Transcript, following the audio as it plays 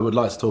I would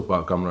like to talk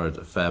about Gumroad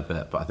a fair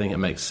bit, but I think it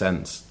makes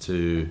sense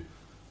to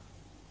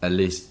at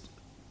least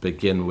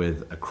begin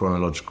with a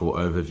chronological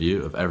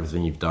overview of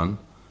everything you've done,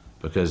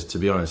 because to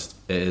be honest,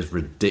 it is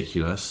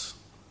ridiculous.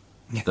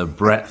 The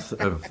breadth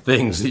of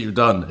things that you've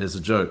done is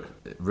a joke.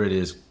 It really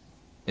is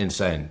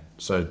insane.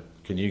 So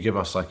can you give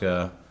us like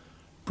a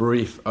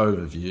brief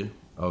overview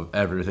of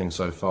everything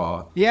so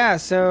far? Yeah,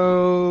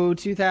 so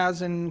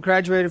 2000,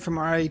 graduated from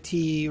RIT,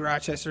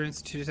 Rochester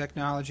Institute of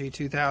Technology,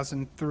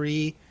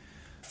 2003.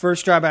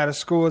 First job out of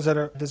school was at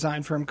a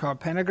design firm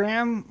called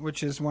Pentagram,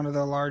 which is one of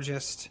the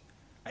largest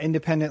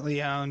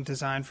independently owned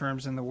design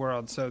firms in the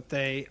world. So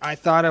I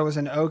thought I was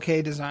an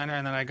okay designer,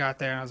 and then I got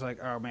there and I was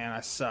like, oh man, I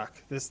suck.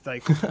 This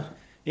like,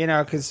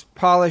 because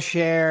Paula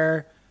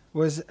Scher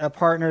was a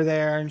partner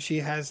there, and she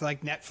has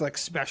like Netflix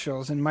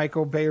specials, and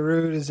Michael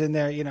Beirut is in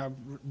there,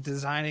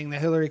 designing the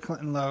Hillary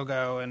Clinton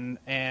logo and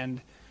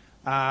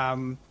the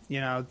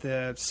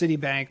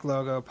Citibank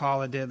logo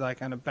Paula did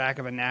like on the back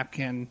of a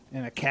napkin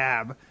in a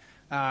cab.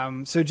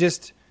 So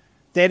just,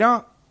 they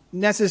don't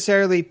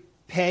necessarily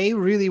pay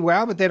really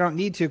well, but they don't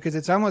need to, because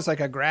it's almost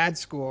like a grad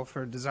school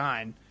for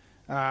design.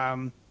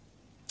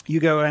 You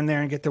go in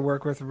there and get to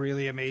work with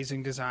really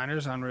amazing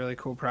designers on really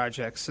cool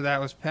projects. So that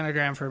was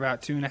Pentagram for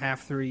about 2.5,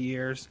 3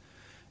 years.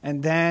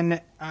 And then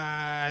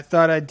I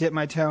thought I'd dip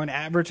my toe in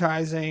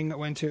advertising. I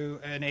went to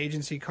an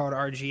agency called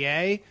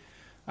RGA,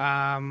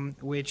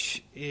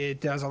 which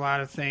it does a lot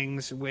of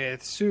things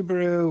with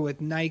Subaru, with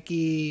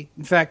Nike.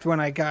 In fact, when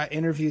I got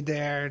interviewed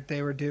there,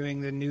 they were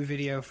doing the new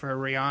video for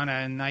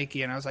Rihanna and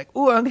Nike, and I was like,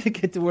 "Ooh, I'm going to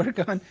get to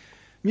work on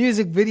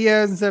music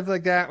videos and stuff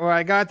like that." Well,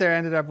 I got there,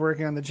 ended up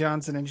working on the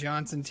Johnson &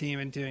 Johnson team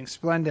and doing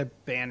Splenda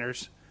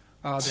banners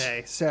all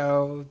day.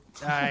 So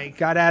I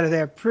got out of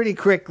there pretty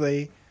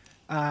quickly.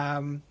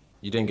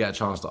 You didn't get a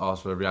chance to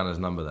ask for Rihanna's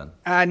number then?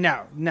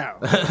 No.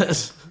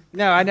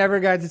 No, I never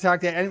got to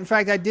talk to her. In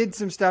fact, I did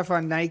some stuff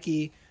on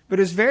Nike, but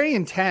it was very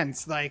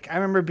intense. Like, I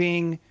remember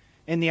being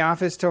in the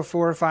office till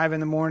 4 or 5 in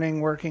the morning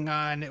working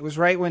on, it was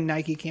right when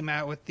Nike came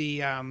out with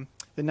the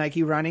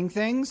Nike running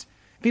things.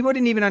 People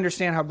didn't even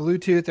understand how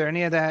Bluetooth or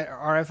any of that,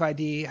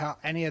 RFID, how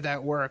any of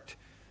that worked.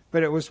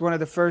 But it was one of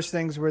the first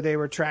things where they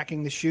were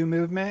tracking the shoe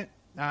movement.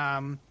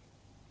 So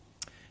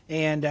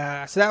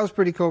that was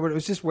pretty cool, but it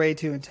was just way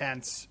too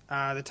intense.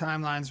 The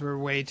timelines were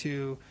way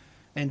too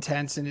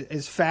intense, and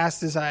as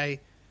fast as I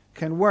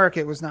can work,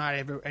 it was not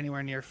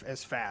anywhere near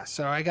as fast.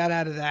 So I got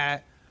out of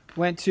that,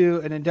 went to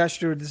an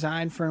industrial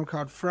design firm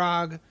called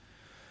Frog.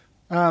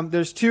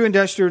 There's 2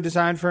 industrial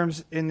design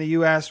firms in the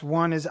U.S.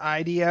 One is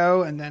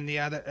IDEO, and then the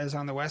other is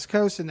on the West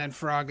Coast, and then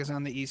Frog is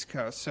on the East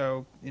Coast.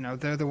 So,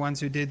 they're the ones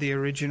who did the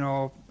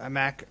original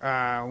Mac,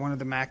 one of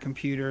the Mac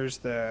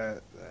computers, I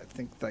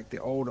think like the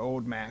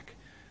old Mac.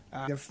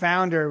 The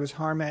founder was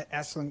Harmet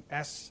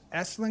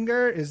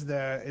Esslinger is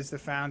the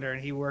founder, and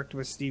he worked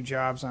with Steve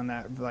Jobs on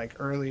that like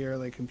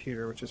early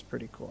computer, which is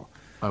pretty cool.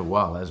 Oh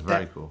wow, that's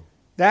very cool.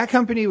 That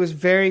company was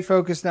very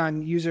focused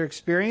on user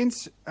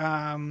experience,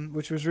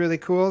 which was really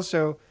cool.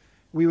 So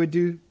we would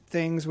do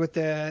things with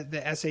the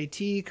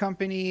SAT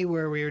company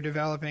where we were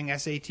developing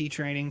SAT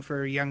training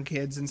for young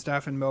kids and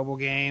stuff in mobile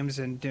games,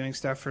 and doing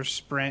stuff for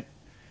Sprint,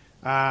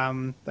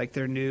 like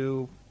their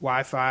new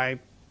Wi-Fi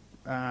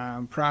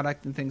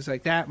product and things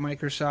like that.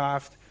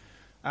 Microsoft.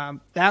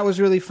 That was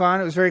really fun.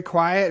 It was very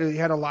quiet. We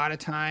had a lot of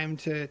time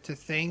to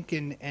think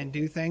and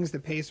do things. The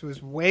pace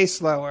was way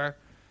slower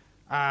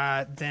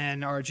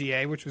than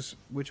RGA, which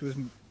was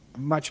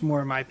much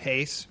more my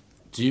pace.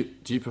 Do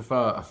you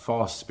prefer a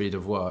fast speed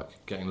of work,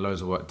 getting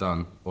loads of work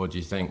done, or do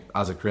you think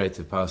as a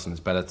creative person it's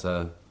better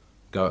to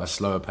go at a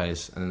slower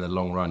pace, and in the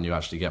long run you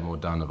actually get more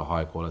done of a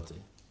high quality?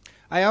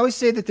 I always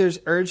say that there's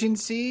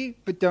urgency,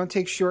 but don't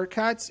take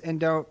shortcuts, and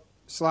don't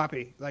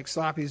sloppy. Like,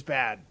 sloppy is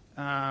bad.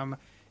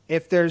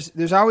 If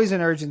there's always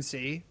an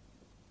urgency,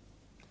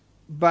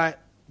 but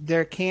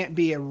there can't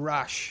be a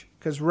rush,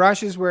 because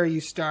rush is where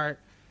you start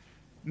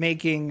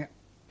making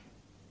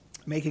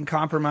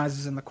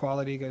compromises and the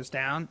quality goes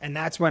down, and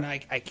that's when I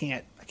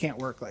can't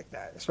work like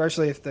that.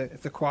 Especially if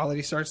the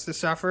quality starts to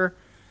suffer,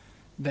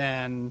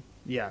 then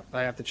yeah,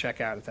 I have to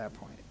check out at that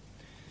point.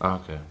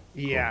 Okay.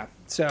 Yeah. Cool.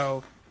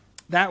 So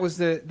that was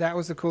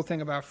the cool thing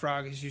about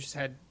Frog, is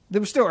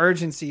there was still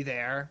urgency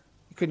there.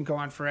 You couldn't go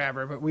on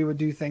forever, but we would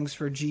do things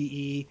for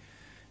GE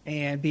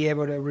and be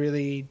able to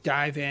really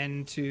dive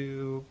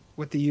into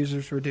what the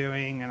users were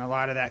doing, and a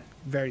lot of that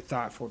very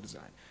thoughtful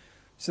design.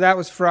 So that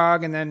was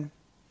Frog, and then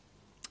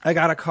I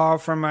got a call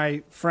from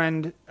my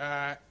friend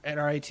at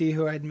RIT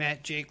who I'd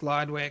met, Jake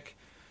Lodwick.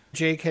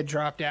 Jake had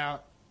dropped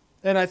out,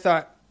 and I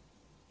thought,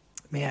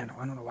 man,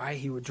 I don't know why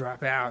he would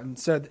drop out. And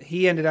so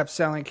he ended up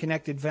selling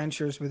Connected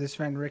Ventures with his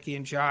friend Ricky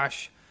and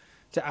Josh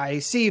to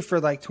IAC for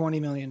like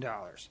 $20 million.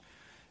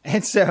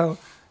 And so,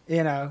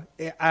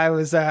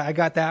 I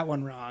got that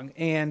one wrong.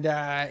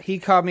 And he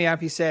called me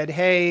up. He said,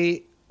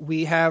 hey,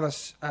 we have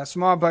a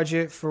small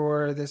budget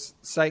for this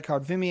site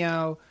called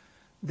Vimeo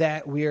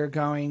that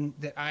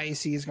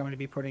IAC is going to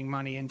be putting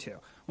money into.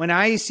 When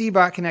IAC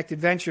bought Connected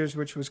Ventures,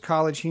 which was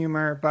College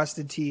Humor,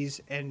 Busted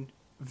Tees, and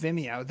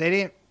Vimeo, they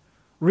didn't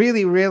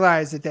really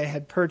realize that they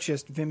had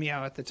purchased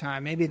Vimeo at the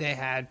time. Maybe they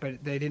had,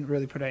 but they didn't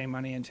really put any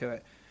money into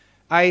it.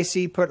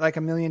 IAC put like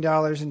 $1 million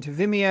into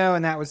Vimeo,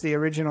 and that was the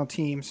original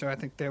team. So I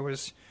think there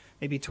was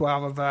maybe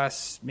 12 of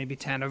us, maybe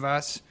 10 of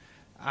us.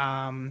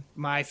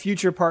 My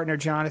future partner,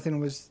 Jonathan,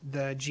 was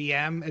the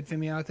GM at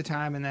Vimeo at the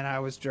time, and then I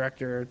was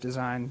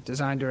design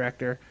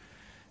director.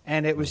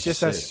 And it was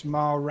just a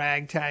small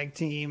ragtag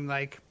team.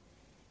 Like,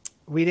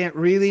 we didn't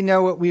really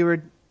know what we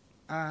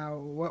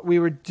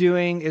were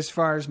doing as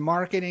far as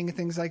marketing and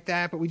things like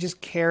that, but we just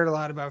cared a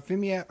lot about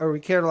Vimeo, or we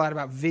cared a lot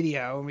about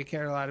video, and we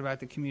cared a lot about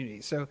the community.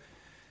 So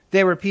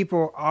there were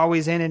people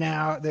always in and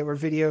out. There were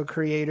video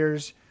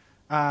creators.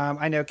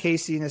 I know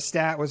Casey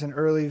Nestat was an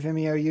early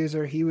Vimeo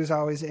user. He was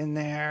always in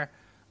there.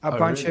 A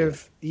bunch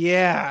of,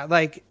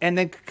 and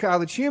then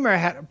College Humor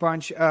had a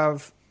bunch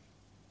of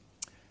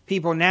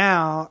people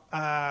now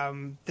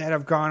that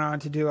have gone on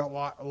to do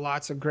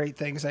lots of great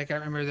things. Like I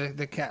remember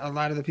a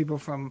lot of the people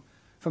from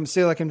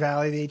Silicon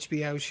Valley, the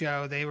HBO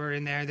show, they were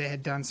in there. They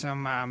had done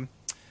some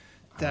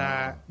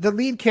the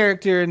lead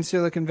character in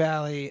Silicon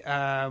Valley,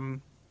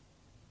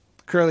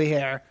 curly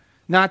hair,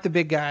 not the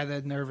big guy,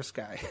 the nervous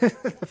guy,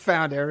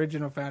 the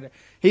original founder.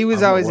 He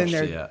was always in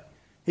there. Yet.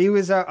 He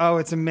was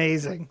it's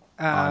amazing.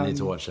 I need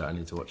to watch it.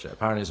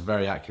 Apparently, it's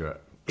very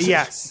accurate.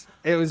 Yes,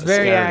 it was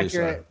very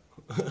accurate.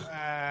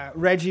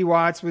 Reggie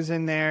Watts was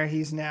in there.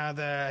 He's now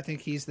I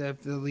think he's the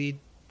lead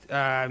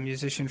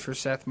musician for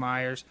Seth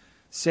Meyers.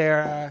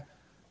 Sarah,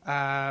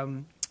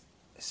 I'm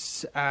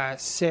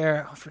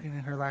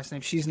forgetting her last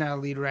name. She's now a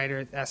lead writer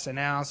at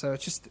SNL. So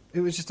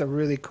it was just a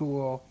really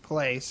cool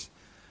place.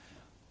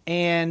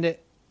 And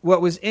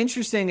what was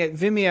interesting at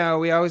Vimeo,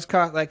 we always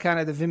caught like kind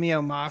of the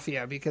Vimeo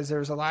mafia, because there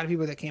was a lot of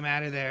people that came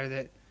out of there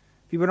that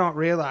people don't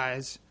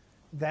realize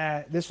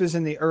that this was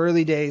in the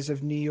early days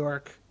of New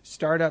York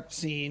startup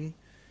scene,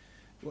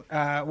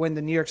 when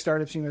the New York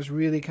startup scene was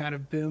really kind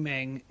of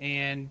booming.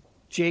 And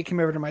Jake came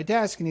over to my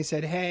desk and he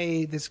said,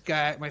 "Hey, this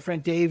guy, my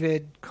friend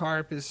David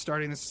Karp, is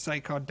starting this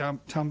site called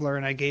Tumblr,"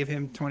 and I gave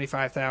him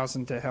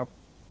 $25,000 to help,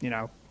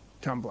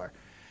 Tumblr.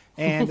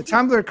 And the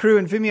Tumblr crew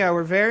and Vimeo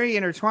were very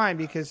intertwined,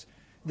 because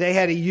they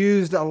had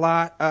used a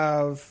lot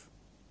of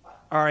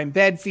our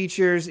embed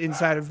features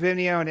inside of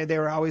Vimeo, and they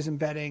were always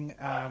embedding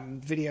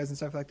videos and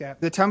stuff like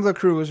that. The Tumblr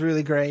crew was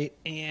really great.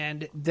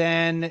 And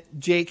then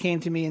Jake came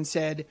to me and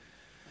said,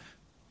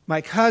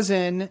 my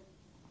cousin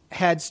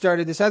had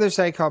started this other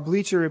site called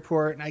Bleacher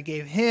Report, and I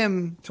gave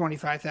him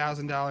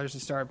 $25,000 to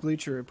start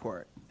Bleacher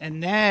Report.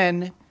 And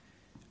then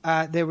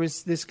there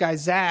was this guy,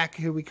 Zach,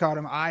 who we called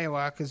him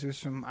Iowa because he was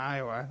from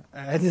Iowa.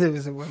 It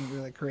wasn't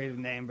really a creative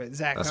name, but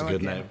Zach. That's a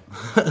good name.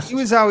 He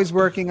was always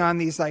working on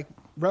these like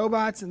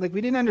robots, and like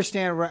we didn't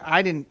understand.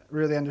 I didn't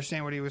really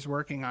understand what he was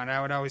working on.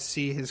 I would always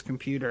see his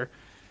computer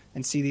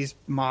and see these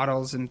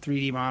models and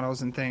 3D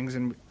models and things,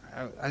 and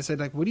I said,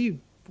 like, what are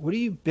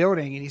you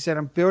building? And he said,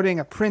 "I'm building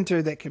a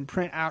printer that can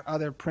print out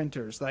other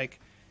printers. Like,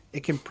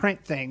 it can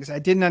print things." I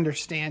didn't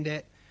understand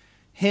it.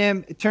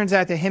 It turns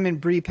out that him and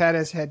Bree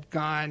Pettis had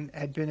been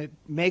at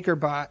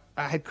MakerBot,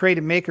 had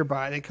created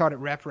MakerBot. They called it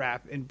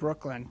RepRap in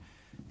Brooklyn,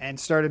 and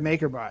started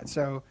MakerBot.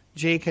 So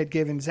Jake had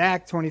given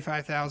Zach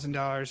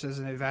 $25,000 as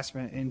an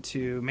investment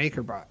into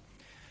MakerBot.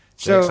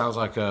 Jake sounds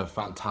like a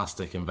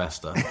fantastic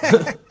investor.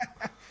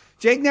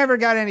 Jake never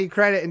got any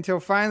credit until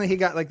finally he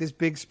got like this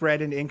big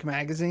spread in Inc.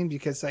 magazine,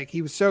 because like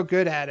he was so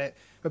good at it,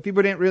 but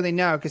people didn't really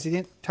know because he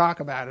didn't talk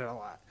about it a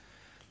lot.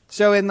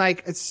 So in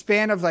like a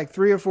span of like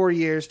 3 or 4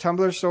 years,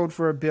 Tumblr sold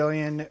for $1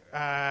 billion.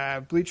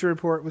 Bleacher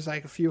Report was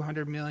like a few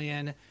 $100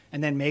 million,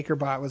 and then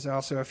MakerBot was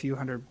also a few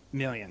 $100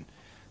 million.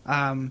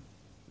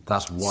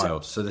 That's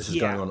wild. So this is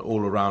going on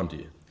all around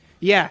you.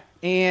 Yeah,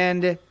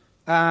 and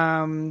I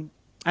don't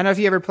know if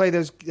you ever play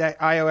that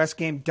iOS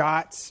game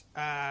Dots.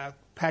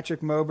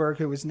 Patrick Moberg,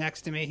 who was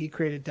next to me, he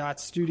created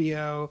Dots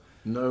Studio.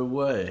 No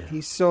way.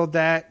 He sold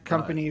that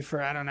company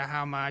for I don't know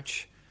how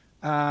much.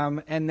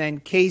 And then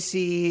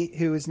Casey,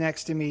 who was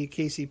next to me,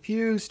 Casey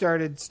Pugh,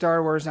 started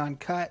Star Wars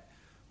Uncut,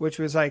 which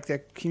was like the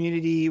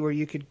community where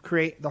you could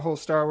create the whole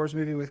Star Wars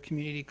movie with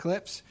community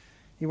clips.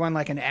 He won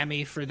like an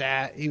Emmy for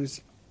that.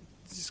 Casey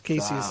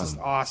is just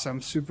awesome,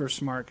 super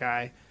smart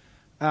guy.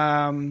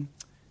 And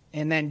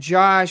then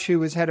Josh, who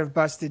was head of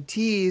Busted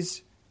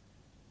Tees,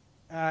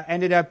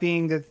 ended up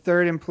being the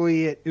third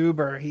employee at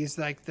Uber. He's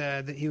like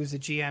he was the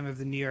GM of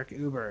the New York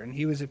Uber, and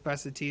he was at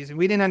Busted Tees. And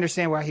we didn't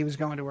understand why he was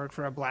going to work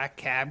for a black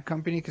cab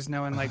company, because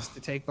no one likes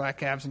to take black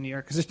cabs in New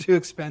York because they're too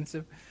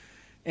expensive.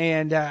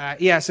 And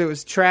so it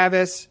was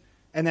Travis,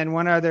 and then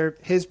one other,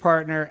 his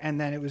partner, and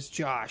then it was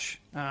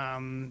Josh.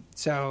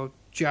 So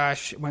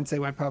Josh, once they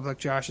went public,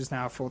 Josh is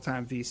now a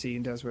full-time VC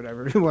and does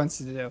whatever he wants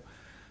to do.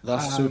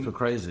 That's super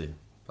crazy.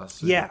 That's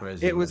super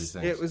crazy. It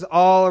was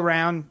all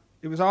around.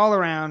 It was all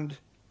around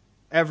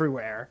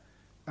everywhere,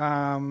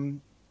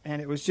 and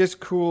it was just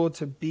cool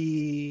to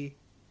be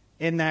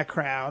in that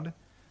crowd.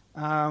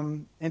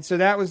 And so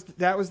that was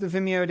the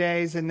Vimeo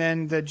days. And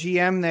then the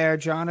GM there,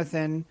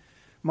 Jonathan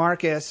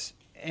Marcus,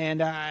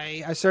 and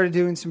I started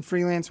doing some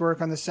freelance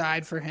work on the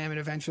side for him, and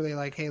eventually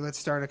like, hey, let's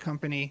start a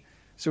company.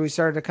 So we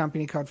started a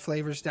company called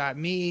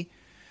Flavors.me,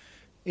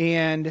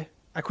 and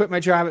I quit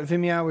my job at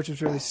Vimeo, which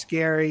was really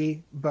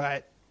scary,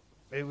 but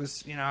it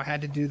was, I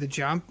had to do the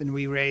jump, and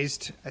we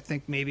raised, I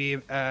think, maybe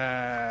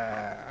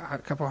a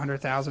couple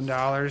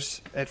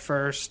 $100,000 at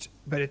first,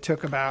 but it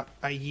took about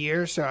a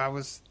year. So I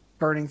was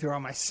burning through all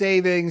my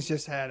savings,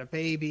 just had a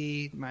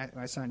baby,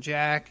 my son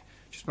Jack,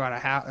 just bought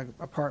an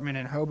apartment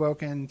in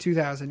Hoboken,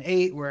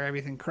 2008, where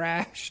everything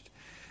crashed.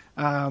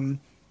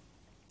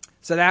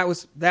 So that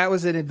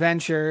was an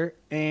adventure.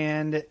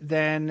 And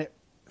then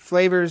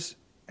Flavors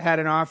had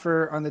an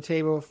offer on the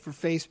table from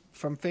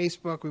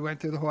Facebook. We went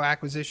through the whole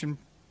acquisition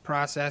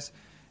process,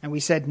 and we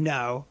said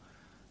no,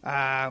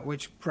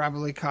 which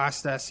probably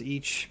cost us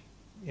each,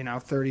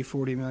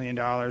 $30-40 million.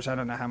 I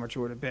don't know how much it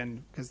would have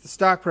been, because the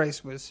stock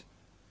price was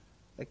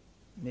like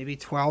maybe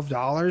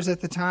 $12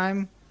 at the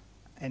time,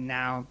 and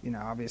now,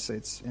 obviously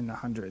it's in the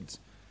hundreds.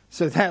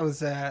 So that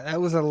was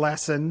a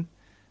lesson.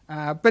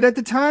 But at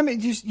the time, it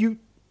just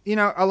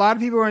a lot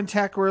of people were in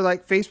tech were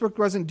like, Facebook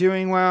wasn't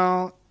doing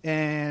well,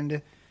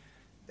 and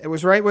it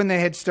was right when they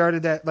had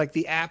started that, like,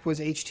 the app was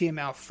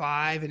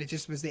HTML5, and it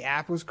just was, the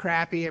app was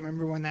crappy. I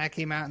remember when that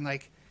came out, and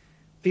like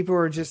people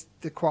were just,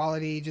 the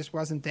quality just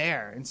wasn't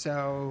there. And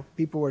so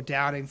people were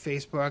doubting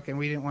Facebook, and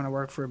we didn't want to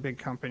work for a big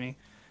company.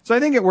 So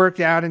I think it worked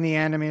out in the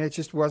end. I mean, it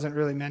just wasn't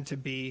really meant to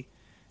be.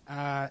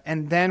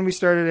 And then we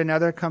started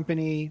another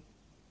company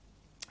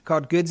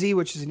called Goodsy,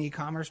 which is an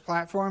e-commerce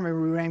platform.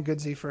 And we ran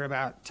Goodsy for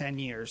about 10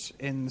 years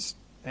and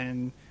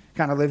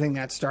kind of living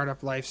that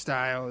startup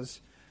lifestyle. It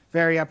was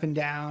very up and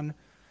down.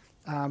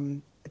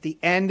 At the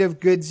end of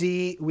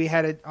Goodsy, we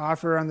had an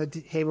offer on the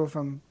table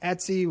from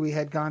Etsy. We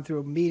had gone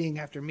through meeting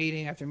after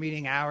meeting after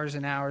meeting, hours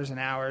and hours and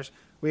hours.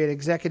 We had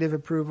executive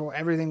approval.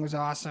 Everything was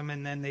awesome.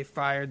 And then they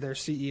fired their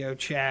CEO,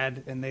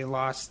 Chad, and they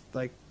lost,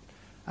 like,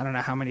 I don't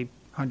know how many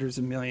hundreds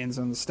of millions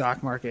on the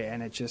stock market.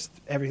 And it just,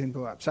 everything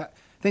blew up. So I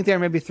think there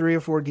were maybe 3 or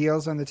 4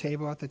 deals on the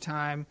table at the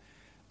time.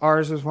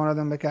 Ours was one of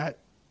them that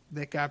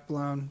got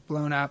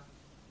blown up.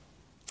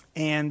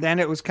 And then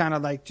it was kind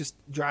of like just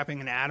dropping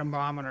an atom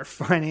bomb on our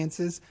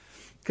finances,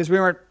 because we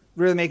weren't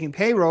really making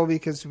payroll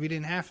because we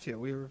didn't have to.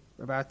 We were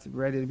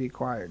ready to be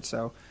acquired.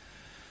 So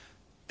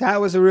that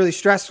was a really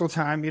stressful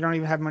time. You don't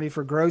even have money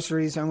for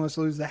groceries, almost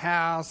lose the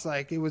house.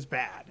 Like, it was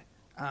bad.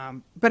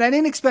 But I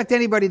didn't expect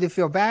anybody to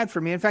feel bad for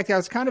me. In fact, I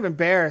was kind of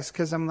embarrassed,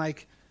 because I'm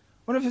like,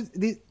 what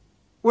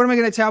am I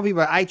going to tell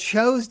people? I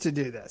chose to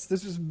do this.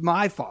 This was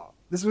my fault.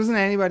 This wasn't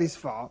anybody's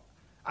fault.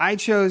 I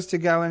chose to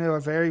go into a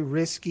very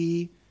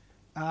risky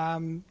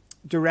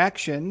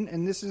direction,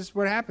 and this is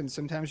what happens.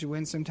 Sometimes you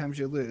win, sometimes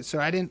you lose. So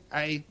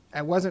I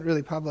wasn't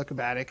really public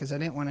about it, because I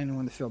didn't want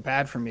anyone to feel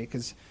bad for me,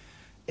 because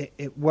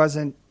it was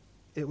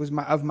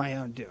my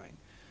own doing.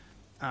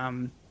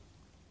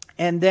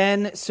 And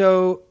then,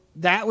 so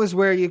that was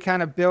where you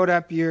kind of build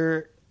up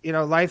your,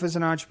 life as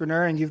an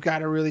entrepreneur, and you've got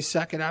to really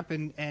suck it up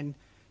and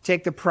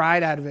take the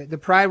pride out of it. The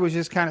pride was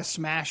just kind of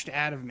smashed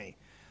out of me.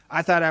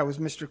 I thought I was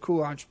Mr.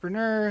 Cool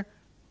Entrepreneur.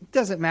 It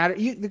doesn't matter.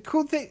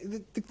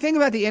 The thing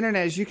about the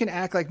internet is you can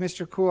act like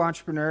Mr. Cool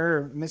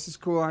Entrepreneur or Mrs.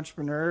 Cool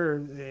Entrepreneur, or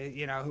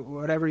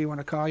whatever you want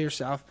to call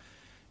yourself,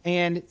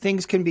 and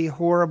things can be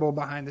horrible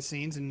behind the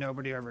scenes, and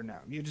nobody ever know.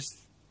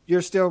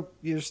 You're still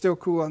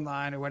cool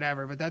online or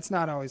whatever, but that's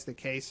not always the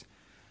case.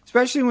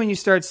 Especially when you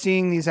start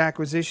seeing these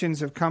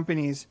acquisitions of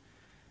companies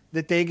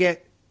that they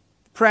get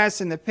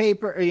press in the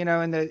paper, in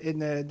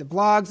the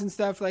blogs and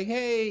stuff, like,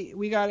 hey,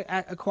 we got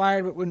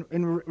acquired, but when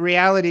in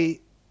reality,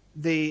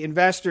 the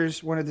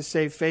investors wanted to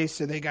save face,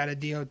 so they got a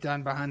deal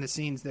done behind the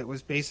scenes that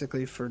was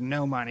basically for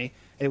no money.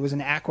 It was an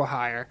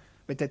acqui-hire,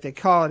 but that they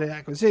call it an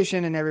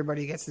acquisition, and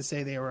everybody gets to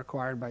say they were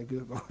acquired by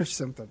Google or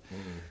something.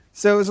 Mm-hmm.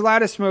 So it was a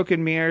lot of smoke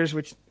and mirrors,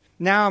 which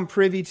now I'm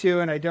privy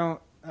to, and I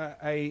don't.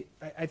 I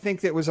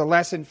think that was a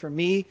lesson for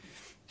me,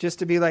 just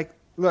to be like,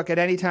 look, at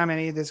any time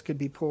any of this could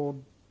be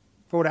pulled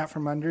out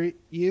from under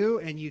you,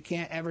 and you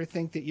can't ever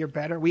think that you're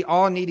better. We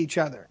all need each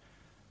other.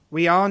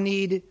 We all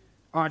need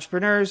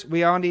entrepreneurs.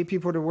 We all need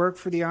people to work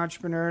for the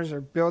entrepreneurs or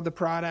build the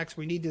products.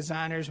 We need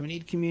designers. We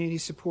need community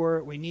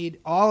support. We need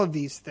all of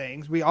these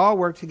things. We all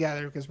work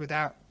together, because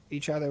without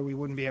each other, we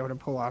wouldn't be able to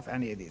pull off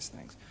any of these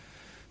things.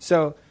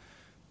 So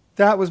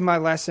that was my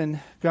lesson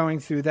going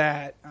through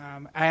that.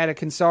 I had a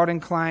consulting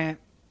client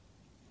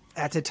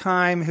at the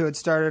time who had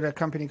started a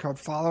company called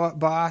Follow Up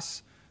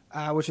Boss,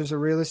 which is a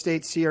real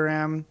estate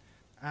CRM,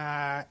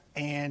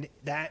 and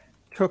that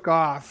took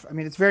off. I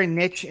mean, it's very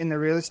niche in the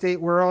real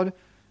estate world,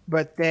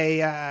 but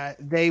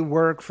they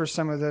work for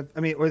some of the,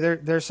 or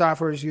their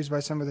software is used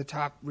by some of the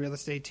top real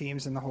estate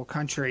teams in the whole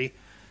country.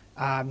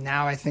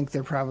 Now I think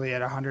they're probably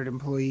at 100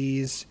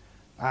 employees.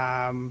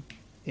 If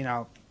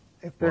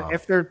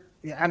they're,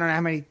 I don't know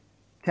how many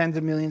tens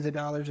of millions of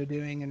dollars are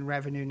doing in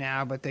revenue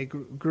now, but they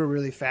grew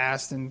really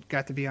fast and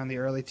got to be on the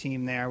early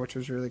team there, which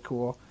was really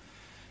cool.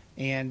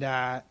 And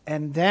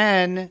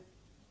then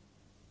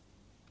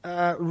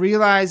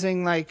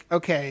realizing, like,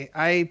 okay,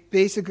 I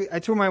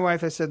told my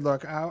wife, I said,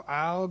 look,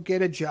 I'll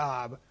get a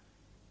job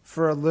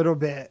for a little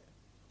bit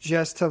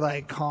just to,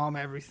 like, calm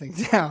everything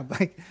down.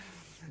 Like,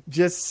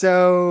 just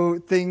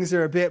so things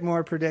are a bit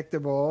more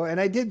predictable. And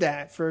I did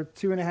that for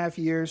 2.5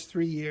 years,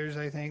 3 years,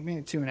 I think,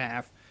 maybe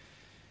 2.5.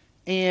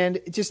 And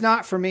it's just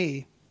not for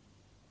me.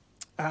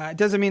 It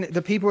doesn't mean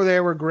the people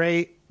there were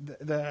great.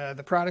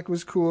 The product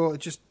was cool. It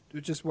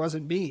just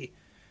wasn't me.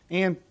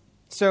 And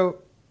so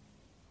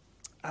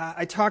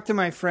I talked to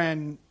my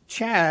friend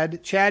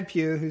Chad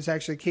Pugh, who's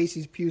actually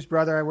Casey Pugh's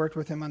brother. I worked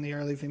with him on the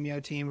early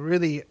Vimeo team,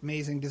 really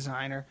amazing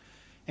designer.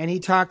 And he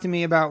talked to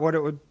me about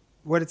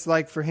what it's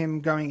like for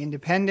him going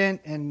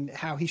independent and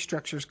how he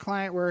structures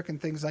client work and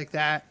things like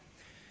that.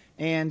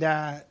 And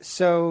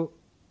so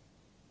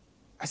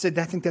I said,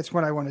 I think that's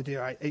what I want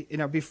to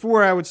do.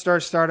 Before I would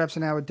start startups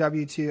and I would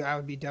W-2, I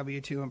would be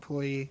W-2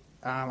 employee.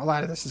 A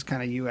lot of this is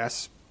kind of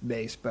U.S.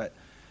 based,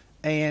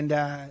 and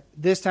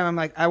this time I'm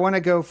like, I want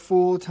to go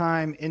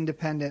full-time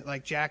independent,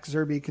 like Jack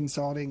Zerby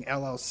Consulting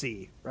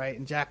LLC, right?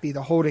 And Jack be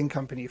the holding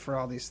company for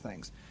all these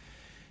things.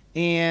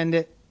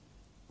 And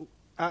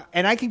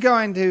I could go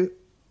into,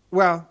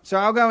 so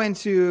I'll go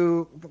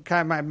into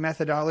kind of my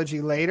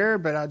methodology later,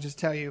 but I'll just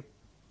tell you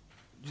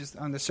just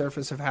on the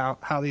surface of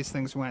how these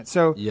things went.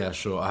 So yeah,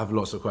 sure. I have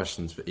lots of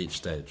questions for each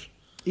stage.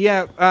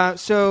 Yeah.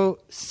 So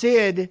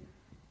Sid,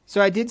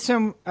 I did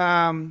some,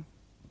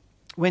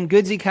 when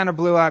Goodsy kind of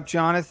blew up,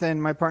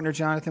 my partner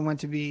Jonathan went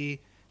to be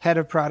head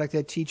of product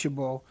at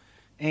Teachable.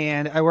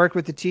 And I worked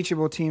with the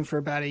Teachable team for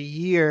about a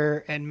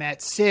year and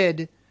met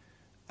Sid,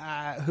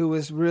 who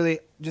was really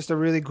just a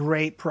really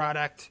great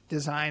product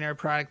designer,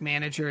 product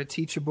manager at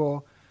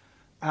Teachable.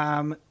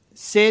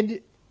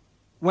 Sid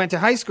went to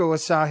high school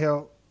with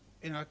Sahil,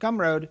 at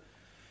Gumroad,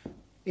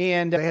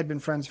 and they had been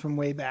friends from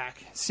way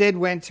back.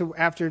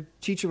 After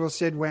Teachable,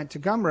 Sid went to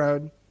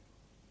Gumroad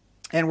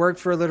and worked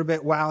for a little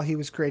bit while he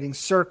was creating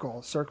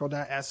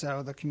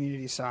Circle.so, the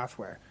community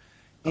software.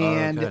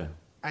 And okay.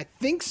 I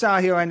think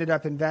Sahil ended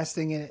up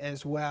investing in it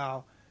as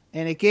well.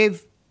 And it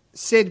gave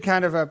Sid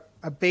kind of a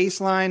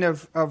baseline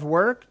of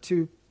work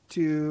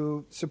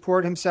to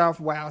support himself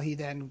while he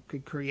then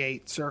could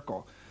create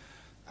Circle.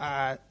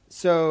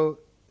 So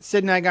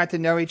Sid and I got to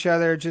know each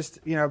other just,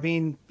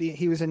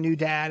 he was a new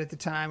dad at the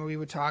time. We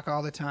would talk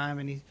all the time,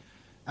 and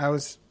I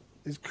was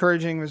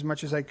encouraging him as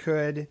much as I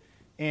could,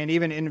 and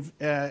even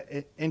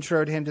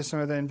introed him to some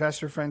of the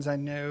investor friends I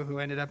knew who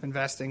ended up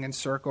investing in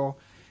Circle.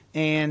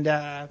 And,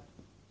 I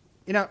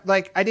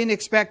didn't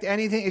expect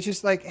anything. It's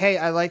just like, hey,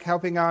 I like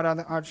helping out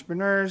other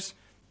entrepreneurs.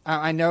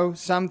 I know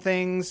some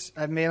things.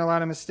 I've made a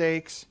lot of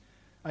mistakes.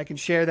 I can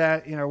share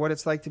that, what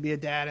it's like to be a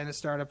dad and a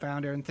startup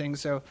founder and things.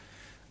 So,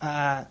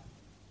 I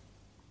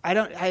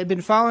had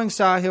been following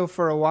Sahil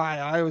for a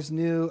while. I always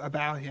knew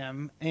about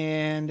him.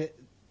 And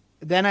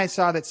then I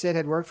saw that Sid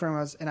had worked for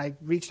him, and I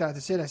reached out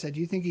to Sid. I said, do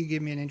you think you could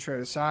give me an intro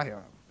to Sahil?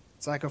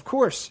 It's like, of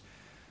course.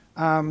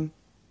 And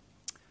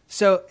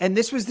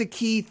this was the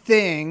key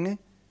thing.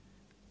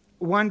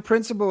 One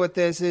principle with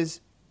this is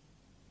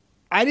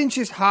I didn't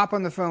just hop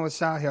on the phone with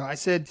Sahil. I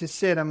said to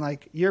Sid, I'm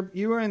like,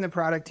 you are in the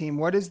product team.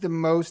 What is the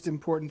most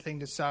important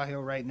thing to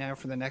Sahil right now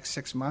for the next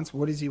 6 months?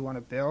 What does he want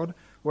to build?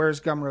 Where is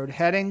Gumroad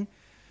heading?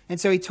 And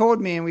so he told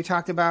me, and we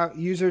talked about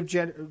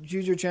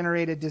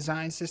user-generated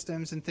design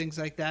systems and things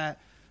like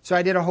that. So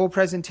I did a whole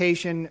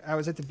presentation. I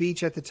was at the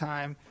beach at the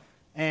time,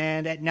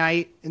 and at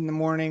night, in the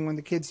morning, when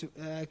the kids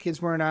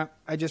weren't up,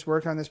 I just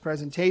worked on this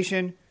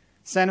presentation,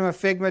 sent him a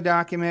Figma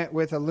document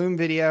with a Loom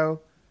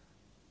video.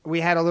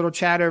 We had a little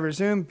chat over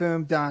Zoom,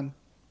 boom, done.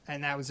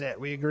 And that was it.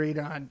 We agreed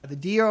on the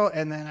deal,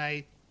 and then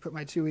I put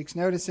my 2 weeks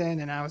notice in,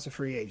 and I was a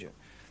free agent,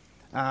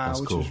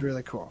 which was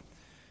really cool.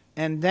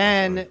 And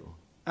then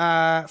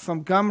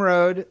from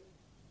Gumroad,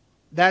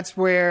 that's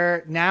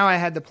where now I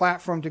had the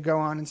platform to go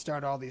on and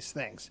start all these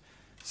things.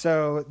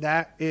 So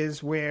that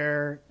is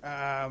where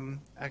I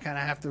kind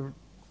of have to,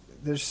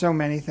 there's so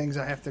many things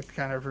I have to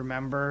kind of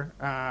remember.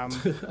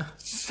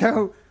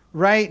 So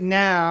right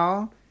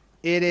now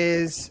it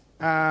is,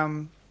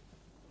 let's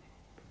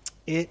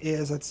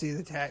see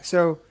the tag.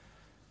 So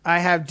I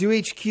have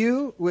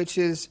DoHQ, which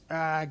is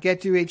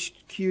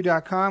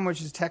getdohq.com,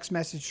 which is text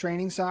message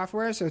training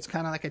software. So it's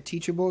kind of like a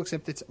Teachable,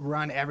 except it's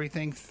run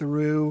everything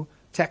through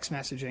text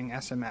messaging,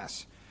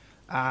 SMS.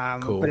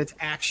 Cool. But it's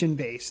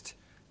action-based.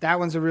 That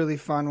one's a really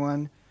fun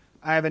one.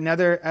 I have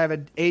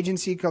an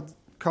agency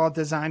called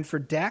Design for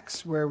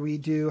Decks, where we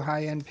do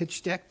high-end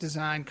pitch deck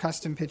design,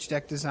 custom pitch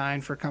deck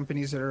design for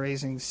companies that are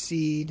raising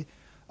seed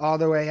all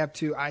the way up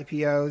to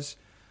IPOs.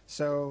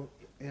 So,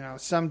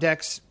 some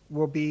decks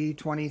will be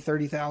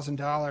 $20,000,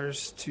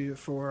 $30,000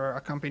 for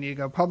a company to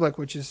go public,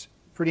 which is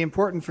pretty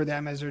important for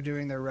them as they're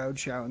doing their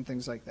roadshow and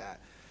things like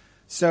that.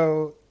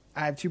 So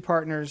I have two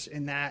partners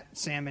in that,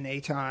 Sam and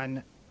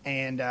Aton,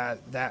 and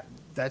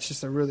that's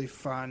just a really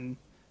fun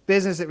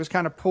business. It was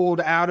kind of pulled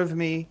out of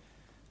me.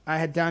 I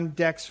had done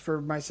decks for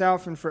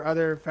myself and for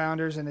other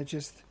founders, and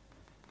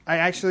I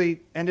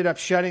actually ended up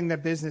shutting the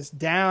business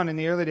down in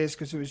the early days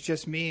because it was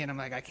just me, and I'm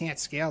like, I can't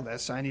scale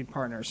this, so I need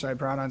partners. So I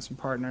brought on some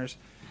partners.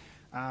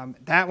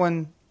 That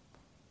one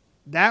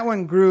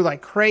grew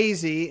like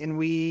crazy, and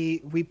we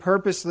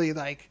purposely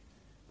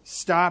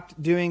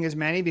stopped doing as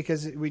many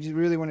because we just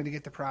really wanted to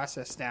get the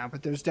process down,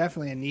 but there's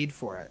definitely a need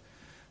for it.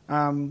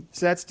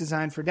 So that's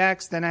designed for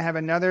decks. Then I have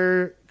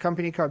another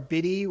company called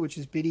Biddy, which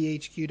is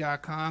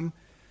biddyhq.com.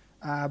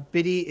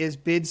 Biddy is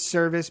bid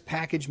service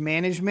package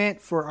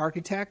management for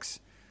architects.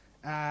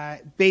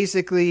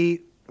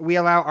 Basically, we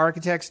allow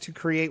architects to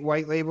create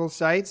white label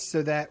sites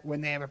so that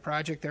when they have a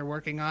project they're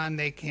working on,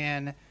 they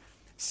can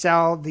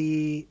sell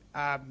the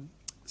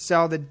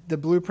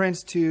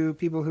blueprints to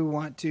people who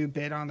want to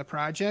bid on the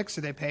project. So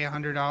they pay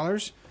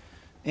 $100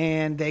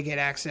 and they get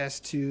access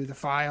to the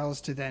files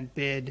to then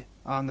bid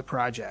on the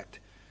project.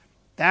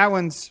 That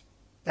one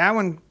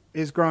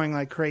is growing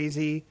like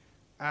crazy.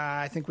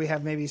 I think we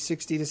have maybe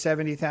 60 to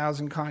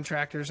 70,000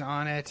 contractors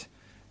on it.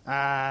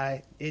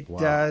 It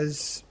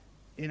does,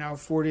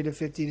 40 to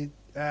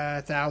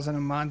 50,000 a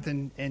month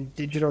in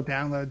digital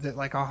downloads at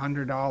like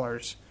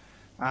 $100.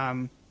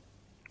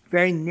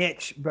 Very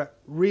niche, but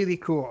really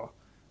cool.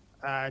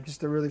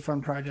 Just a really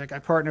fun project. I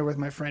partner with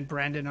my friend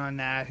Brendan on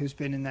that, who's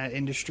been in that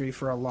industry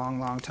for a long,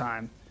 long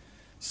time.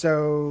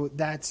 So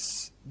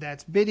that's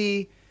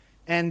Biddy.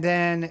 And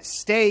then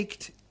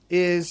Staked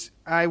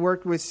I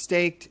worked with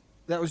Staked.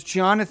 That was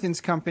Jonathan's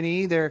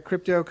company. They're a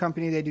crypto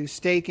company. They do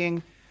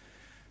staking.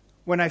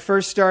 When I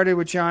first started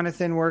with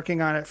Jonathan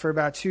working on it for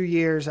about 2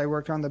 years, I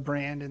worked on the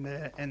brand and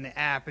the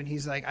app. And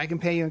he's like, I can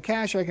pay you in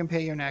cash, I can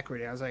pay you in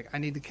equity. I was like, I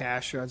need the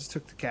cash. So I just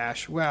took the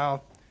cash.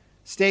 Well,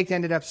 Staked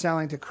ended up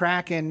selling to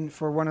Kraken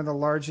for one of the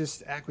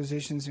largest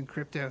acquisitions in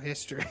crypto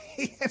history.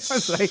 I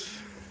was like,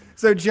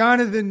 so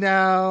Jonathan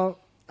now,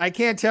 I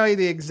can't tell you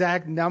the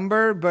exact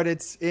number, but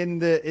it's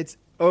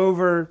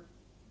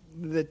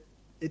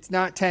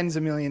not tens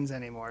of millions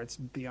anymore. It's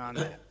beyond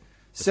that.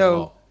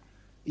 So,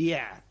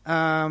 yeah.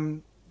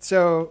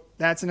 So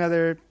that's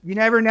another, you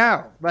never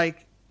know.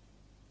 Like,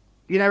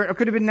 it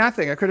could have been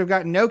nothing. I could have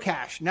gotten no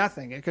cash,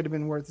 nothing. It could have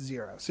been worth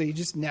zero. So you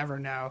just never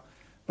know.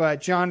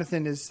 But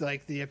Jonathan is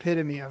like the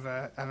epitome of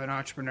an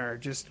entrepreneur,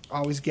 just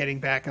always getting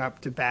back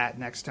up to bat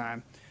next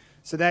time.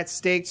 So that's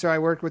Staked. So I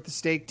worked with the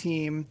Stake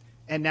team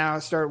and now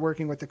start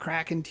working with the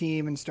Kraken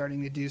team and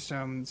starting to do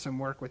some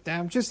work with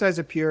them just as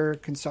a pure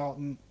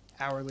consultant,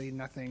 hourly,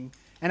 nothing.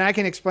 And I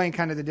can explain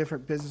kind of the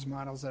different business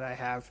models that I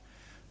have.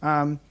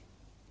 And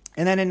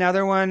then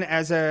another one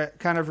as a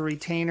kind of a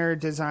retainer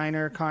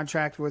designer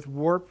contract with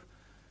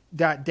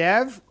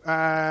Warp.dev.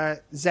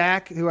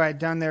 Zach, who I had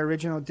done their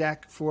original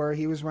deck for,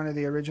 he was one of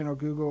the original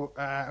Google,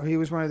 he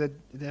was one of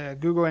the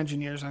Google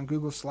engineers on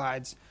Google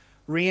Slides,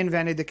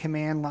 reinvented the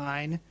command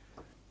line,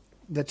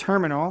 the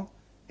terminal,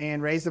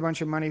 and raised a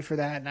bunch of money for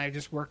that. And I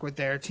just work with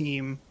their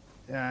team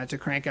to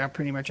crank out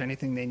pretty much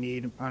anything they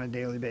need on a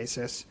daily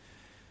basis.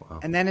 Wow.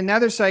 And then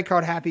another site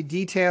called Happy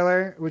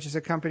Detailer, which is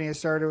a company I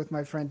started with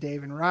my friend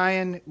Dave and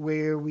Ryan,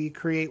 where we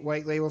create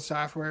white label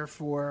software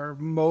for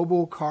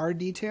mobile car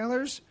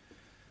detailers.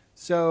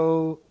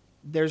 So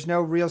there's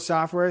no real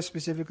software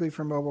specifically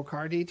for mobile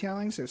car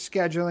detailing. So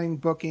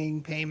scheduling,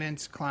 booking,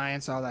 payments,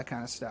 clients, all that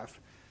kind of stuff.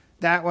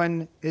 That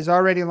one is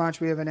already launched.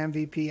 We have an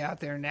MVP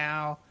out there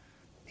now.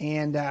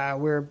 And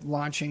we're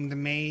launching the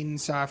main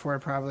software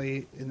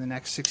probably in the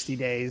next 60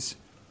 days.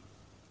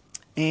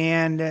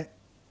 And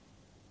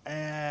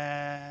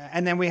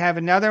then we have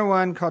another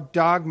one called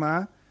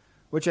Dogma,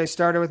 which I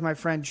started with my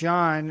friend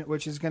John,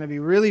 which is going to be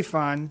really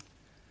fun.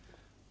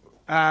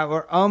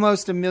 We're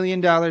almost $1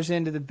 million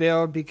into the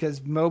build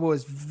because mobile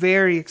is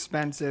very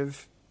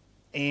expensive,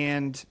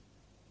 and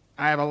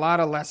I have a lot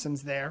of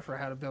lessons there for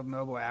how to build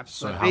mobile apps.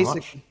 So how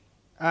much?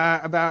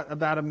 About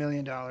 $1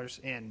 million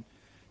in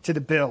to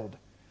the build.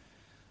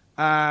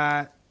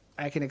 I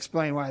can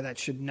explain why that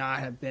should not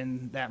have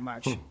been that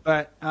much,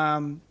 but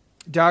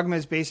Dogma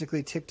is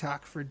basically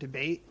TikTok for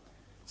debate.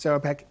 So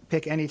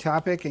pick any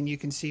topic, and you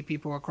can see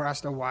people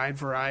across a wide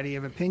variety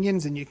of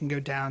opinions, and you can go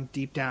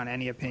deep down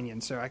any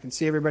opinion. So I can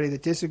see everybody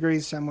that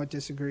disagrees, somewhat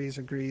disagrees,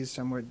 agrees,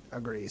 somewhat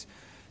agrees,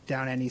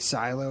 down any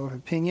silo of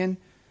opinion.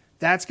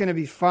 That's going to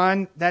be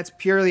fun. That's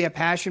purely a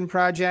passion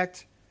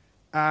project.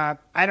 I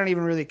don't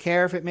even really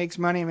care if it makes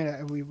money. I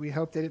mean, we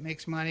hope that it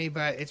makes money,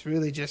 but it's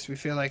really just we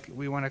feel like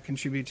we want to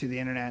contribute to the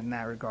internet in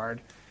that regard.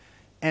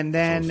 And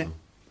then,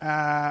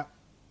 awesome.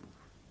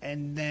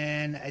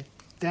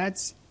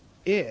 That's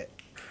it,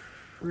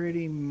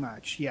 pretty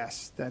much.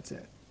 Yes, that's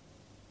it.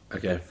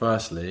 Okay,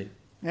 firstly,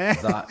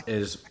 that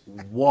is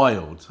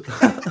wild.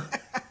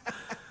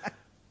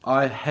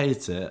 I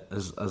hate it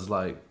as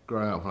like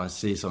growing up when I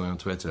see something on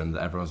Twitter and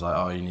everyone's like,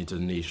 oh, you need to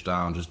niche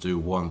down, just do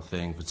one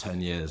thing for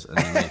 10 years and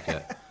then make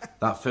it.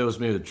 That fills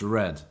me with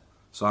dread.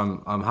 So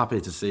I'm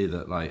happy to see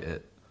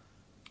that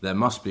there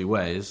must be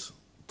ways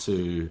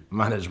to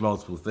manage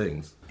multiple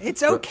things.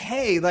 It's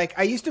okay. Like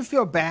I used to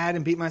feel bad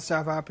and beat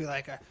myself up, be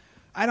like,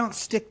 I don't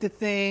stick to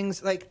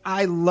things. Like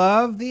I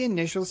love the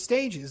initial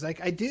stages, like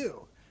I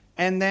do.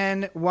 And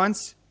then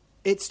once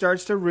it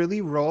starts to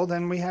really roll,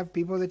 then we have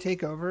people that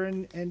take over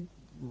and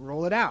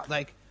roll it out.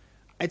 Like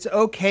it's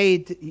okay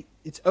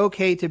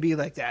to be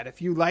like that.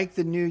 If you like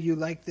the new, you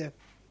like the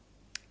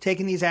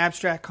taking these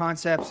abstract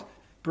concepts,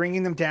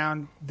 bringing them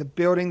down, the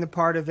building the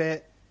part of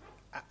it,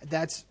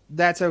 that's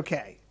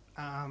okay.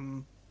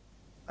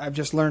 I've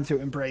just learned to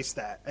embrace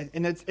that.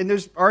 And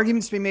there's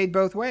arguments to be made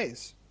both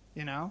ways,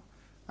 you know?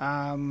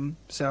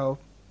 So,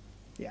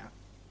 yeah.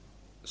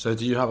 So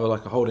do you have a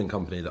holding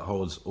company that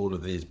holds all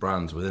of these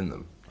brands within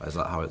them? Is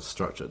that how it's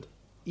structured?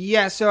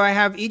 Yeah, so I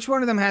have, each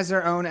one of them has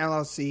their own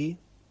LLC.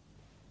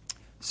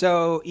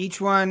 So each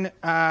one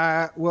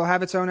will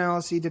have its own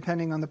LLC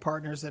depending on the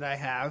partners that I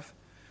have.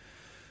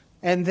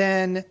 And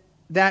then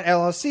that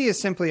LLC is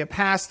simply a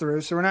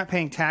pass-through, so we're not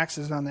paying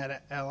taxes on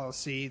that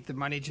LLC. The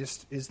money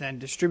just is then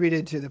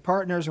distributed to the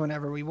partners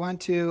whenever we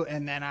want to,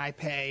 and then I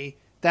pay.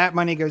 That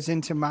money goes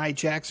into my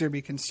Jack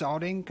Zerby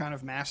Consulting kind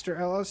of master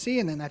LLC,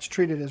 and then that's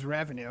treated as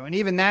revenue. And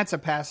even that's a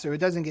pass-through. It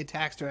doesn't get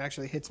taxed, or it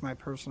actually hits my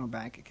personal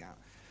bank account.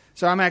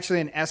 So I'm actually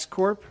an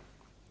S-Corp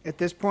at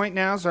this point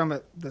now, so I'm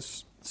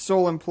the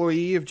sole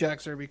employee of Jack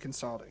Zerby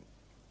Consulting.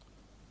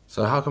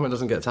 So how come it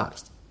doesn't get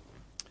taxed?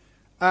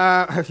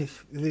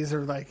 These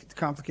are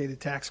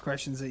complicated tax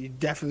questions that you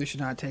definitely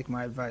should not take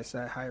my advice.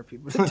 I hire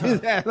people to do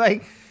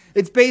that.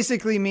 It's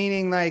basically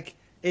meaning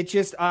it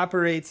just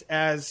operates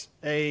as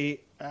the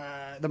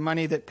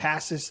money that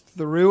passes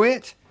through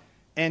it,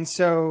 and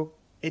so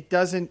it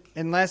doesn't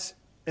unless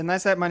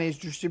that money is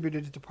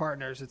distributed to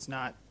partners. It's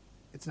not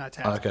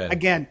taxed. Okay.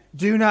 Again,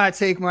 do not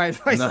take my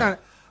advice on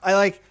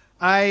it.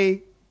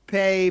 I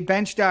pay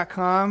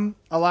bench.com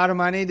a lot of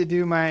money to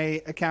do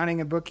my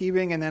accounting and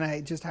bookkeeping, and then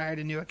I just hired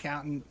a new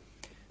accountant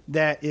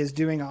that is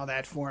doing all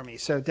that for me.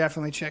 So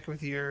definitely check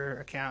with your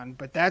accountant.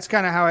 But that's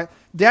kind of how it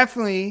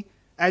definitely,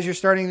 as you're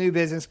starting a new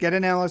business, get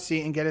an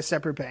LLC and get a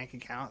separate bank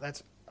account.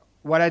 That's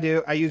what I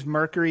do. I use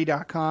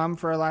mercury.com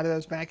for a lot of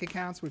those bank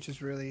accounts, which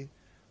is really,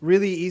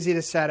 really easy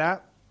to set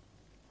up.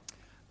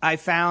 I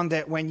found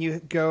that when you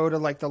go to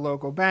the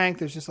local bank,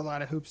 there's just a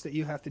lot of hoops that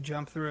you have to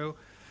jump through.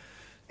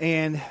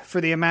 And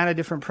for the amount of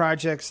different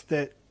projects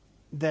that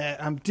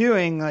I'm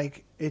doing,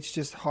 it's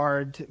just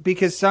hard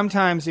because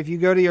sometimes if you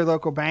go to your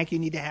local bank, you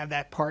need to have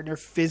that partner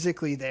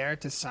physically there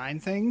to sign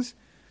things.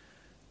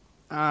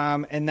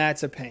 And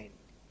that's a pain.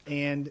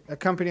 And a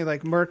company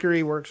like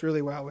Mercury works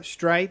really well with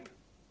Stripe.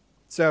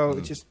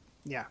 So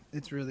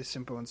it's really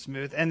simple and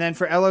smooth. And then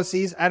for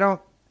LOCs,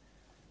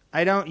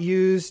 I don't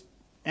use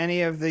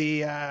any of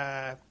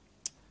the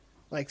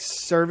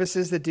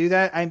services that do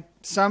that.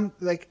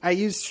 I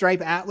used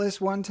Stripe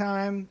Atlas one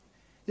time,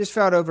 just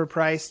felt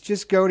overpriced.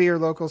 Just go to your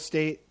local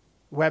state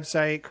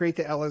website, create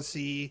the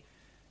LLC,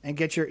 and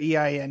get your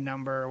EIN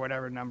number or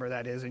whatever number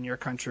that is in your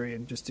country,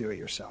 and just do it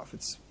yourself.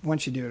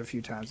 Once you do it a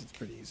few times, it's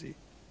pretty easy.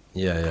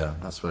 Yeah,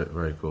 that's very,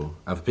 very cool.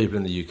 And for people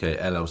in the UK,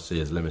 LLC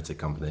is limited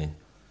company,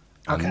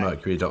 and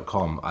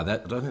Mercury.com. I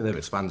don't think they've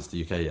expanded to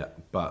the UK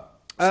yet, but.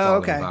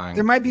 Okay. Bank,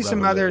 there might be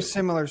some other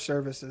similar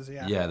services,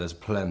 yeah. Yeah, there's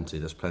plenty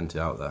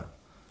out there.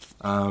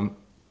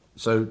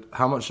 So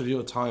how much of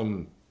your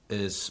time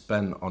is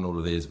spent on all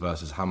of these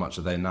versus how much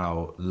are they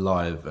now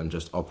live and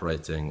just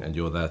operating and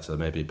you're there to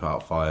maybe put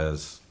out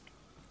fires,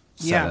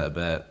 sell it a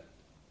bit?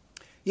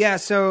 Yeah,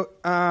 so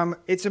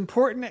it's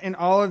important in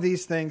all of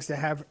these things to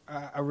have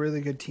a really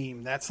good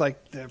team. That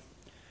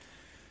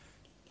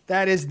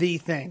is the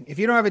thing. If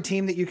you don't have a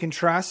team that you can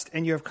trust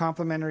and you have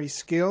complementary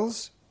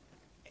skills,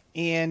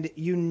 and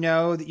you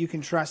know that you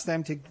can trust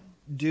them to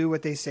do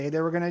what they say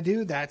they were going to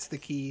do, that's the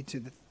key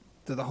to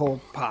the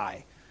whole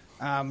pie.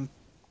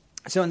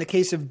 So in the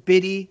case of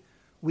Biddy,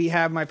 we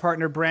have my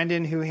partner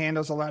Brendan, who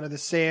handles a lot of the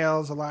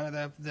sales, a lot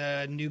of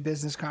the new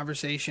business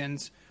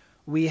conversations.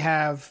 We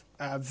have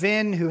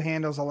Vin, who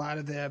handles a lot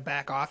of the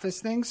back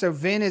office things. So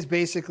Vin is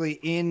basically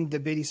in the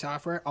Biddy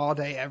software all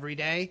day, every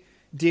day,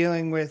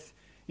 dealing with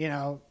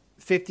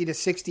 50 to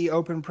 60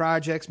 open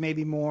projects,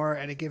 maybe more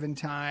at a given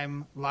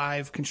time,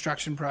 live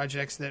construction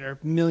projects that are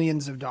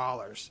millions of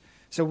dollars.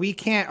 So we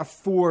can't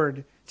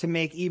afford to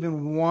make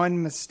even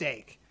one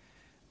mistake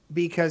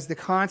because the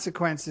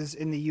consequences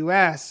in the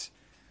U.S.,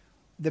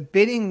 the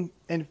bidding,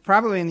 and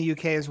probably in the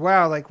UK as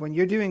well, when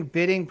you're doing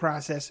bidding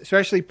process,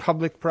 especially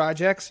public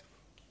projects,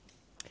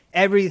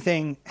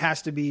 everything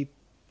has to be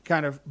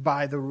kind of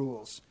by the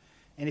rules.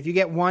 And if you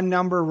get one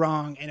number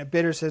wrong and a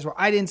bidder says, well,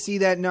 I didn't see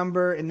that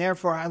number and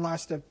therefore I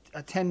lost a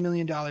 $10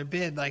 million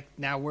bid,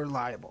 now we're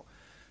liable.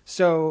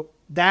 So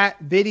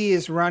that Biddy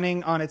is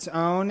running on its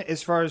own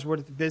as far as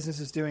what the business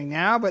is doing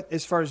now. But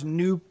as far as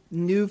new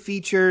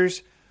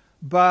features,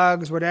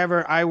 bugs,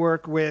 whatever, I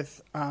work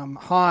with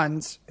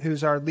Hans,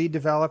 who's our lead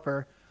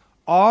developer.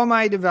 All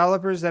my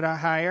developers that I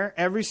hire,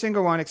 every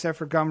single one except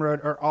for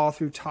Gumroad, are all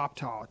through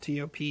TopTal,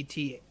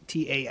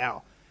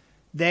 TOPTAL.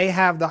 They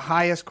have the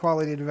highest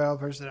quality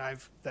developers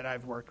that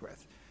I've worked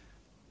with.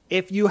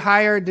 If you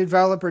hire a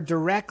developer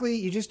directly,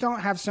 you just don't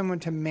have someone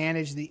to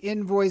manage the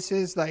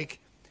invoices.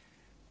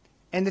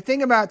 And the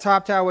thing about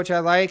TopTal, which I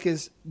like,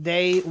 is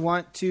they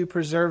want to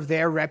preserve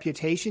their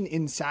reputation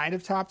inside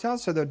of TopTal,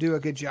 so they'll do a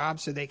good job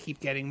so they keep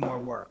getting more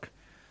work.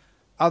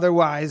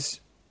 Otherwise,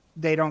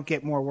 they don't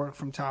get more work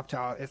from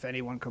TopTal if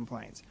anyone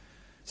complains.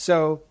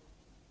 So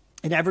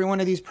in every one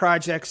of these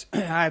projects, I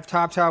have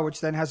TopTal,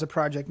 which then has a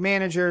project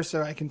manager,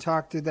 so I can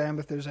talk to them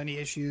if there's any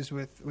issues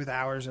with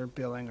hours or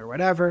billing or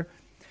whatever.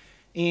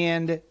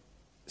 And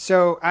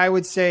So I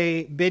would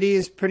say Biddy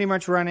is pretty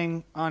much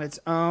running on its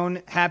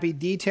own. Happy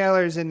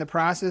Detailer is in the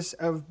process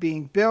of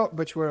being built,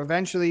 which will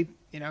eventually,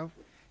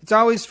 it's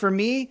always, for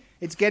me,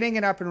 it's getting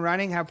it up and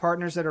running, have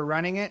partners that are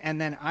running it, and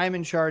then I'm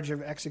in charge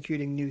of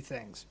executing new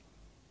things.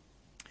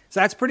 So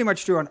that's pretty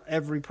much true on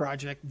every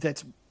project.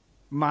 That's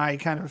my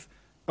kind of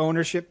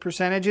ownership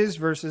percentages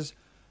versus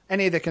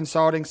any of the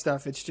consulting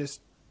stuff. It's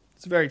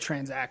very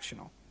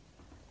transactional.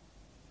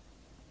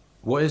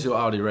 What is your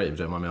hourly rate, if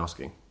you don't mind me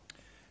asking?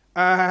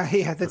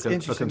 Yeah, that's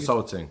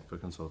interesting. For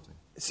consulting.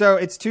 So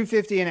it's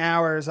 $250 an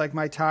hour is like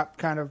my top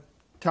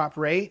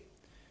rate,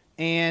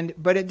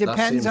 but it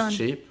depends on. That seems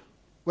cheap.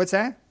 What's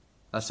that?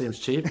 That seems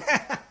cheap.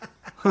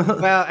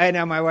 Well, I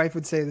know my wife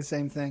would say the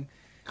same thing.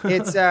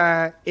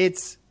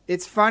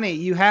 It's funny.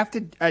 You have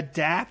to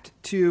adapt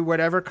to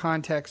whatever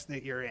context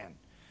that you're in.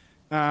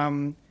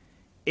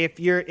 If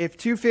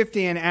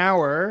 $250 an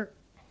hour,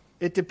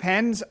 it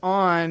depends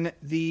on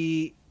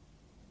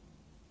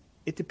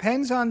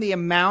the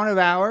amount of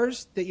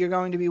hours that you're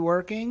going to be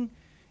working.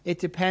 It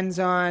depends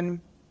on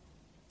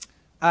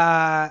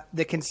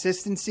the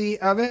consistency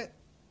of it.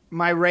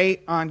 My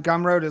rate on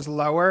Gumroad is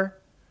lower.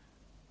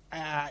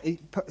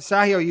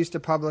 Sahil used to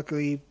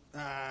publicly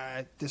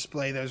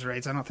display those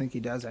rates. I don't think he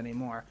does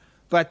anymore.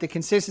 But the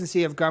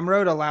consistency of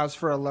Gumroad allows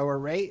for a lower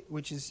rate,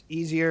 which is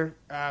easier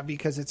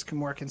because it's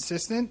more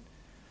consistent.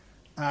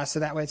 So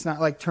that way it's not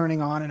like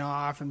turning on and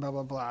off and blah,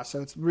 blah, blah.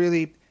 So it's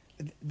really,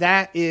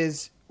 that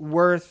is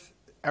worth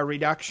a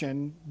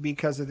reduction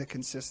because of the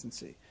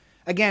consistency.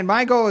 Again,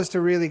 my goal is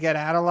to really get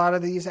at a lot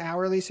of these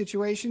hourly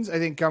situations. I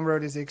think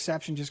Gumroad is the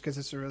exception just because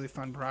it's a really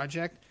fun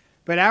project.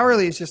 But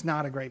hourly is just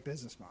not a great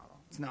business model.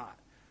 It's not.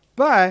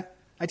 But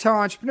I tell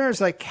entrepreneurs,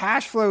 like,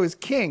 cash flow is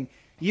king.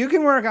 I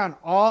can work on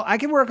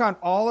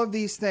all of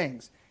these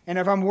things. And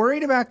if I'm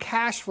worried about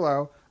cash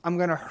flow, I'm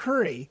going to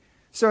hurry.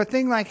 So a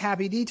thing like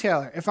Happy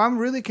Detailer, if I'm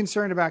really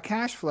concerned about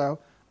cash flow,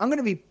 I'm going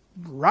to be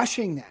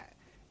rushing that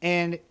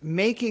and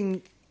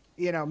making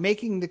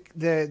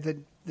the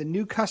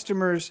new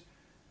customers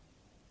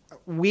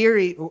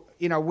wary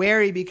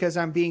because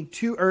I'm being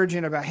too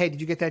urgent about, hey, did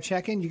you get that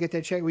check in? Did you get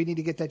that check? We need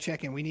to get that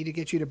check in. We need to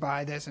get you to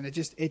buy this. And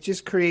it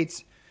just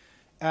creates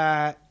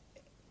a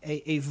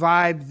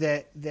vibe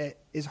that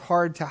is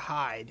hard to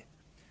hide.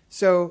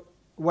 So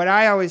what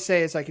I always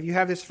say is, like, if you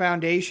have this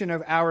foundation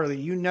of hourly,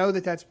 you know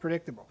that's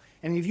predictable.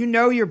 And if you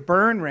know your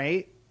burn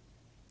rate,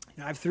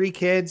 I have 3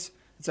 kids.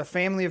 It's a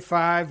family of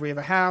 5. We have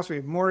a house. We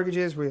have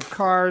mortgages. We have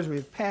cars. We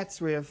have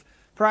pets. We have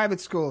private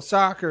school,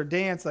 soccer,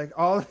 dance, like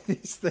all of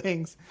these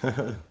things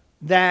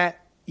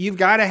that you've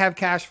got to have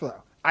cash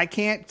flow. I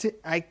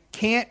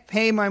can't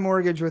pay my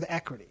mortgage with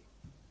equity.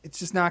 It's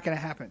just not going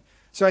to happen.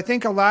 So I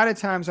think a lot of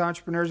times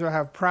entrepreneurs will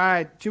have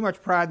too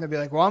much pride, and they'll be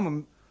like, well,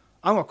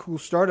 I'm a cool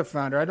startup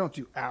founder. I don't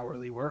do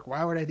hourly work.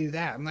 Why would I do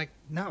that? I'm like,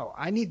 no,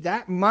 I need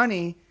that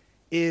money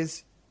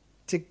is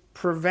to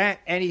prevent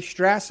any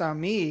stress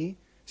on me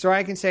so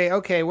I can say,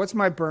 okay, what's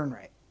my burn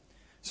rate?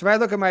 So if I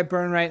look at my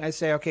burn rate and I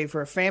say, okay, for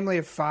a family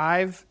of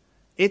 5,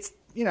 it's,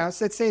 let's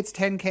say it's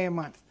 $10K a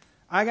month.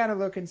 I got to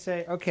look and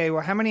say, okay,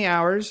 well, how many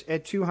hours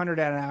at $200 an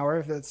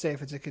hour, let's say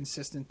if it's a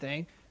consistent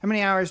thing, how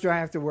many hours do I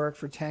have to work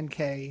for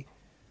 $10K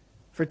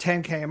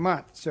a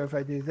month? So if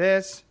I do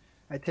this,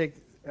 I take,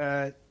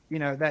 that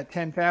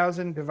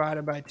 10,000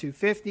 divided by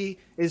 250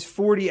 is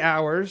 40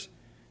 hours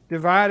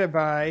divided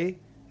by,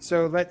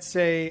 so let's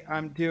say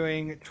I'm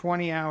doing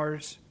 20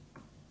 hours.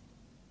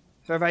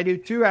 So if I do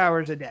 2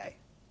 hours a day,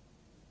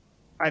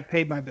 I've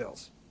paid my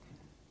bills.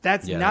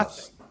 That's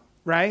nothing,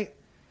 right?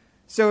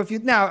 So if you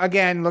now,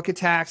 again, look at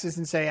taxes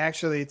and say,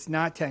 actually, it's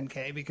not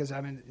 10K because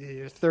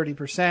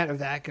 30% of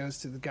that goes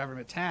to the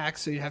government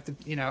tax. So you have to,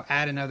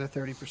 add another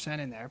 30%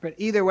 in there. But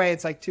either way,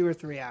 it's like 2 or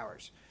 3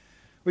 hours,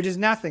 which is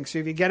nothing. So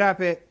if you get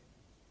up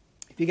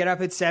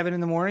at 7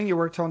 in the morning, you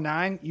work till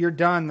 9, you're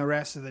done the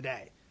rest of the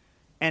day.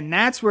 And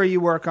that's where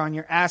you work on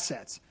your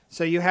assets.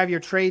 So you have your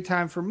trade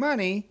time for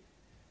money.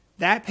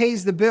 That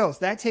pays the bills.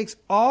 That takes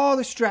all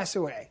the stress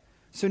away.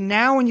 So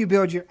now when you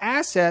build your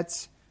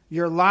assets,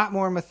 you're a lot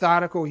more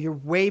methodical. You're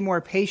way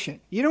more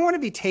patient. You don't want to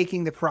be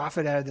taking the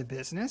profit out of the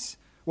business.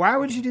 Why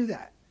would you do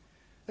that?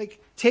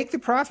 Like, take the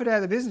profit out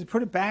of the business,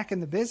 put it back in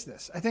the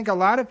business. I think a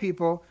lot of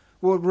people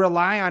will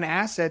rely on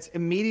assets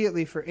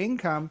immediately for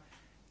income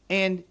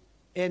and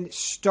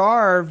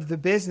starve the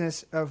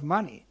business of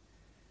money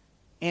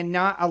and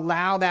not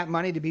allow that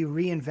money to be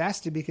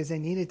reinvested because they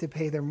need it to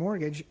pay their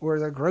mortgage or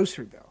their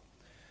grocery bill.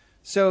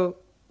 So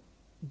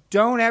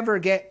don't ever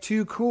get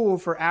too cool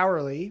for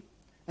hourly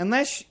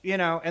unless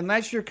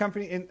your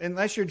company,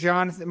 unless you're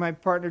Jonathan, my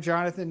partner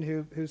Jonathan,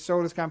 who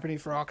sold his company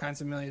for all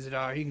kinds of millions of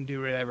dollars. He can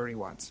do whatever he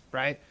wants,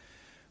 right?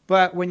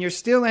 But when you're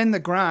still in the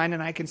grind,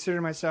 and I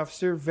consider myself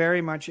still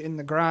very much in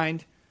the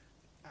grind,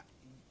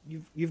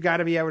 you've got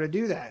to be able to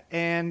do that.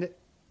 And,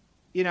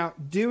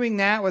 doing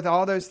that with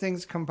all those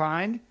things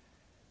combined,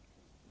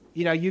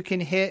 you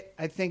can hit,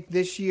 I think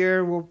this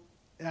year will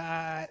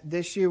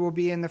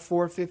be in the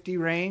 450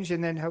 range,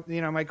 and then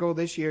my goal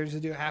this year is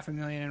to do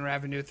 $500,000 in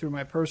revenue through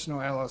my personal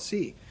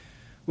LLC,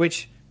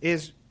 which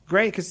is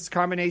great because it's a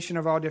combination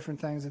of all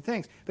different things and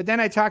things. But then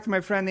I talked to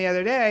my friend the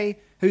other day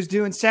who's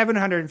doing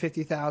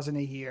 $750,000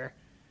 a year,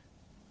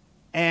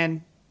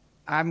 and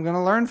I'm going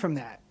to learn from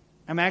that.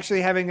 I'm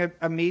actually having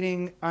a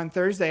meeting on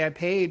Thursday. I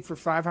paid for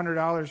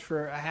 $500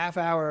 for a half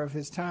hour of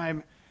his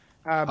time.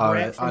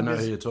 I know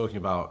who you're talking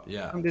about.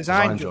 Yeah, from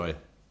Design Joy.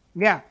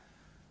 Yeah.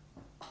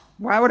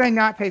 Why would I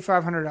not pay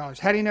 $500?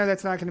 How do you know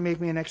that's not going to make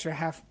me an extra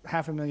half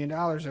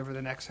 $500,000 over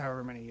the next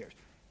however many years?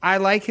 I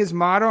like his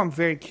model. I'm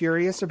very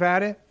curious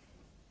about it.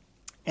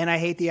 And I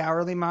hate the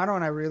hourly model,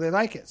 and I really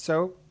like it.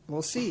 So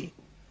we'll see.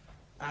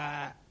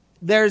 I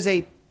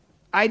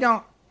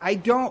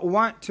don't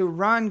want to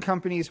run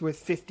companies with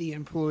 50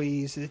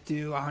 employees that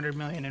do $100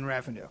 million in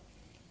revenue.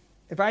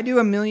 If I do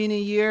 $1 million a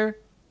year,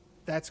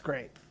 that's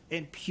great.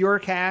 In pure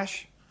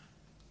cash,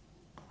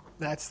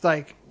 that's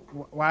like,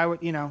 why would,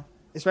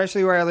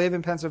 especially where I live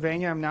in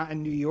Pennsylvania, I'm not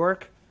in New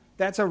York.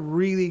 That's a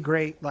really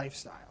great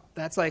lifestyle.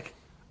 That's like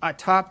a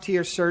top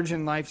tier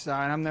surgeon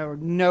lifestyle. And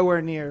I'm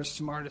nowhere near as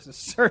smart as a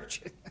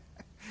surgeon,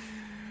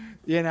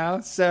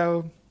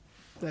 so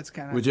that's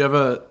kind of. Would you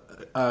ever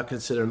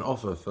consider an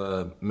offer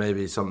for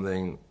maybe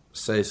something,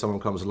 say someone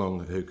comes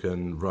along who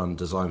can run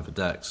design for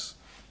decks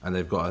and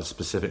they've got a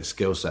specific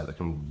skill set that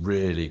can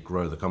really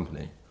grow the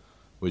company?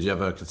 Would you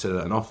ever consider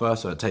an offer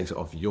so it takes it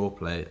off your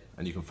plate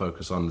and you can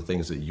focus on the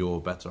things that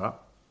you're better at?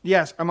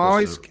 Yes, I'm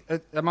always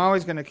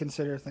going to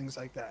consider things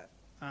like that.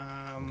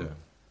 Okay.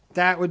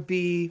 That would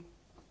be,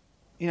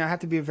 have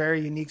to be a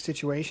very unique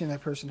situation.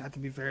 That person had to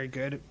be very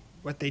good at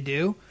what they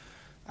do.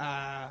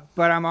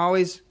 But I'm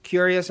always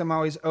curious. I'm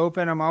always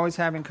open. I'm always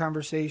having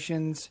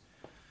conversations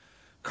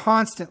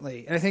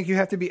constantly. And I think you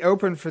have to be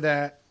open for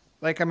that.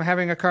 Like I'm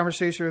having a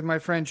conversation with my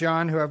friend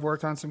John, who I've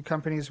worked on some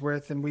companies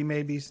with, and we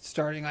may be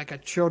starting like a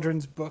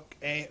children's book,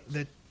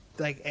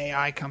 like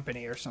AI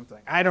company or something.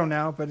 I don't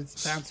know, but it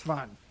sounds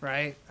fun,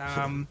 right?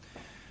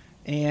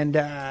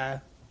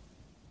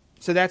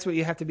 So that's what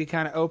you have to be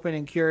kind of open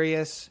and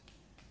curious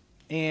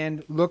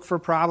and look for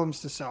problems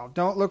to solve.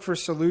 Don't look for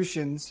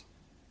solutions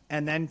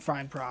and then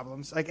find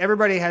problems. Like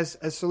everybody has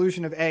a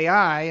solution of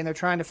AI and they're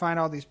trying to find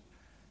all these,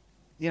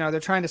 they're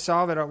trying to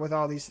solve it with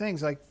all these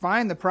things. Like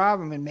find the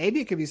problem and maybe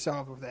it could be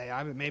solved with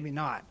AI, but maybe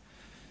not.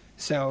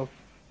 So,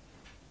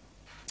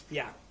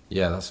 yeah.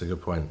 Yeah, that's a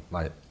good point.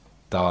 Like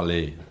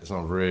DALL-E, it's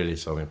not really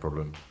solving a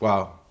problem.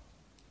 Well,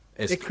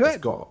 it could. It's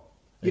got.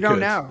 You don't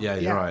know. Yeah,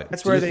 you're right.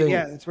 That's where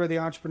that's where the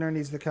entrepreneur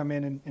needs to come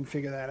in and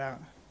figure that out.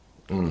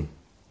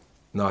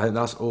 No, I think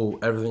that's all.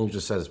 Everything you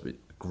just said is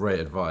great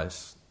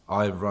advice.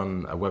 I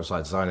run a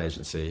website design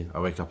agency. I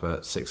wake up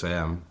at 6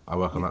 a.m. I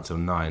work on that till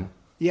 9.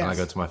 Yes. And I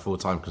go to my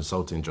full-time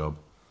consulting job.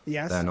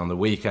 Yes. Then on the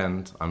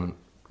weekend, I do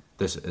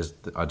this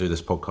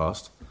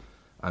podcast.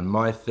 And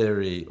my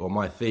theory or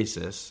my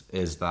thesis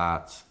is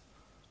that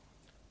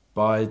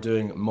by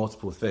doing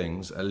multiple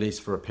things, at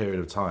least for a period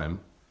of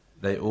time,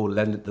 they all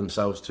lend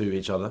themselves to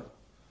each other.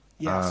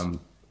 Yes.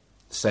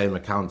 Same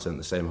accountant,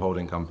 the same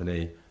holding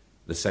company,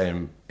 the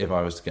same, if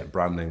I was to get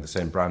branding, the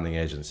same branding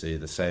agency,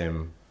 the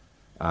same,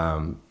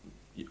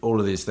 all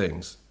of these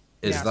things.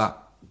 Is that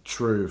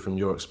true from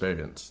your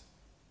experience?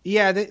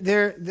 Yeah,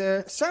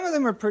 some of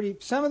them are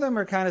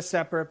kind of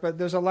separate, but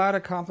there's a lot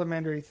of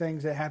complementary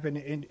things that happen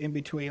in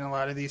between a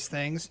lot of these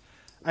things.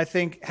 I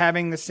think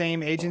having the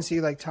same agency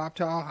like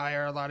TopTal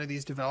hire a lot of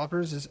these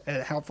developers is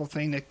a helpful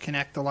thing to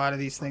connect a lot of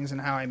these things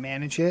and how I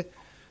manage it.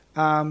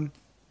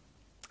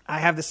 I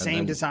have the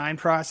same design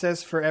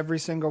process for every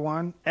single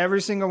one.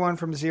 Every single one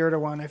from 0 to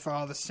 1, I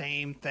follow the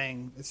same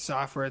thing. It's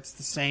software. It's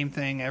the same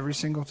thing every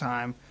single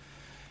time.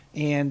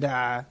 And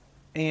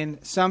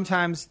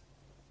sometimes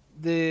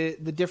the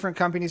different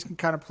companies can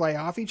kind of play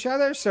off each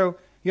other. So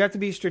you have to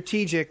be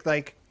strategic.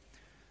 Like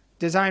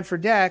Design for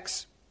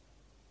Decks,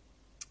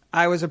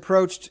 I was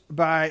approached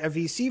by a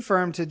VC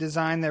firm to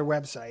design their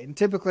website. And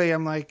typically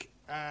I'm like,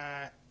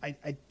 I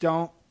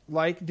don't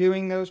like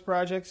doing those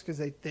projects because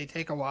they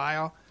take a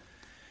while.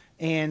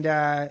 And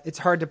it's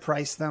hard to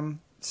price them.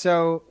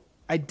 So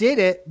I did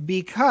it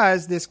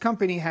because this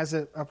company has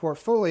a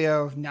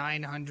portfolio of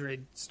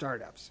 900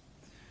 startups.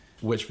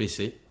 Which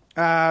VC?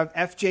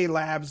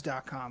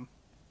 fjlabs.com.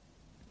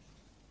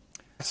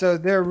 So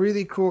they're a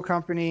really cool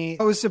company.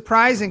 It was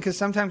surprising because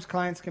sometimes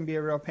clients can be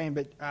a real pain,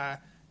 but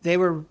they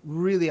were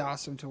really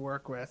awesome to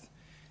work with.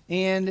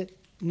 And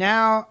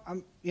now,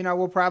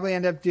 we'll probably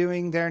end up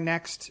doing their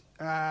next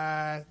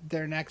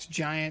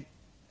giant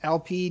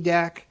LP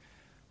deck.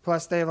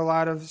 Plus, they have a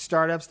lot of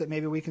startups that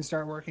maybe we can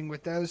start working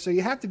with those. So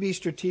you have to be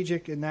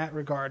strategic in that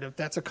regard. If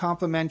that's a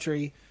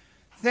complementary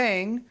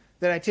thing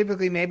that I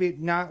typically maybe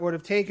not would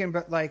have taken,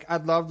 but like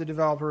I'd love to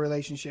develop a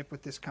relationship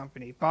with this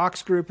company.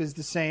 Box Group is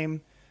the same.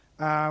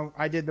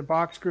 I did the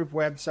Box Group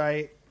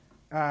website.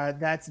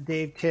 That's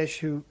Dave Tisch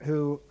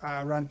who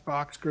runs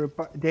Box Group.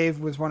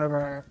 Dave was one of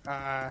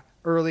our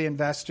early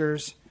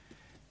investors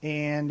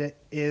and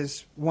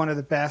is one of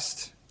the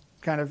best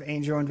kind of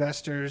angel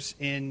investors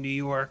in New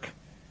York.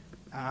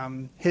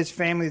 His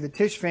family, the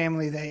Tisch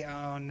family, they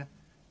own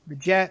the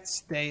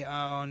Jets, they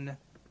own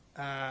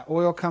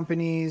oil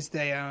companies,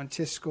 they own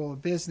Tisch School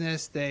of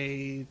Business.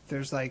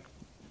 There's like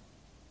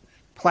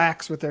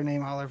plaques with their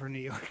name all over New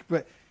York.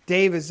 But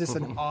Dave is just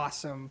an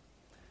awesome,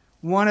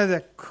 one of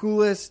the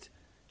coolest,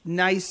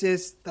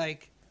 nicest,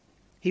 like,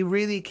 he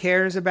really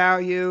cares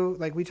about you.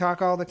 Like, we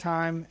talk all the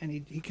time, and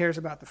he cares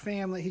about the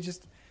family.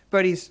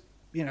 But he's,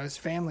 his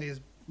family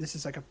this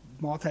is like a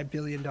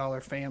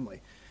multi-billion-dollar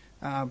family.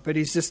 But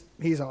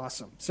he's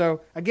awesome.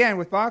 So again,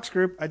 with Box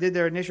Group, I did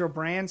their initial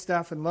brand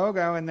stuff and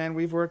logo, and then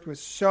we've worked with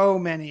so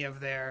many of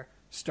their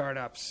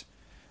startups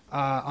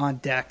on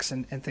decks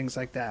and things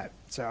like that.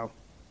 So,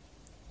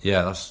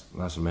 yeah,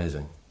 that's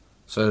amazing.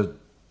 So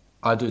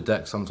I do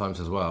decks sometimes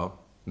as well,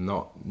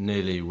 not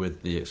nearly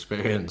with the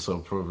experience or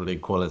probably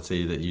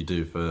quality that you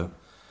do for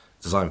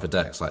design for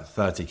decks. Like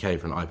 $30K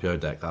for an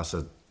IPO deck, that's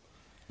a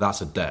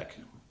deck.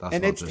 That's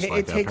not just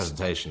like a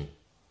presentation.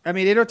 I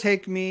mean, it'll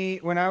take me,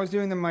 when I was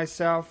doing them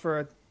myself,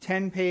 for a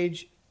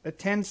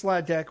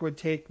 10-slide deck would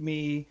take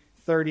me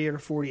 30 or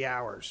 40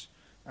 hours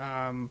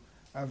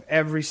of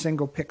every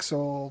single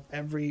pixel,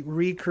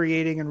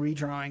 recreating and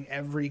redrawing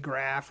every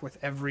graph with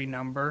every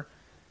number.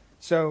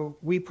 So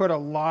we put a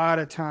lot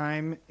of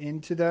time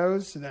into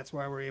those, so that's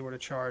why we're able to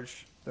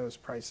charge those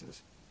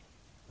prices.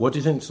 What do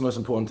you think is the most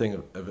important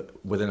thing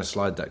within a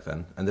slide deck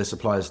then? And this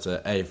applies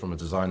to from a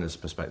designer's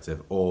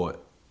perspective or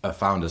a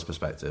founder's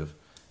perspective.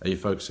 Are you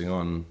focusing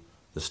on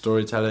the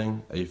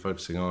storytelling? Are you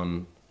focusing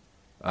on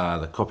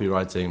the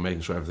copywriting,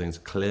 making sure everything's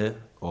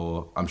clear?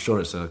 Or I'm sure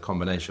it's a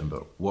combination,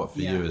 but what for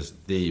you is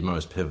the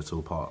most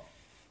pivotal part?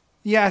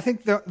 Yeah, I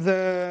think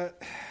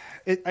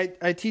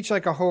I teach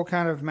like a whole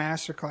kind of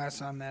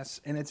masterclass on this,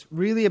 and it's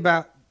really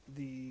about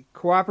the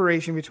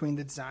cooperation between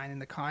the design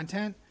and the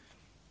content.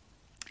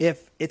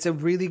 If it's a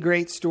really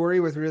great story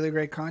with really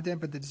great content,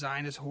 but the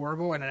design is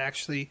horrible, and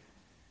it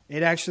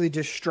actually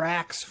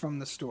distracts from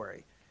the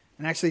story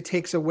and actually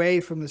takes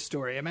away from the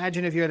story.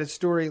 Imagine if you had a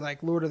story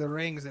like Lord of the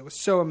Rings that was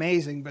so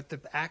amazing, but the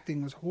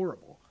acting was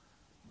horrible,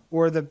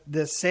 or the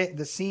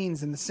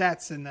scenes and the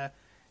sets and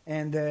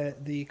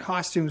the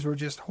costumes were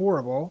just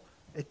horrible.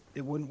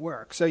 It wouldn't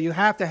work. So you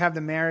have to have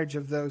the marriage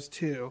of those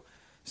two.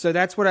 So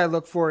that's what I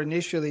look for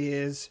initially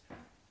is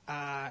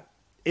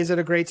it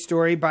a great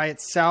story by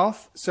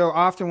itself? So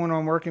often when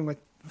I'm working with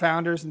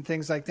founders and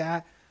things like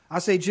that, I'll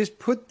say just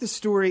put the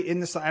story in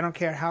the slide. I don't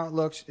care how it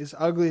looks, as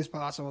ugly as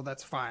possible.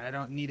 That's fine. I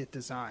don't need it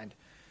designed.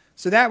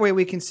 So that way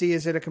we can see,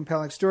 is it a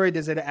compelling story?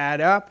 Does it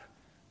add up?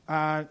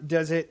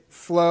 Does it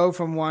flow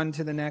from one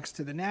to the next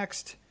to the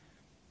next?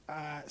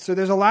 So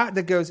there's a lot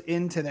that goes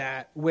into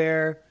that.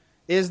 Where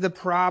is the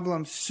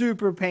problem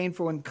super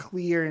painful and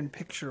clear and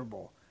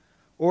picturable?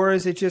 Or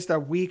is it just a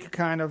weak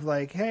kind of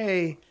like,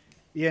 hey,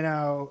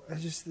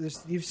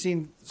 you've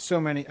seen so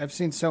many. I've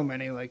seen so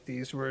many like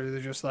these where they're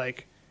just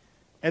like,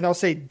 and they'll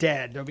say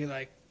dead. They'll be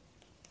like,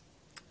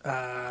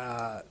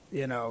 I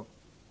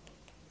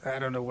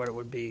don't know what it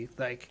would be.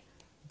 Like,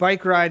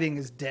 bike riding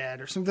is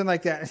dead or something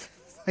like that.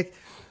 Like,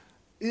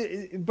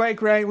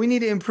 bike ride, we need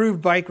to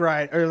improve bike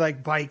ride or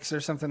like bikes or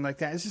something like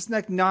that. It's just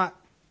like not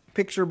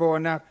picturable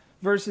enough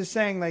versus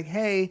saying like,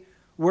 hey,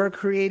 we're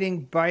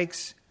creating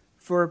bikes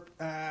for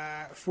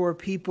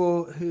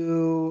people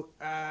who,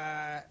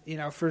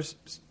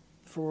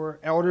 for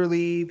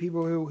elderly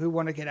people who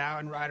want to get out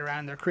and ride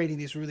around. They're creating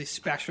these really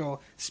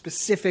special,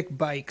 specific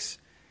bikes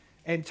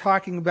and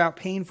talking about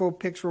painful,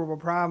 picturable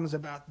problems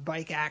about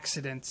bike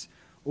accidents.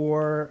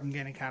 Or I'm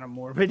getting kind of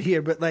morbid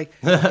here, but like,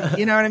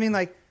 you know what I mean?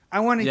 Like,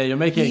 I want to you're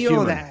making feel it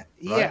human, that.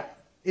 Right? Yeah,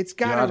 it's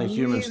got to adding really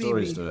human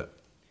stories to it.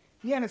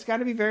 Yeah, and it's got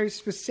to be very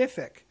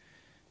specific.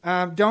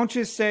 Don't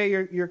just say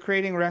you're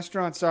creating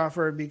restaurant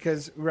software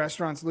because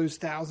restaurants lose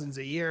thousands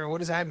a year. What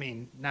does that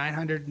mean?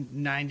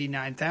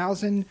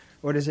 999,000,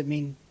 or does it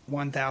mean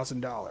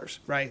 $1,000?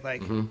 Right?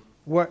 Like,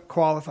 what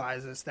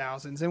qualifies as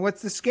thousands, and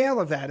what's the scale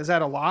of that? Is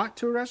that a lot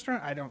to a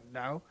restaurant? I don't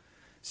know.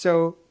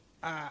 So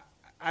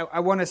I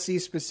want to see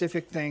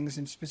specific things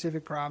and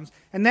specific problems,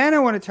 and then I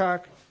want to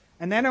talk,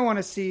 and then I want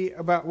to see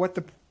about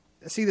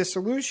see the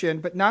solution,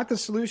 but not the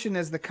solution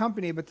as the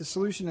company, but the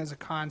solution as a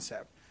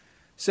concept.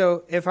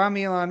 So if I'm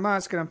Elon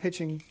Musk and I'm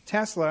pitching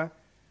Tesla,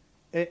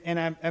 and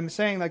I'm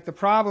saying like the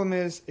problem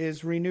is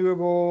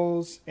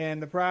renewables,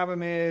 and the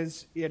problem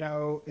is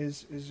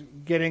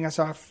getting us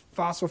off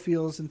fossil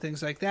fuels and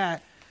things like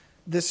that.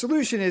 The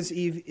solution is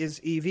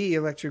EV,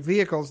 electric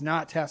vehicles,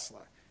 not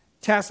Tesla.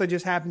 Tesla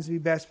just happens to be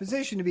best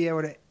positioned to be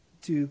able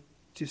to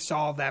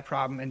solve that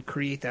problem and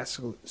create that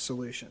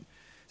solution.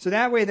 So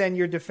that way, then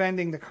you're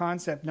defending the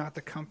concept, not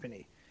the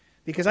company,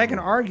 because I can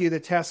argue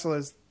that Tesla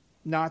is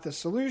not the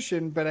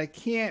solution, but I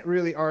can't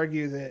really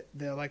argue that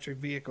the electric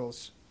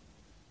vehicles.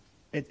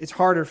 It's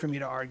harder for me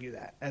to argue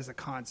that as a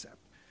concept.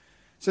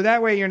 So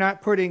that way you're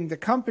not putting the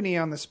company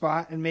on the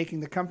spot and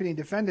making the company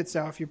defend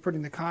itself. You're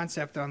putting the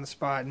concept on the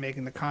spot and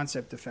making the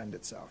concept defend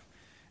itself.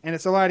 And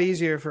it's a lot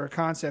easier for a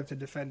concept to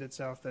defend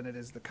itself than it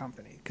is the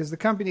company. Because the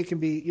company can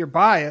be your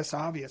bias,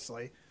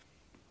 obviously.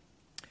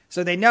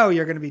 So they know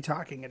you're going to be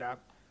talking it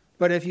up.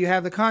 But if you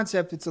have the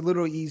concept, it's a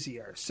little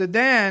easier. So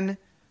then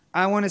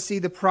I want to see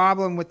the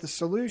problem with the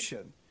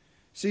solution.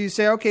 So you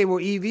say, okay, well,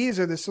 EVs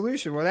are the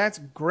solution. Well, that's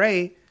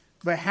great.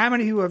 But how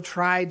many who have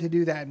tried to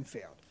do that and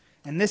failed?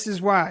 And this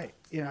is why.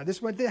 this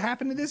is what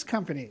happened to this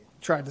company,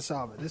 tried to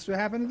solve it. This is what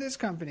happened to this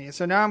company.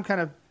 So now I'm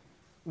kind of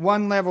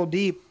one level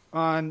deep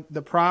on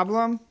the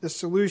problem, the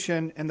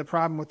solution, and the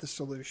problem with the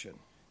solution.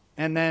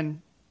 And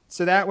then,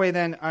 so that way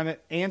then I'm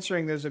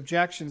answering those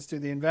objections to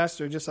the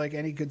investor, just like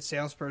any good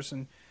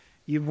salesperson,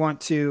 you want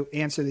to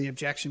answer the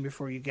objection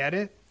before you get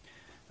it.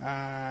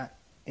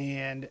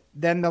 And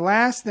then the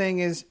last thing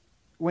is,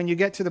 when you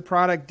get to the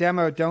product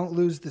demo, don't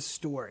lose the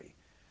story.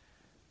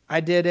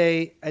 I did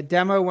a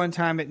demo one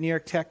time at New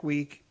York Tech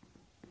Week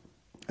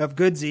of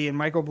Goodsy, and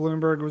Michael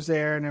Bloomberg was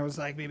there, and there was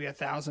like maybe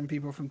 1,000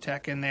 people from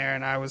tech in there,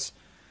 and I was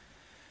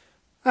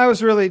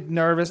really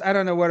nervous. I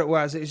don't know what it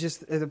was. It was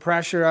just the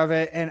pressure of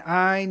it, and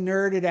I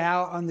nerded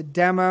out on the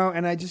demo,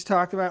 and I just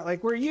talked about,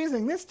 like, we're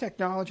using this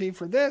technology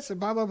for this, and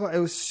blah, blah, blah. It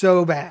was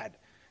so bad.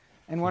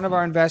 And one of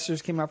our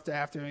investors came up to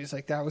after me. He's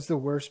like, that was the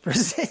worst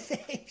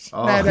presentation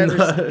I've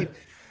ever seen.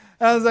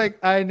 I was like,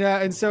 I know.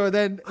 And so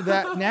then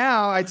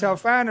now I tell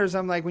founders,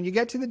 I'm like, when you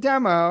get to the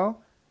demo,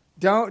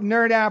 don't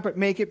nerd out, but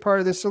make it part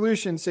of the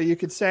solution. So you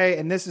could say,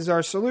 and this is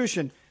our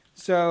solution.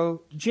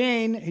 So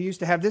Jane, who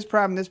used to have this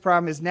problem,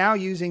 is now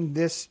using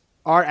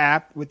our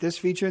app with this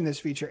feature and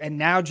this feature. And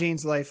now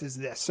Jane's life is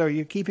this. So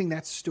you're keeping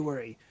that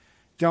story.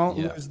 Don't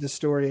lose the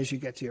story as you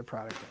get to your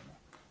product demo.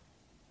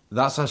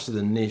 That's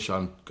actually the niche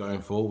I'm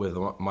going for with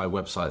my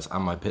websites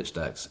and my pitch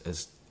decks.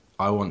 Is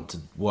I want to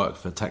work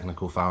for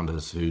technical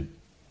founders who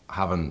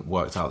haven't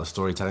worked out the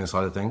storytelling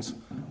side of things,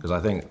 because I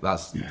think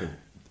that's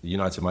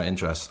united my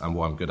interests and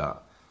what I'm good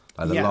at.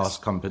 Like the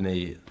last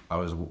company I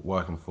was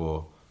working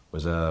for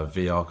was a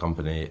VR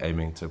company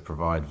aiming to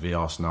provide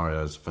VR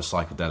scenarios for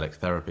psychedelic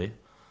therapy.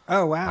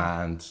 Oh,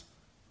 wow. And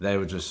they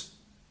were just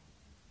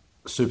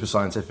super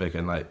scientific,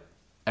 and like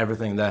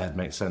everything there had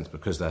makes sense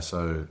because they're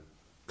so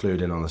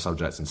clued in on the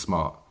subject and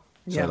smart.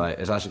 So like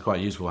it's actually quite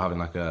useful having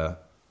like an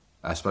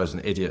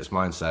idiot's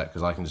mindset,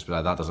 because I can just be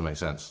like, that doesn't make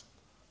sense.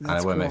 And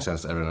it won't make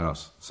sense to everyone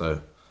else.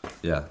 So,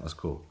 yeah, that's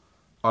cool.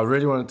 I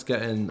really wanted to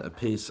get in a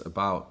piece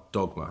about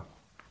dogma.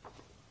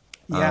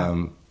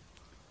 Yeah.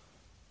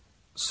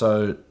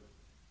 So,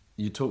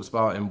 you talked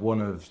about in one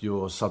of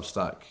your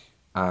Substack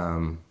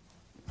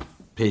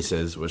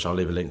pieces, which I'll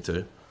leave a link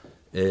to,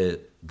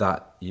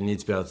 that you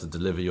need to be able to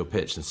deliver your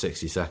pitch in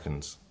 60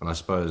 seconds. And I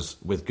suppose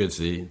with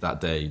Goodsy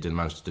that day, you didn't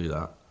manage to do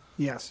that.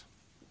 Yes.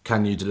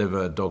 Can you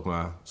deliver a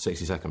dogma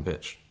 60-second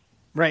pitch?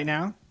 Right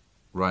now?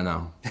 Right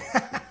now.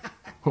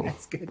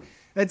 That's good.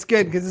 That's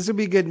good, because this will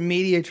be good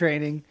media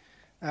training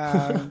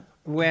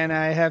when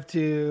I have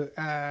to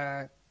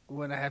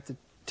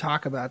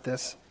talk about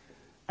this.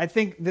 I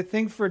think the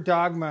thing for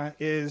dogma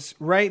is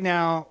right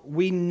now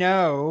we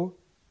know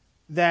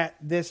that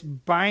this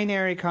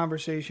binary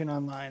conversation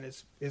online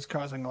is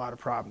causing a lot of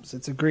problems.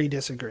 It's agree,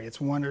 disagree. It's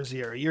 1 or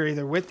 0. You're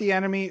either with the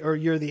enemy or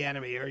you're the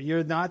enemy, or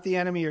you're not the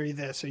enemy or you're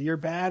this, or you're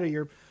bad or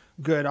you're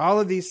good. All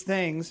of these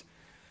things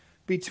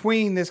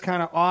between this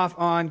kind of off,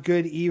 on,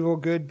 good, evil,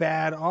 good,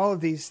 bad, all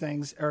of these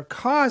things are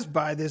caused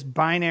by this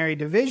binary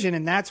division.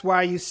 And that's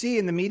why you see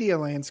in the media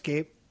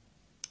landscape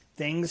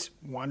things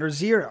 1 or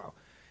 0.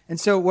 And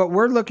so what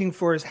we're looking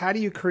for is, how do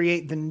you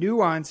create the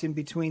nuance in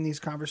between these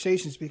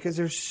conversations? Because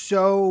there's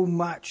so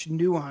much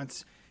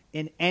nuance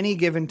in any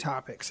given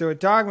topic. So at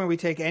Dogma, we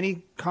take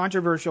any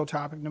controversial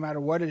topic, no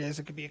matter what it is,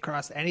 it could be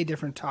across any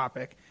different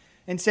topic,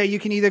 and say you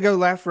can either go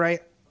left,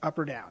 right, up,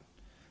 or down.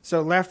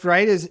 So left,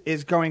 right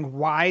is going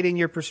wide in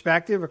your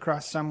perspective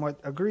across somewhat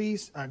agree,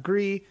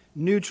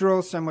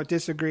 neutral, somewhat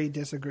disagree,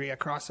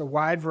 across a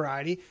wide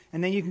variety.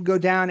 And then you can go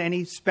down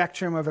any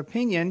spectrum of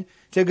opinion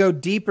to go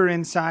deeper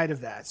inside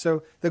of that.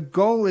 So the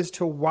goal is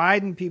to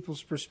widen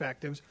people's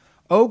perspectives,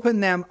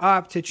 open them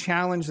up to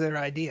challenge their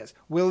ideas.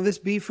 Will this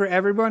be for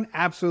everyone?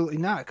 Absolutely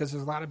not, because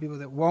there's a lot of people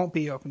that won't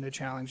be open to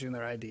challenging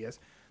their ideas.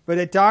 But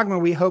at Dogma,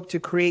 we hope to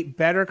create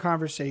better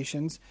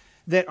conversations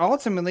that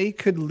ultimately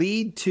could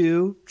lead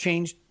to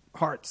changed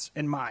hearts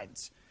and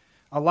minds.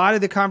 A lot of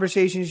the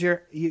conversations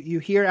you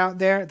hear out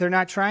there, they're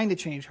not trying to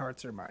change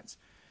hearts or minds.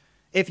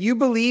 If you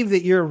believe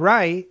that you're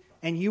right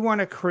and you want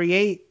to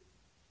create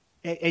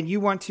and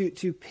you want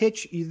to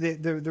pitch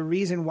the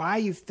reason why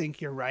you think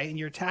you're right, and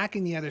you're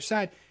attacking the other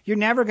side, you're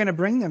never going to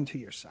bring them to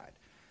your side.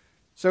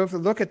 So if you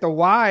look at the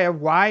why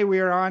of why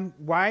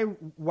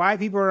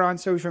people are on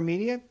social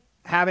media,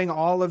 having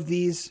all of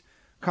these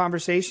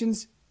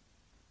conversations,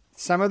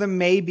 some of them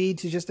may be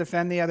to just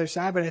offend the other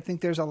side, but I think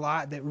there's a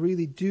lot that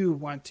really do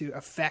want to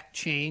affect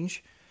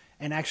change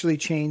and actually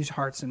change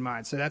hearts and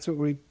minds. So that's what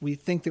we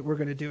think that we're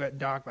going to do at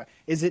Dogma.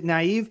 Is it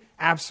naive?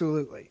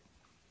 Absolutely.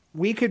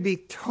 We could be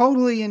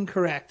totally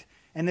incorrect,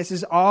 and this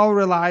is all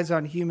relies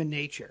on human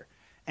nature.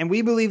 And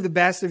we believe the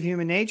best of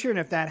human nature, and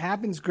if that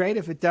happens, great.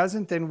 If it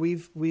doesn't, then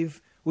we've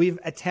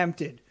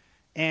attempted.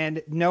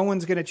 And no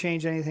one's going to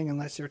change anything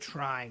unless they're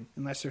trying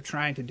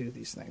to do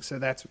these things. So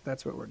that's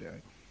what we're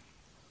doing.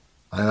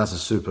 I think that's a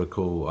super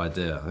cool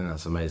idea. I think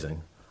that's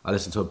amazing. I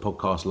listened to a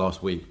podcast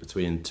last week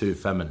between 2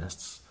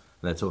 feminists,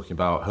 and they're talking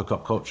about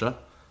hookup culture,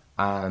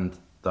 and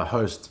the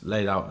host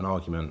laid out an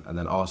argument and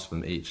then asked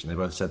them each, and they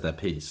both said their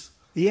piece.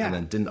 Yeah. And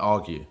then didn't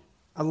argue.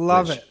 I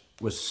love it.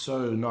 was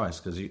so nice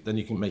because then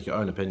you can make your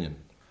own opinion.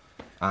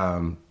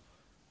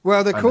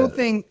 Well, the cool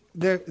thing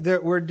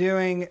that we're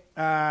doing,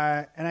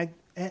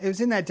 it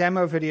was in that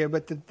demo video,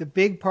 but the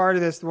big part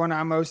of this, the one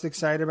I'm most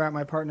excited about,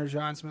 my partner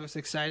John's most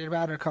excited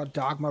about, are called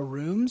Dogma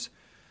Rooms.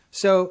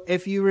 So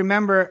if you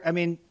remember, I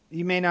mean,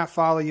 you may not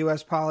follow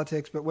U.S.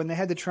 politics, but when they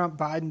had the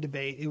Trump-Biden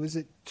debate, it was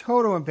a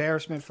total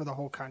embarrassment for the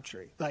whole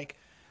country. Like,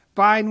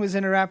 Biden was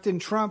interrupting,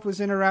 Trump was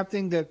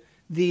interrupting,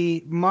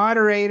 the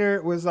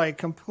moderator was like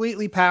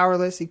completely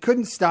powerless. He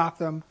couldn't stop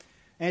them.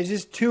 And it's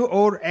just two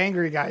old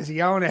angry guys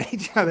yelling at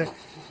each other.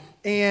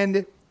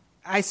 And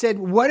I said,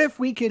 what if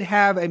we could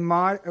have a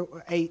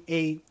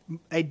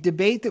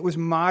debate that was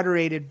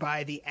moderated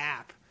by the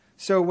app?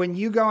 So when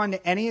you go onto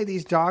any of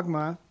these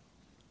Dogma,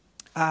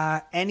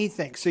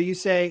 anything. So you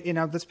say,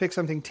 let's pick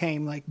something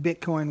tame, like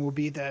Bitcoin will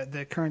be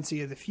the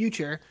currency of the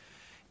future.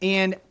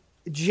 And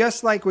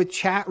just like with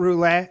chat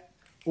roulette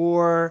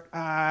or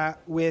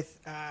with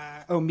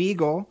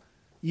Omegle,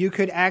 you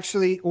could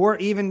actually, or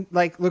even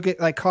like look at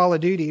like Call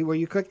of Duty, where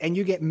you click and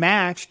you get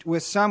matched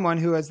with someone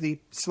who has the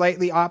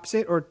slightly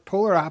opposite or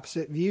polar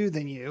opposite view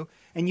than you,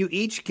 and you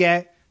each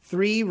get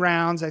 3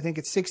 rounds. I think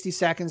it's 60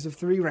 seconds of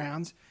 3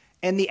 rounds,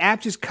 and the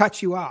app just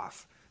cuts you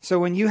off. So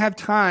when you have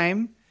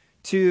time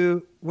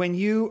when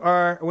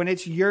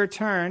it's your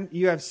turn,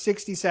 you have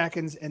 60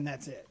 seconds, and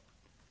that's it.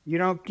 You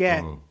don't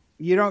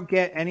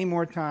get any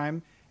more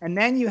time, and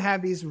then you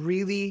have these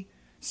really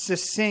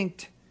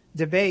succinct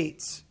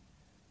debates.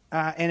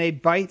 In a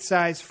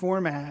bite-sized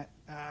format,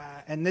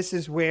 and this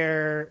is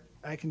where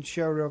I can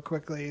share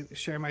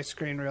my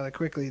screen really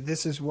quickly.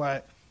 This is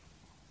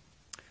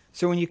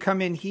so when you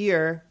come in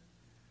here,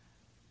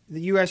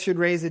 the U.S. should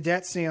raise the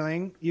debt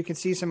ceiling. You can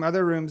see some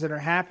other rooms that are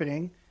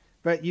happening,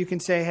 but you can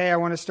say, hey, I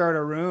want to start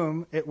a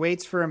room. It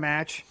waits for a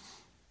match.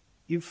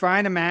 You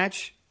find a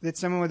match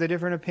that's someone with a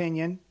different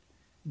opinion.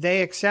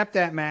 They accept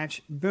that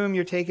match. Boom,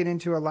 you're taken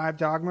into a live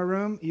Dogma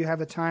room. You have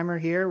a timer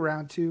here,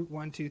 round 2,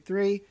 1, 2,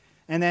 3.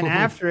 And then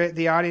after it,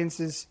 the audience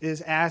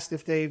is asked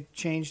if they've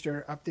changed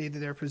or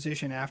updated their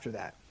position after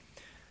that.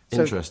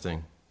 So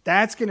interesting.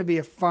 That's going to be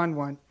a fun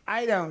one.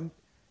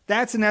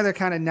 That's another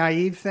kind of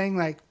naive thing.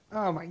 Like,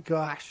 oh my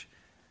gosh,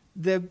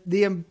 the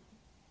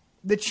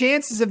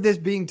chances of this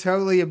being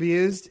totally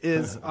abused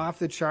is off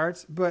the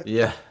charts. But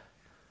yeah,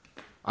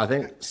 I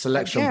think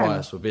selection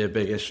bias would be a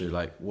big issue.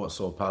 Like, what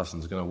sort of person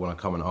is going to want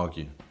to come and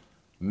argue?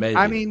 Maybe.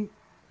 I mean,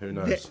 who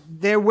knows?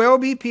 There will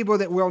be people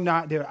that will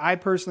not do it. I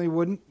personally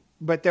wouldn't.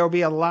 But there'll be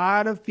a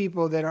lot of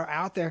people that are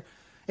out there.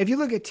 If you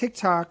look at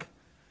TikTok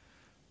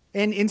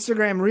and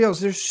Instagram Reels,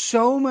 there's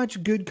so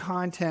much good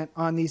content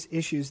on these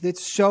issues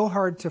that's so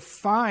hard to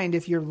find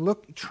if you're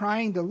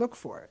trying to look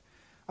for it.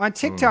 On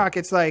TikTok,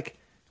 it's like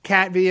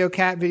cat video,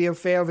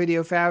 fail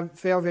video,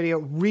 fail video,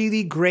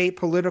 really great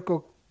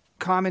political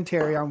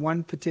commentary on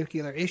one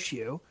particular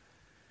issue.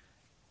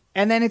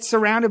 And then it's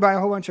surrounded by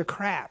a whole bunch of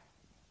crap.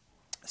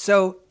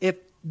 So if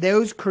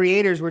those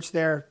creators, which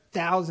there are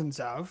thousands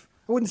of,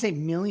 I wouldn't say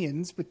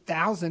millions, but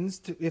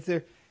thousands.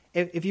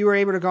 If you were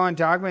able to go on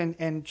Dogma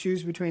and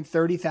choose between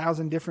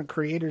 30,000 different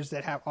creators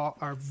that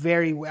are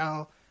very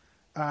well,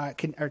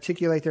 can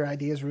articulate their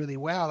ideas really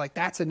well, like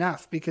that's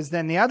enough, because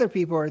then the other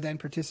people are then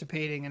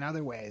participating in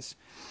other ways.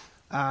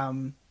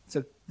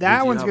 So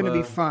that one's going to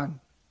be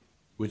fun.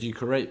 Would you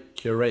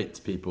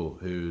curate people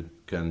who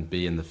can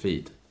be in the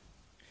feed?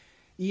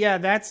 Yeah,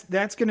 that's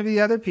going to be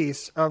the other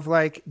piece of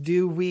like,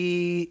 do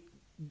we?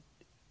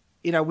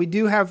 We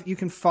do have, you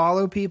can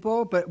follow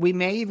people, but we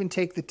may even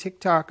take the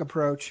TikTok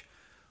approach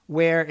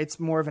where it's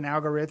more of an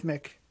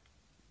algorithmic.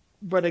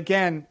 But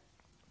again,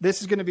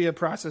 this is going to be a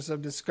process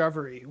of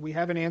discovery. We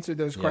haven't answered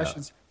those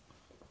questions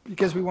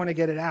because we want to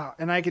get it out.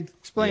 And I could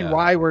explain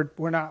why we're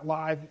not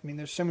live. I mean,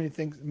 there's so many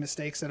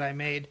mistakes that I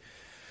made.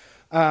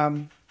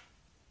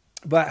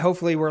 But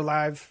hopefully we're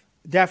live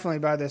definitely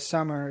by this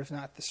summer, if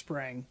not the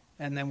spring,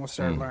 and then we'll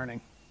start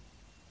learning.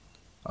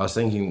 I was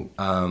thinking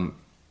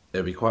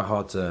it'd be quite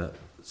hard to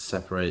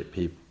separate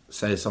people.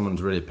 Say someone's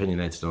really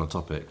opinionated on a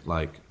topic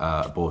like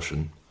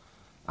abortion,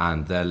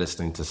 and they're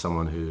listening to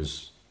someone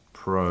who's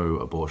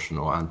pro-abortion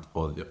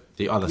or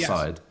the other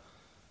side.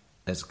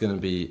 It's going to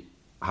be,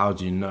 how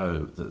do you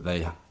know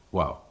that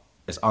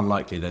it's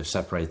unlikely they've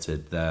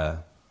separated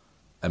their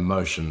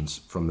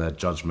emotions from their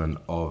judgment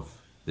of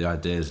the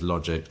ideas,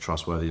 logic,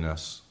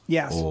 trustworthiness,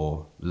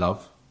 or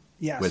love,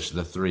 which are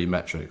the 3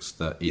 metrics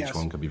that each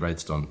one could be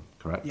rated on,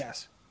 correct?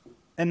 Yes.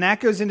 And that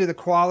goes into the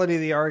quality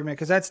of the argument,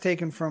 because that's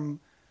taken from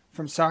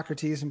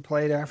Socrates and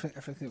Plato. I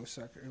think it was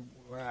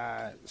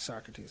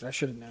Socrates. I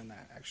should have known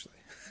that, actually,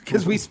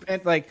 because we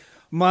spent like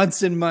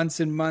months and months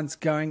and months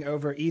going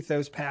over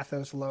ethos,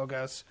 pathos,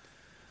 logos,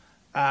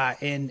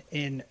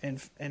 and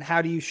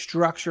how do you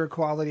structure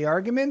quality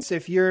arguments.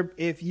 If you're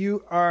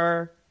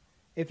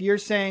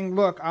saying,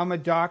 look, I'm a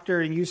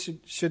doctor and you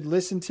should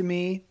listen to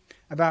me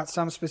about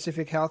some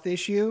specific health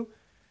issue,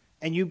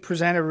 and you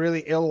present a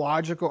really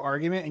illogical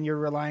argument and you're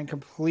relying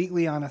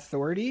completely on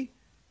authority,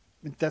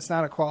 that's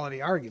not a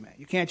quality argument.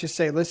 You can't just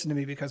say, listen to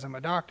me because I'm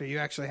a doctor. You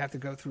actually have to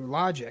go through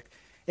logic.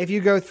 If you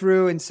go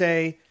through and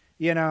say,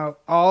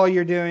 all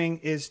you're doing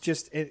is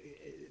just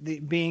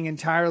being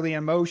entirely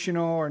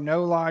emotional or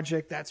no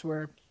logic. That's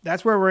where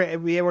we're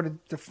be able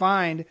to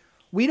find.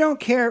 We don't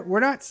care. We're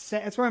not.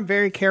 That's why I'm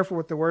very careful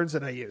with the words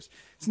that I use.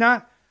 It's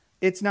not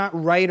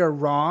right or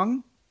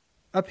wrong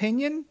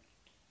opinion.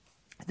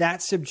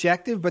 That's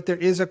subjective, but there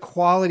is a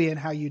quality in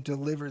how you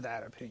deliver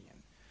that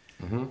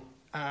opinion.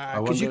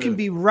 Because you can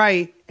be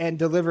right and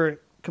deliver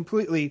it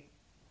completely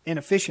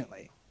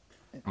inefficiently.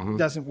 It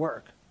doesn't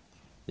work.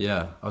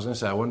 Yeah, I was going to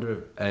say, I wonder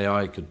if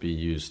AI could be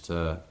used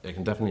to, it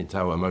can definitely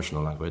tell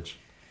emotional language.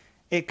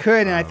 It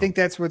could, and I think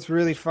that's what's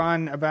really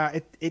fun about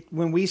it.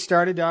 When we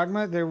started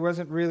Dogma, there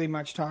wasn't really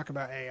much talk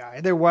about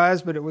AI. There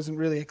was, but it wasn't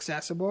really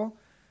accessible.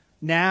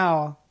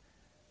 Now,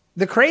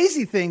 the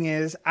crazy thing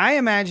is, I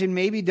imagine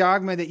maybe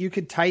Dogma that you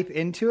could type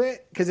into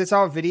it, because it's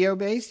all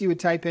video-based. You would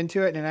type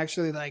into it and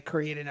actually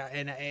create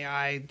an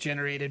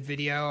AI-generated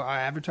video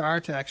avatar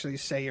to actually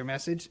say your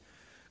message.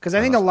 Because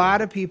I think a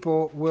lot of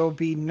people will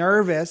be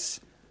nervous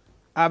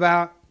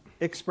about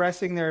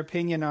expressing their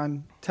opinion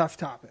on tough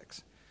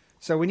topics.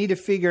 So we need to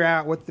figure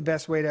out what the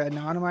best way to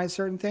anonymize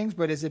certain things,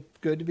 but is it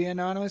good to be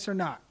anonymous or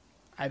not?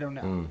 I don't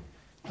know.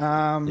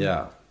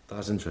 Yeah,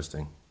 that's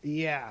interesting.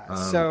 Yeah,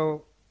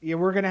 so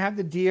we're going to have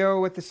to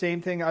deal with the same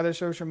thing other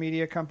social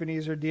media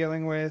companies are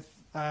dealing with.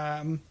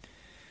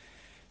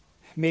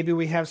 Maybe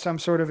we have some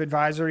sort of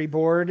advisory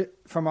board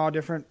from all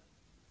different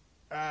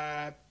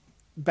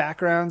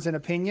backgrounds and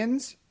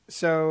opinions,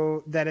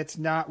 so that it's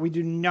not, we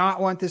do not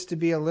want this to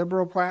be a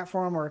liberal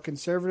platform or a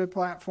conservative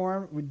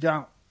platform. We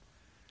don't.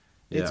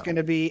 It's going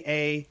to be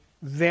a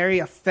very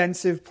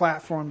offensive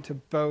platform to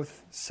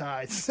both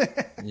sides.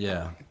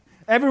 Yeah.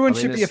 Everyone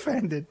should be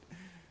offended.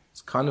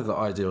 It's kind of the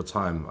ideal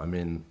time. I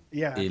mean,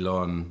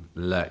 Elon,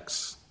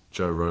 Lex,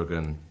 Joe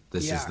Rogan,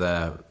 this is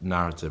their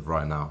narrative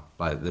right now.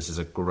 This is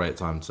a great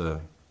time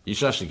to, you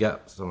should actually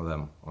get some of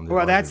them on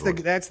the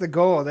that's the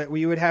goal, that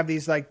we would have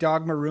these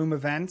Dogma Room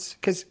events,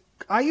 because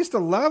I used to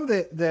love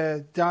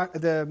the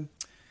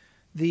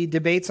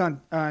debates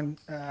on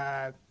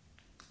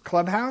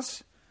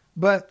Clubhouse,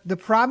 but the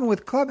problem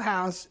with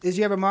Clubhouse is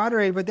you have a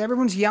moderator, but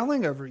everyone's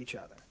yelling over each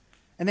other,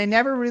 and they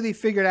never really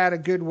figured out a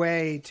good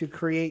way to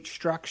create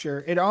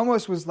structure. It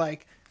almost was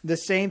like the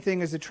same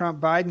thing as the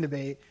Trump-Biden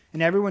debate,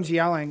 and everyone's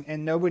yelling,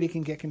 and nobody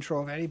can get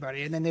control of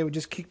anybody, and then they would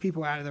just kick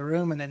people out of the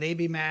room, and then they'd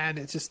be mad.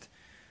 It's just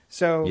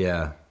so.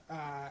 Yeah,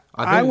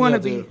 I want to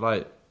be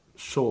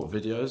short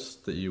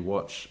videos that you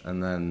watch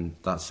and then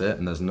that's it,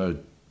 and there's no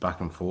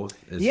back and forth.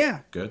 Is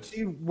good. So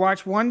you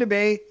watch one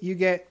debate, you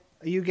get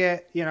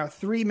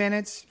 3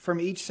 minutes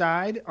from each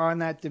side on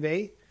that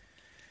debate,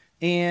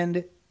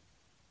 and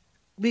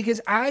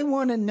because I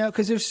want to know,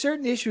 because there's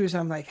certain issues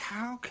I'm like,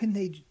 how can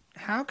they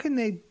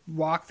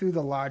walk through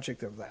the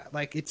logic of that?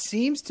 It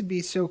seems to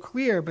be so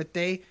clear, but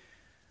they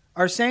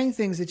are saying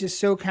things that just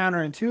so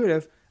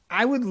counterintuitive.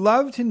 I would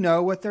love to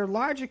know what their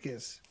logic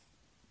is.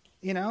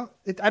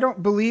 I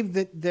don't believe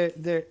that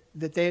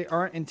they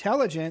aren't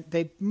intelligent.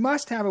 They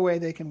must have a way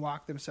they can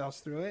walk themselves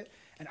through it.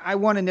 And I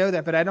want to know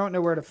that, but I don't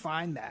know where to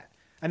find that.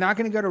 I'm not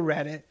going to go to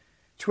Reddit.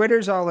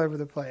 Twitter's all over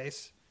the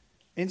place.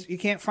 And you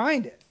can't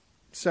find it.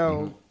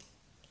 So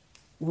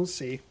we'll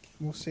see.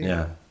 We'll see.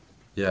 Yeah.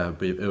 Yeah,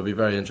 it'll be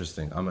very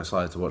interesting. I'm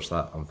excited to watch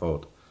that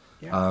unfold.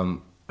 Yeah.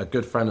 A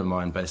good friend of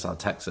mine based out of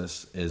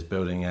Texas is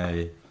building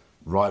a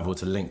rival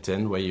to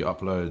LinkedIn where you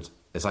upload,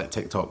 it's like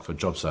TikTok for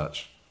job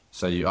search.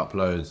 So you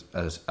upload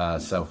a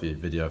selfie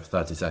video for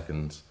 30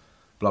 seconds,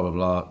 blah, blah,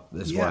 blah.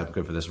 This is why I'm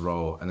good for this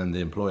role. And then the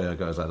employer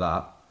goes like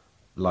that,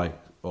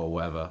 or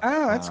whatever.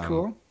 Oh, that's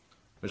cool.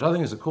 Which I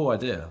think is a cool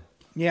idea.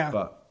 Yeah.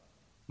 But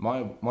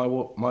my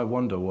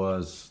wonder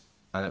was,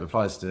 and it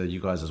applies to you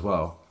guys as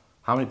well,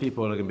 how many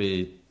people are going to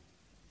be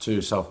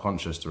too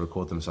self-conscious to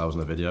record themselves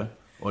in a video?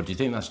 Or do you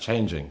think that's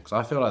changing? Because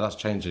I feel like that's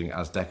changing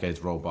as decades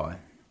roll by.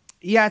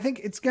 Yeah, I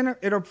think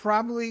it'll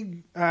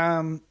probably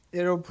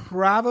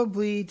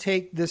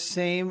take the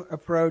same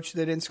approach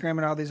that Instagram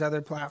and all these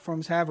other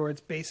platforms have, where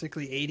it's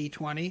basically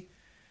 80-20.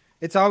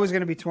 It's always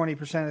going to be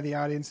 20% of the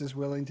audience is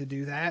willing to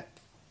do that,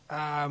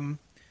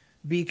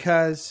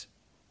 because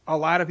a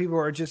lot of people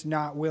are just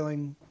not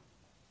willing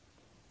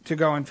to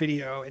go on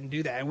video and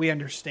do that, and we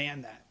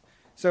understand that.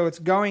 So it's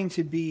going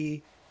to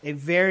be a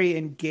very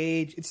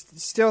engaged, it's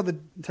still the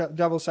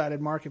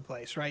double-sided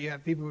marketplace, right? You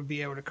have people who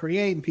be able to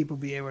create and people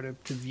be able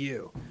to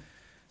view.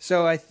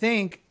 So I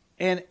think,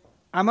 and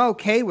I'm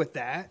okay with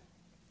that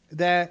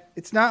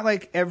it's not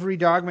like every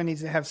dogma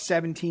needs to have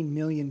 17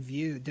 million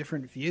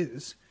different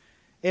views.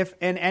 If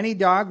in any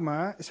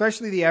dogma,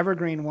 especially the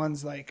evergreen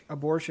ones like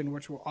abortion,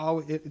 which will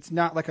always, it's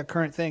not like a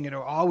current thing,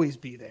 it'll always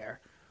be there,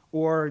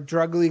 or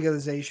drug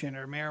legalization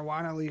or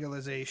marijuana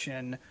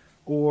legalization,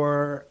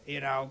 or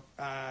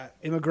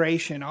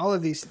immigration, all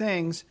of these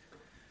things.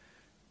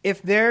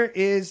 If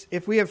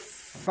we have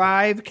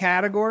 5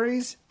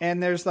 categories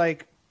and there's a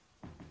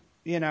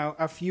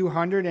few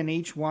hundred in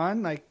each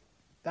one,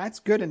 that's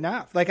good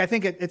enough. I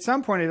think at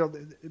some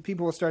point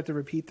people will start to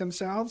repeat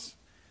themselves.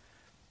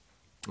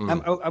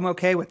 I'm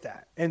okay with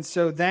that. And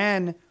so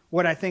then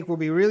what I think will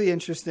be really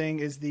interesting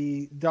is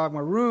the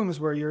Dogma rooms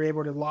where you're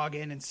able to log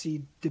in and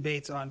see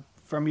debates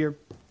from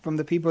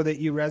the people that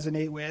you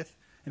resonate with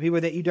and people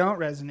that you don't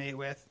resonate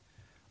with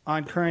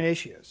on current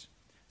issues.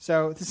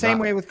 So it's the same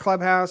way with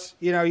Clubhouse.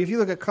 You know, if you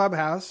look at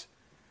Clubhouse,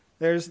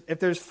 if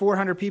there's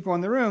 400 people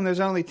in the room, there's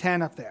only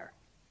 10 up there.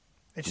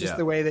 It's just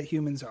the way that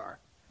humans are.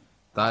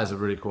 That is a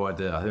really cool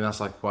idea. I think that's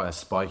like quite a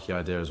spiky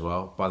idea as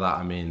well. By that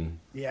I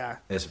mean,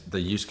 the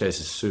use case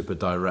is super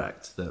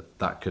direct.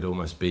 That could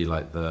almost be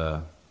like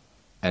the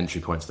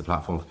entry point to the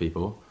platform for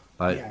people.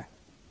 Like,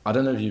 I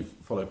don't know if you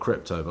follow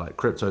crypto, but like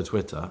crypto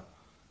Twitter,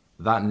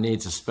 that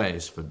needs a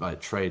space for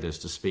like traders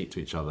to speak to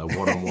each other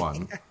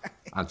one-on-one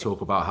and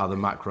talk about how the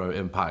macro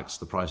impacts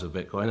the price of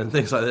Bitcoin and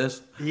things like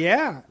this.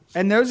 Yeah,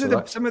 and those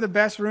are some of the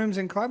best rooms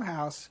in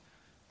Clubhouse.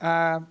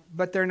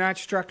 But they're not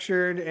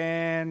structured,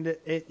 and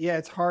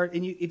it's hard.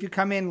 And if you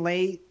come in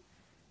late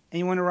and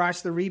you want to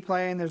watch the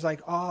replay, and there's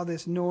like all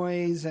this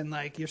noise, and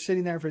like you're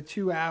sitting there for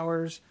 2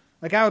 hours,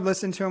 like I would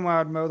listen to them while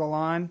I'd mow the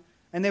lawn,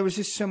 and there was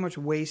just so much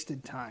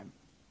wasted time.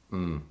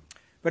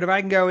 But if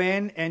I can go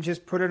in and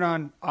just put it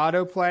on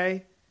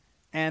autoplay,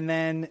 and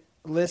then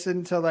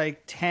listen to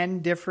like 10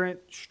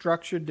 different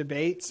structured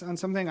debates on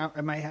something,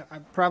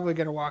 I'm probably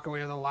going to walk away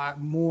with a lot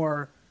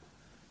more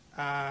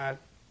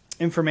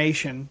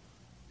information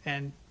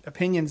and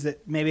opinions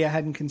that maybe I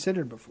hadn't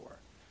considered before.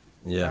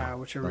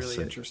 Which are really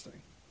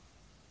interesting.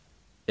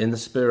 In the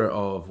spirit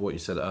of what you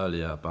said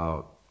earlier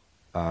about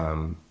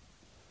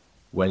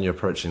when you're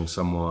approaching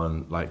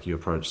someone like you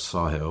approach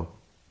Sahil,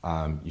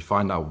 you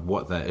find out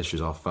what their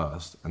issues are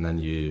first, and then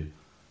you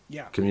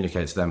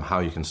communicate to them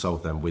how you can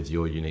solve them with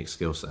your unique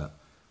skill set.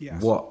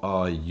 What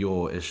are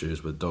your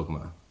issues with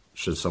Dogma?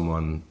 Should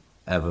someone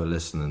ever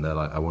listen and they're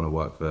like, I want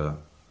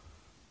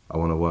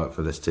to work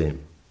for this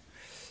team?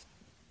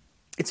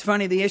 It's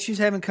funny, the issues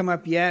haven't come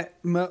up yet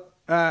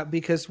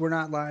because we're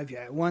not live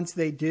yet. Once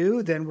they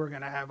do, then we're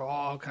going to have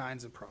all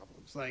kinds of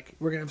problems. Like,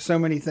 we're going to have so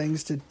many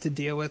things to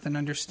deal with and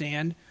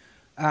understand.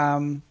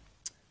 I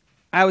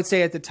would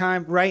say at the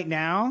time, right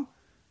now,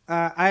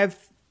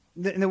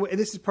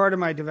 this is part of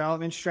my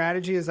development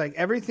strategy, is like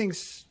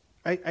everything's,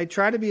 I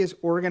try to be as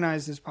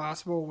organized as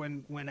possible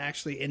when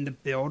actually in the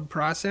build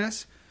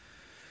process.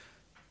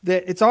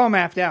 That it's all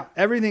mapped out.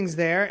 Everything's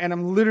there, and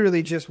I'm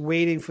literally just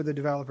waiting for the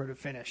developer to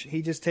finish.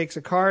 He just takes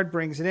a card,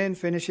 brings it in,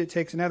 finish it,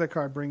 takes another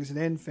card, brings it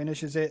in,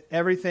 finishes it.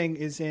 Everything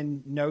is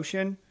in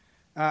Notion.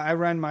 I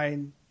run my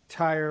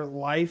entire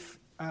life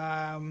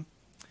in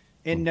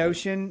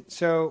Notion.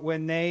 So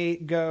when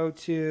they go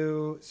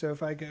to,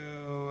 if I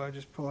go, I'll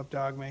just pull up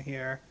Dogma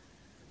here,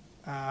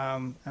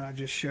 and I'll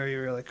just show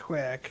you really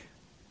quick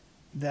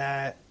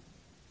that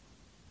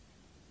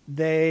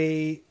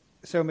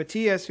So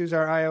Matthias, who's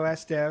our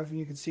iOS dev, and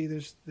you can see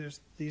these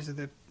are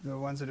the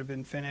ones that have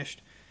been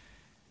finished.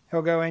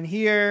 He'll go in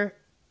here.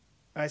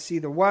 I see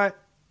the what,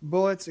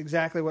 bullets,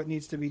 exactly what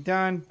needs to be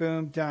done.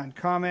 Boom, done.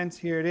 Comments,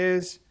 here it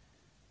is.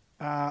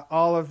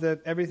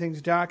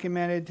 Everything's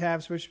documented,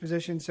 tab switch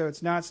position, so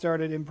it's not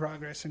started, in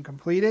progress, and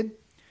completed.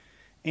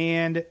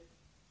 And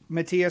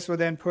Matthias will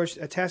then push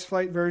a test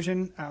flight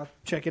version. I'll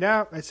check it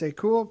out. I say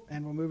cool,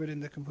 and we'll move it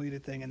in the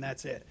completed thing, and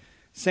that's it.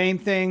 Same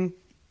thing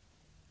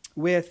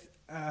with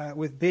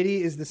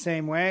Biddy is the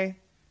same way.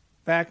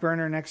 Back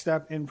burner, next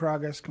up, in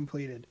progress,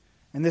 completed.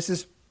 And this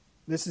is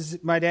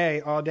my day,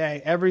 all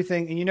day.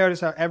 Everything, and you notice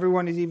how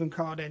everyone is even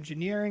called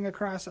engineering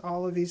across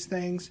all of these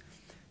things.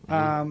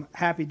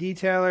 Happy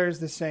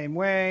Detailers, the same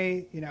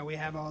way. We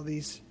have all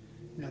these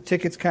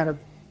tickets kind of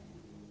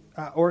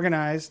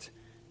organized.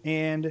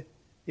 And,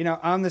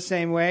 I'm the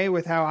same way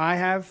with how I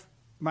have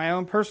my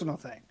own personal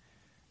thing.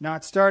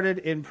 Not started,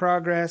 in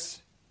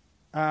progress,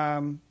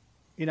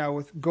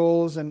 with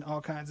goals and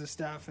all kinds of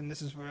stuff. And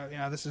this is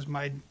where, this is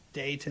my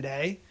day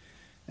today.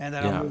 And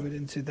then I'll move it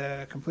into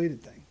the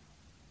completed thing.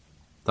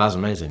 That's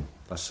amazing.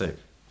 That's sick.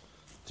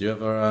 Do you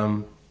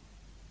ever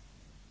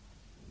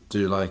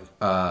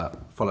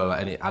follow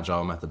like any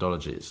agile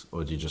methodologies,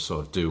 or do you just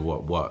sort of do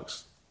what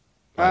works?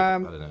 I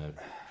don't know.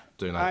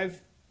 Doing like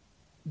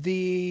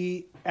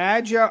the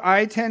agile.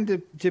 I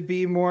tend to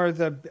be more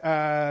the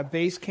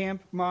Basecamp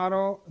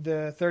model,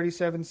 the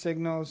 37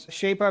 signals.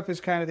 Shape Up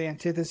is kind of the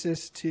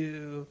antithesis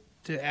to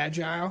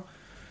agile,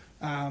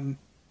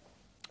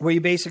 where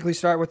you basically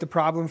start with the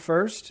problem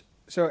first.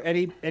 So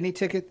any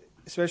ticket,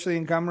 especially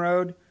in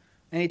Gumroad,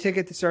 any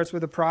ticket that starts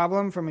with a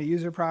problem, from a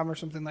user problem or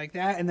something like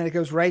that, and then it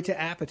goes right to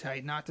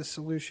appetite, not the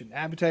solution.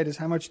 Appetite is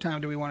how much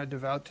time do we want to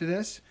devote to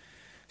this.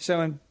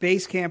 So in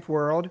Basecamp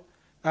world,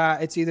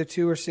 it's either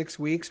 2 or 6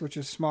 weeks, which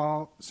is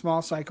small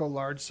cycle,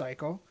 large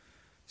cycle.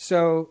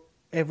 So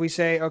if we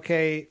say,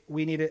 okay,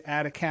 we need to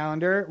add a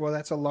calendar, well,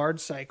 that's a large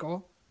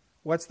cycle.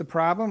 What's the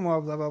problem? Well,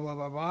 blah, blah, blah,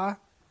 blah, blah.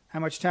 How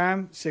much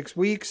time? 6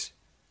 weeks.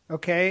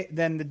 Okay,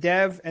 then the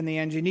dev and the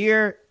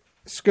engineer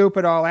scope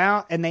it all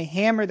out, and they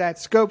hammer that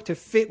scope to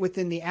fit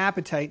within the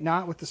appetite,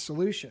 not with the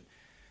solution.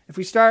 If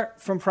we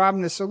start from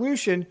problem to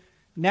solution,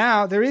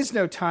 now there is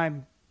no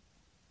time.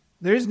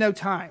 There is no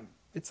time.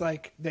 It's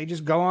like they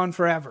just go on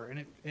forever,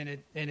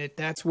 and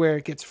that's where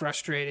it gets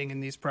frustrating,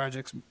 and these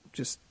projects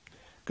just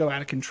go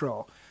out of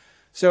control.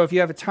 So if you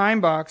have a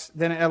time box,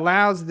 then it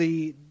allows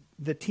the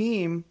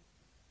team,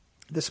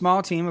 the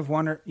small team of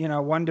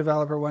one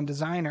developer, one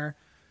designer,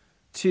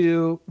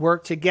 to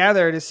work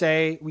together to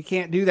say, we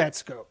can't do that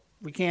scope.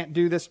 We can't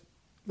do this.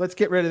 Let's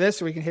get rid of this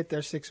so we can hit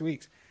their 6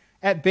 weeks.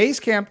 At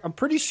Basecamp, I'm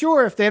pretty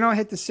sure if they don't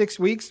hit the 6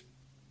 weeks,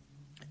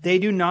 they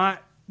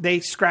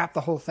scrap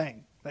the whole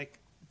thing. Like,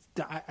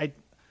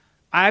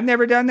 I've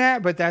never done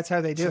that, but that's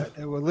how they do it.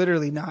 They will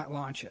literally not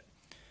launch it.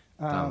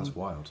 That was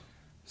wild.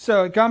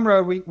 So at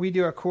Gumroad, we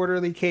do a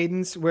quarterly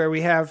cadence where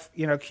we have,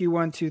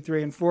 Q1, 2,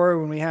 3, and 4,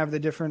 when we have the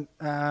different,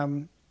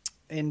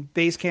 in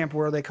Basecamp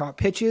world, they call it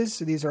pitches.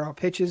 So these are all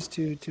pitches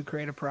to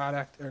create a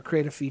product or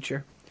create a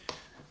feature.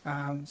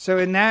 So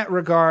in that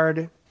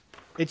regard,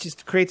 it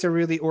just creates a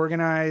really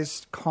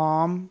organized,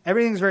 calm.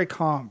 Everything's very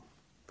calm,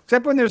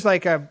 except when there's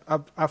like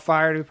a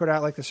fire to put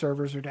out, like the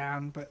servers are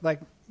down. But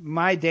like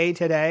my day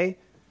today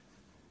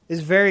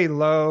is very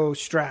low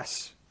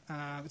stress.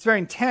 It's very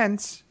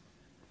intense,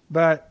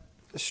 but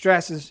the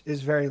stress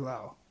is very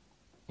low.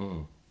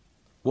 Mm.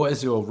 What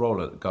is your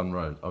role at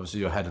Gumroad?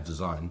 Obviously, you're head of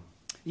design.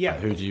 Yeah.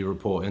 Who do you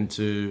report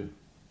into?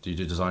 Do you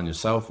do design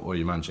yourself, or are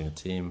you managing a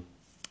team?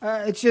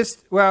 It's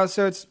just,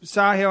 so it's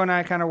Sahil and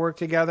I kind of work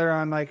together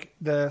on like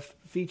the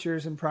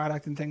features and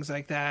product and things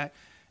like that.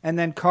 And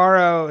then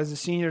Caro is a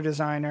senior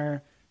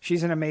designer.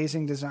 She's an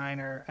amazing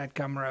designer at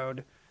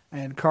Gumroad.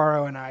 And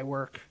Caro and I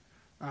work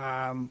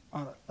on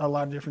a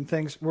lot of different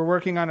things. We're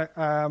working on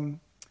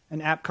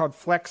an app called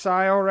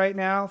Flexile right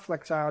now,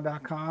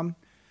 flexile.com.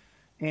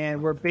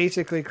 And we're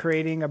basically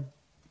creating a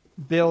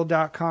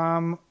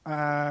Build.com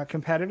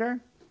competitor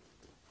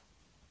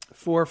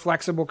for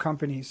flexible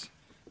companies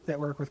that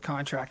work with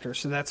contractors.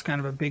 So that's kind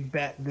of a big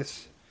bet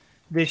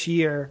this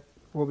year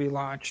will be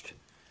launched.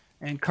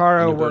 And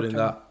Caro worked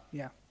on,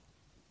 yeah.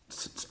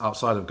 It's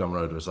outside of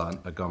Gumroad, or is that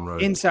a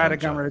Gumroad? Inside of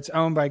Gumroad. It's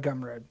owned by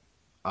Gumroad.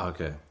 Oh,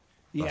 okay.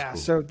 Yeah,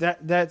 cool. So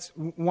that's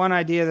one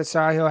idea that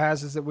Sahil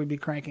has, is that we'd be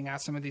cranking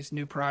out some of these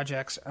new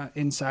projects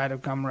inside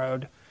of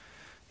Gumroad.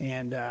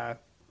 And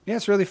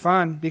it's really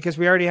fun because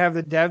we already have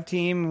the dev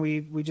team.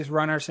 We just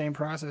run our same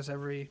process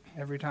every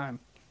time.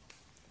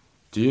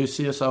 Do you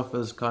see yourself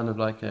as kind of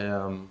like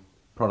a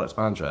product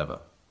manager ever?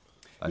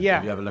 Like, yeah.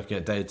 Have you ever looked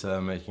at data,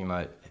 making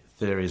like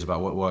theories about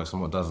what works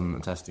and what doesn't,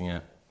 and testing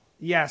it?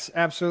 Yes,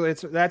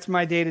 absolutely. That's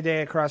my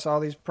day-to-day across all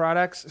these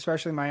products,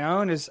 especially my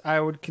own, is I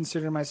would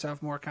consider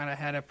myself more kind of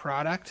head of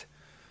product.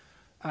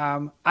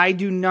 I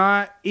do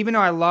not, even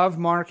though I love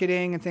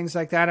marketing and things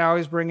like that, I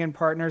always bring in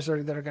partners that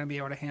are going to be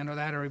able to handle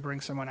that, or we bring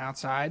someone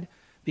outside,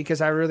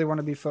 because I really want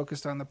to be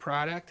focused on the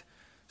product.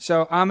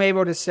 So I'm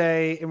able to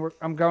say, and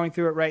I'm going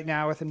through it right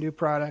now with a new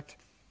product.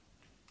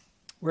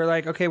 We're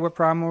like, okay, what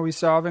problem are we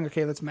solving?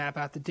 Okay, let's map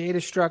out the data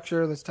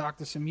structure. Let's talk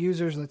to some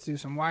users. Let's do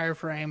some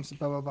wireframes,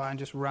 blah, blah, blah, and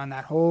just run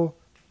that whole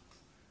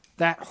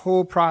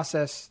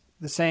process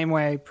the same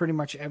way pretty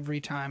much every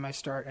time I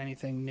start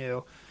anything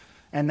new.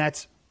 And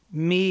that's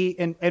me,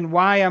 and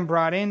why I'm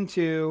brought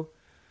into,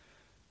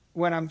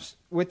 when I'm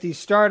with these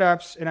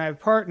startups and I have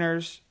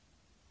partners,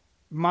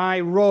 my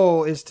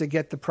role is to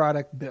get the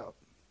product built.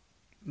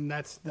 And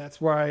that's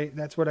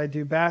what I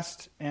do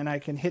best. And I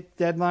can hit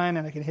deadline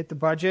and I can hit the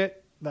budget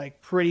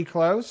like pretty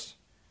close.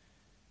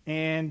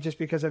 And just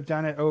because I've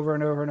done it over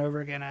and over and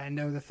over again, I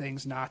know the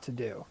things not to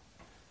do.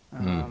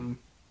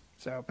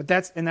 But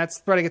that's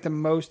what I get the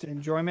most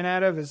enjoyment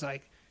out of, is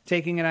like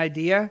taking an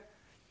idea,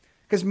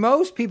 because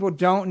most people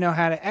don't know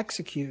how to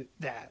execute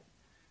that.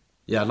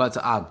 Yeah, I'd like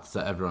to add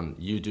to everyone,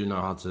 you do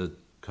know how to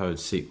code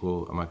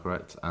SQL, am I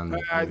correct? And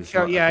I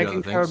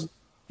can code.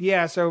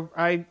 Yeah, so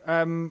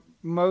I'm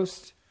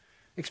most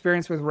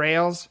experienced with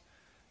Rails,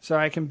 so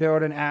I can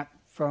build an app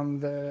from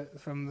the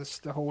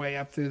whole way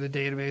up through the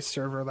database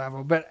server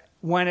level. But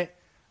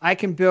I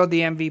can build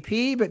the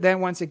MVP, but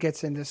then once it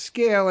gets into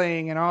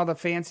scaling and all the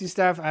fancy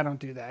stuff, I don't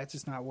do that. It's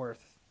just not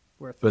worth.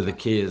 But the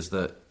key is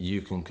that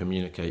you can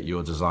communicate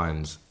your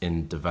designs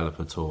in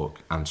developer talk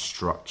and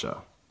structure.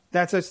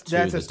 That's a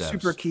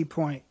super key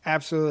point.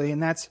 Absolutely.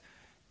 And that's,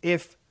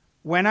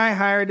 when I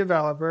hire a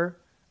developer,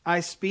 I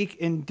speak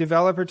in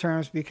developer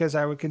terms because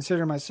I would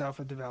consider myself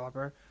a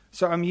developer.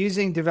 So I'm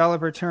using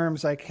developer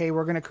terms like, hey,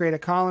 we're going to create a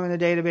column in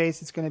the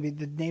database. It's going to be,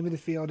 the name of the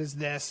field is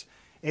this.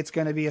 It's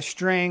going to be a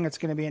string. It's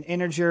going to be an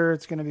integer.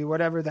 It's going to be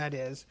whatever that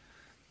is.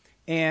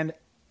 And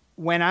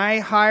when I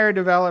hire a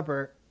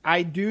developer,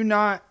 I do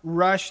not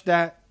rush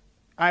that.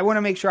 I want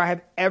to make sure I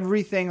have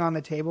everything on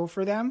the table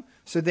for them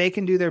so they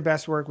can do their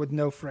best work with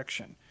no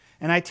friction.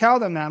 And I tell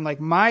them that, I'm like,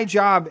 my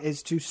job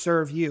is to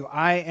serve you.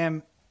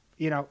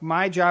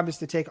 My job is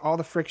to take all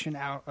the friction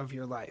out of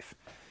your life.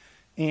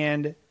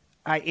 And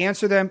I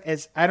answer them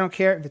as, I don't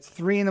care if it's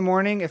 3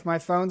 a.m, if my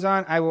phone's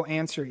on, I will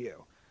answer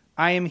you.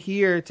 I am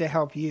here to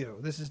help you.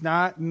 This is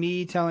not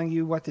me telling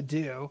you what to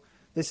do.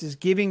 This is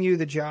giving you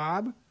the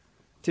job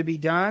to be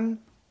done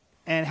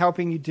and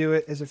helping you do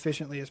it as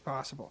efficiently as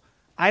possible.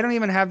 I don't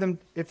even have them,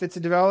 if it's a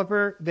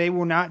developer, they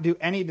will not do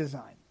any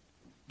design.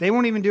 They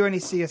won't even do any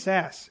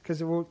CSS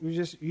because we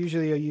just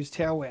usually use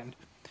Tailwind.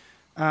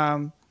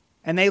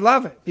 And they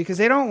love it because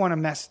they don't want to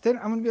mess. I'm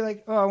going to be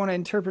like, oh, I want to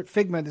interpret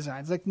Figma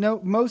designs. Like, no,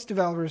 most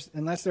developers,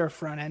 unless they're a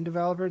front-end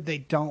developer, they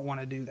don't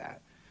want to do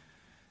that.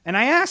 And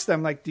I asked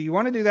them, like, do you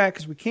want to do that?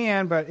 Because we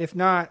can, but if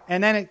not,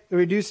 and then it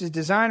reduces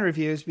design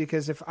reviews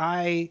because if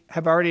I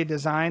have already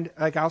designed,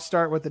 like, I'll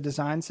start with the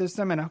design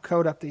system and I'll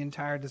code up the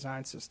entire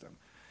design system.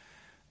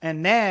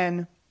 And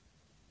then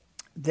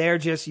they're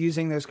just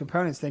using those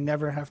components. They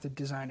never have to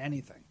design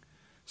anything.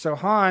 So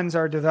Hans,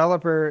 our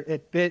developer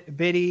at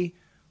Biddy,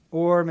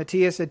 or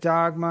Matthias at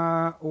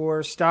Dogma,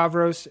 or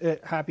Stavros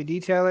at Happy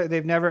Detailer,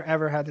 they've never,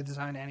 ever had to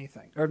design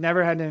anything or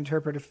never had to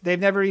interpret. They've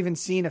never even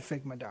seen a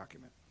Figma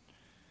document.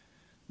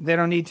 They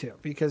don't need to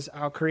because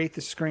I'll create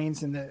the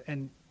screens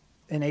in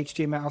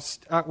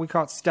HTML. We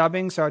call it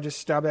stubbing, so I'll just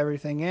stub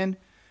everything in.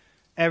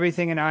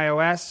 Everything in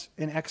iOS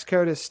in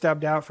Xcode is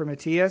stubbed out for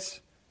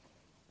Matthias.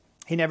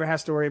 He never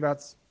has to worry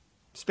about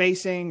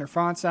spacing or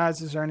font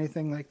sizes or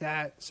anything like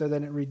that, so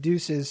then it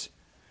reduces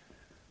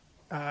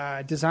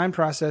design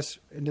process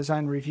and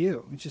design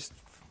review. It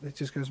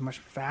just goes much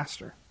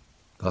faster.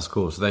 That's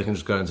cool. So they can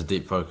just go into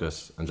deep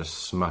focus and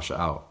just smash it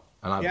out.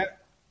 And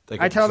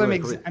I tell them,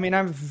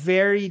 I'm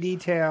very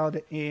detailed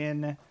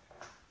in,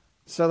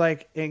 so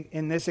like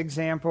in this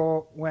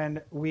example,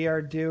 when we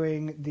are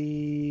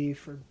doing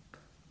for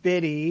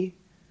Biddy,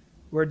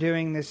 we're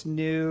doing this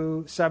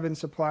new sub and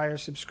supplier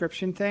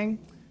subscription thing.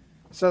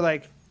 So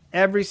like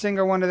every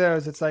single one of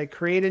those, it's like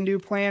create a new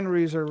plan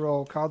user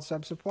role called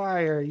sub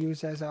supplier,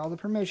 use as all the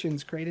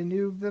permissions, create a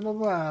new blah, blah,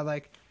 blah.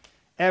 Like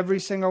every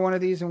single one of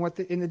these and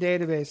in the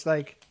database,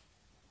 like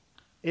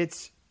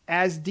it's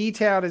as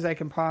detailed as I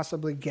can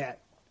possibly get.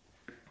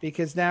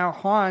 Because now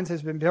Hans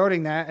has been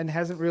building that and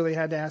hasn't really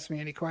had to ask me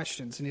any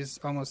questions, and he's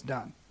almost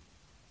done.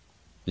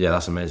 Yeah,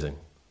 that's amazing.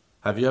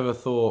 Have you ever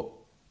thought,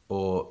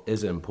 or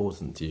is it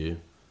important to you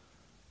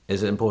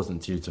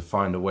to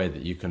find a way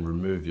that you can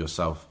remove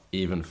yourself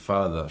even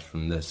further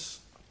from this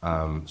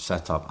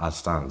setup as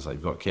stands? Like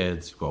you've got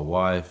kids, you've got a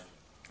wife,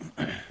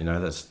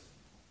 that's...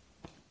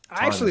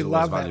 I actually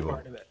love that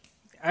part of it.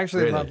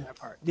 Love that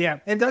part. Yeah,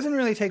 it doesn't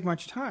really take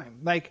much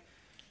time.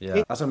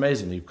 Yeah, that's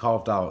amazing. You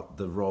carved out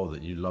the role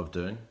that you love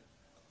doing.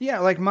 Yeah,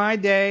 like my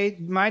day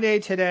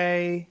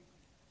today,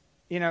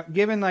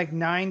 given like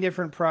 9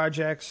 different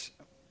projects,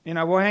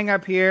 we'll hang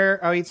up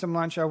here, I'll eat some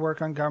lunch, I'll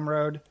work on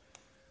Gumroad,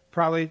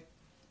 probably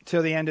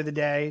till the end of the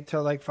day,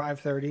 till like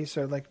 5:30,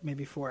 so like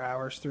maybe 4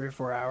 hours, 3 or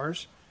 4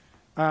 hours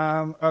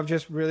of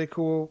just really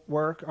cool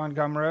work on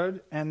Gumroad,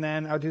 and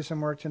then I'll do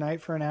some work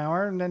tonight for an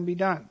hour and then be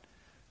done.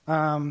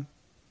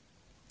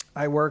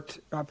 I worked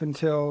up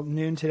until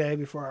noon today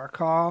before our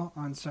call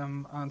on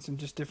some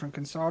just different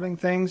consulting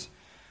things.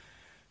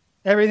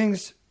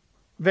 Everything's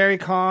very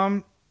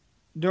calm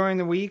during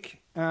the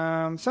week.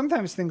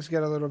 Sometimes things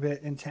get a little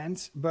bit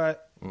intense,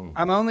 but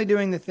I'm only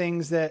doing the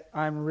things that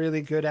I'm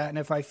really good at. And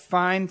if I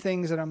find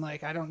things that I'm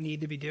like, I don't need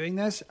to be doing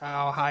this,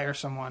 I'll hire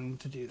someone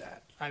to do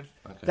that.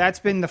 That's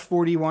been the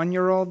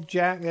 41-year-old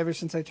Jack. Ever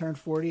since I turned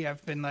 40,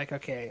 I've been like,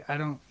 okay, I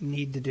don't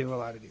need to do a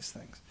lot of these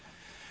things.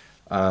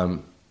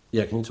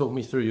 Yeah, can you talk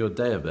me through your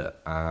day a bit?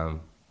 Do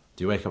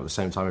you wake up at the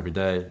same time every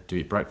day? Do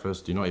you eat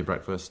breakfast? Do you not eat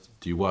breakfast?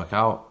 Do you work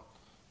out?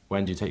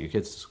 When do you take your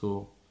kids to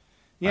school?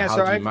 Yeah, how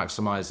do you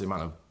maximize the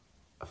amount of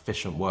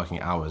efficient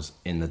working hours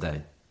in the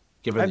day?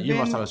 Given that you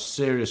must have a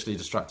seriously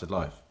distracted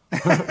life.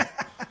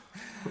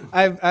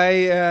 I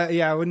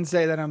wouldn't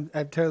say that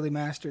I've totally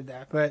mastered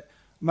that, but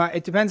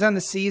it depends on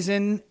the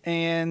season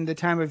and the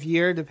time of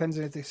year. It depends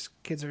if the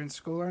kids are in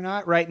school or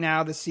not. Right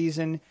now, the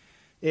season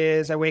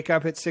is I wake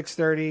up at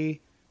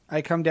 6:30.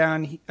 I come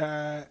down,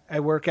 I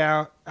work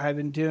out. I've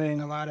been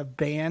doing a lot of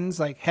bands,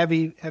 like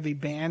heavy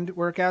band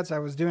workouts. I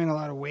was doing a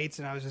lot of weights,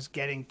 and I was just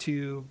getting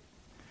too,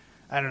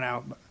 I don't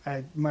know.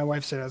 My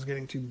wife said I was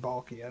getting too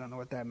bulky. I don't know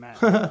what that meant.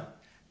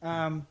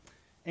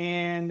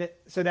 And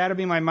so that'll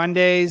be my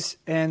Mondays.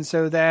 And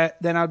so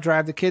then I'll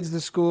drive the kids to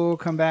school,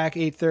 come back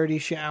 8:30,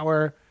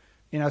 shower,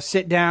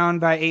 sit down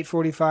by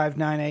 8:45,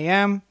 9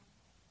 a.m.,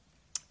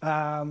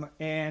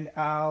 and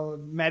I'll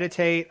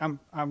meditate.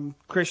 I'm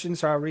Christian,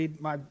 so I'll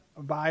read my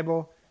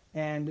Bible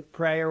and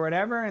pray or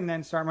whatever, and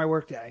then start my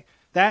work day.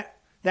 That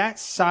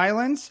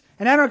silence,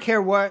 and I don't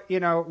care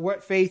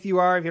what faith you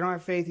are. If you don't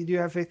have faith, you do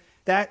have faith.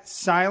 That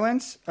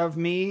silence of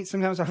me,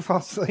 sometimes I fall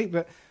asleep,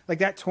 but like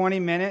that 20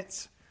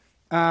 minutes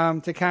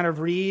to kind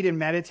of read and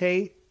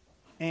meditate,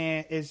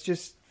 and is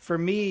just for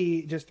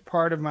me just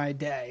part of my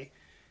day,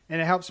 and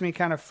it helps me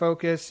kind of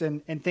focus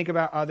and think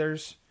about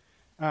others.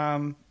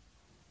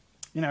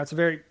 It's a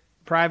very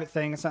private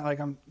thing. It's not like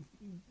I'm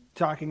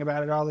talking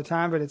about it all the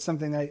time, but it's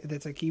something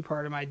that's a key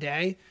part of my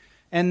day.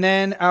 And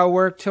then I'll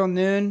work till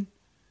noon,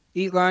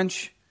 eat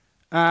lunch,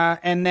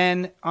 and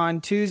then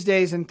on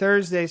Tuesdays and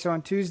Thursdays. So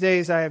on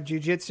Tuesdays I have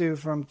jiu-jitsu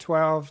from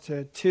 12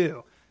 to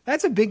 2.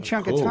 That's a big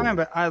chunk of time,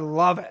 but I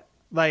love it.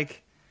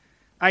 Like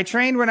I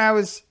trained when I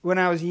was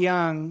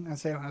young. I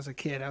say when I was a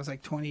kid. I was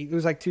like 20. It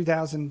was like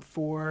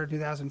 2004,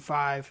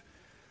 2005.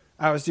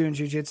 I was doing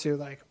jiu-jitsu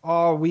like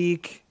all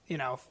week.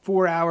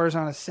 4 hours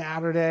on a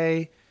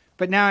Saturday.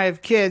 But now I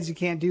have kids, you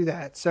can't do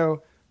that.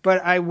 So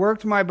but I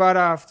worked my butt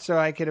off so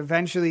I could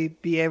eventually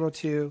be able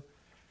to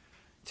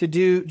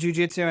do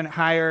jiu-jitsu and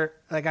hire,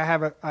 like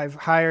I've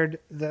hired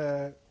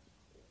the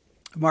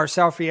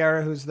Marcel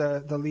Fierra, who's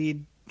the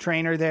lead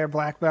trainer there,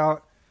 black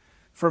belt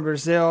from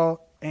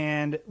Brazil.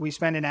 And we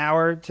spend an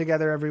hour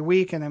together every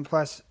week, and then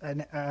plus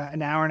an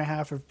hour and a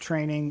half of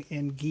training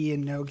in gi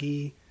and no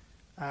gi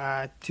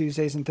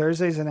Tuesdays and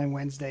Thursdays, and then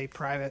Wednesday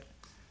private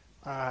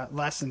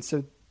lessons.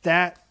 So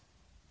that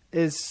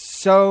is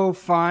so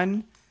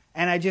fun,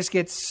 and I just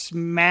get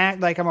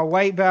smacked. Like, I'm a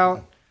white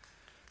belt,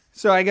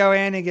 so I go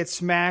in and get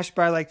smashed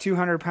by like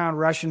 200-pound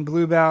Russian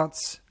blue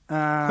belts,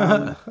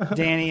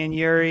 Danny and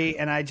Yuri,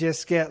 and I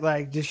just get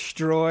like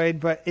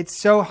destroyed. But it's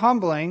so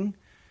humbling,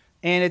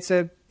 and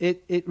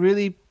it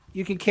really,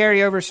 you can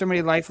carry over so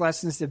many life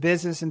lessons to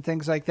business and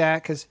things like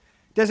that, because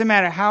it doesn't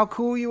matter how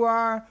cool you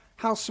are,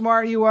 how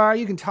smart you are,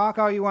 you can talk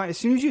all you want. As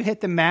soon as you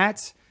hit the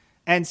mats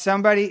and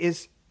somebody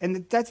is,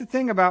 and that's the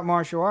thing about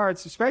martial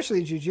arts,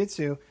 especially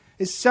jiu-jitsu,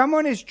 is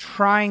someone is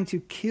trying to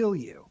kill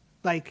you.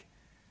 Like,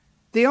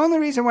 the only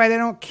reason why they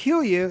don't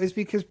kill you is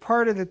because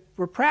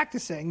we're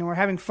practicing and we're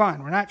having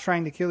fun. We're not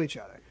trying to kill each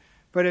other.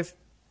 But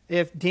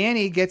if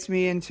Danny gets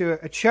me into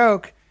a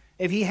choke,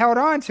 if he held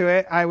on to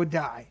it, I would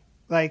die.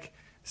 Like,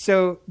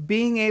 so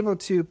being able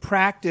to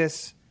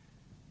practice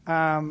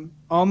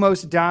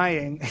almost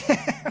dying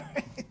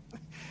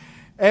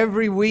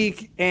every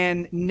week,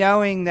 and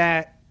knowing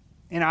that,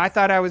 I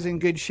thought I was in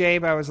good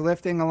shape, I was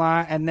lifting a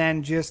lot, and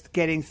then just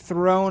getting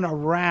thrown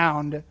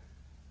around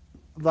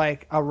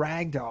like a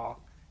rag doll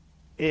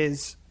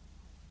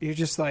you're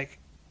just like,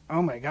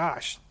 oh my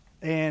gosh.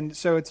 And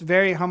so it's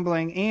very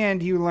humbling,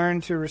 and you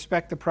learn to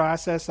respect the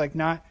process, like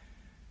not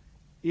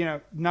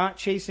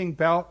chasing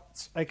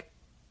belts, like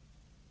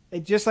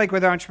just like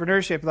with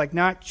entrepreneurship, like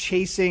not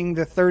chasing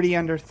the 30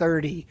 under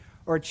 30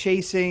 or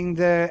chasing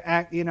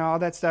all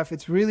that stuff.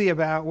 It's really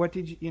about what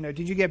did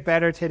you get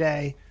better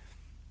today?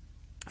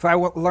 If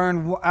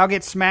I'll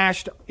get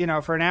smashed,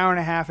 for an hour and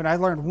a half, and I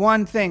learned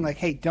one thing, like,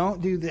 hey,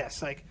 don't do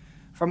this. Like,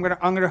 if I'm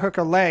gonna hook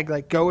a leg,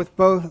 like, go with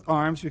both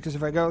arms, because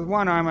if I go with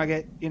one arm, I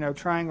get,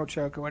 triangle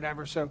choke or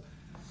whatever. So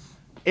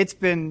it's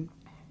been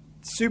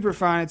super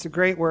fun. It's a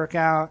great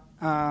workout.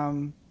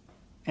 And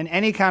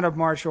any kind of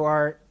martial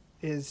art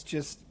is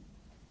just,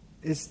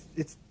 it's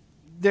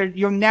there.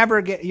 You'll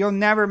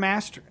never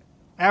master it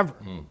ever,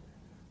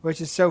 which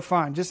is so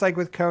fun. Just like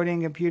with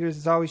coding, computers,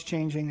 it's always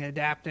changing and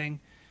adapting.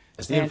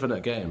 It's the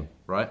infinite game,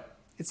 right?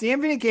 It's the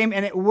infinite game.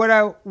 And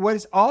what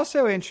is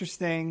also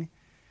interesting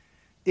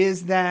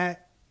is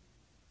that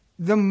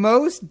the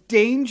most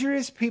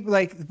dangerous people,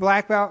 like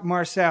black belt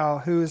Marcel,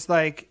 who's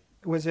like,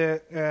 was a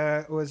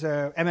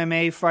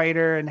MMA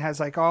fighter and has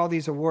like all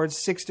these awards,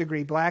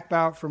 6th-degree black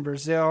belt from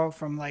Brazil,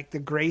 from like the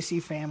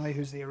Gracie family,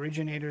 who's the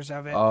originators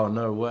of it. Oh,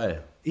 no way.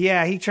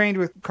 Yeah, he trained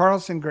with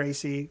Carlson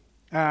Gracie,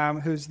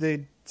 who's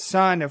the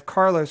son of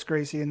Carlos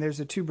Gracie, and there's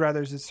the two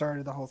brothers that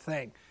started the whole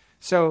thing.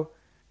 So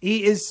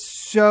he is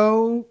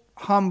so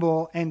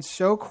humble and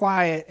so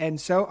quiet and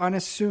so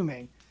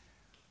unassuming,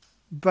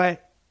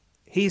 but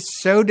he's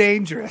so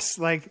dangerous.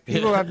 Like,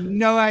 people have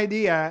no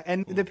idea.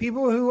 And the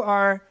people who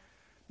are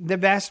the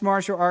best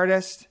martial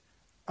artists,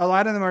 a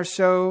lot of them are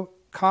so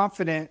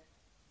confident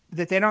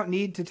that they don't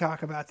need to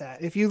talk about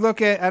that. If you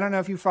look at, I don't know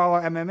if you follow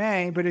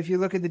MMA, but if you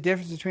look at the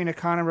difference between a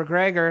Conor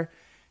McGregor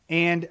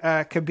and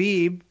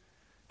Khabib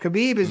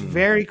is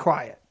very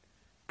quiet.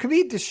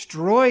 Khabib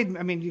destroyed,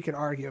 you could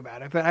argue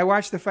about it, but I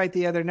watched the fight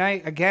the other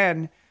night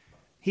again.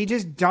 He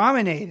just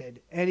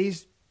dominated, and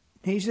he's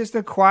just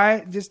a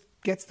quiet, just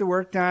gets the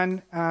work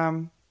done.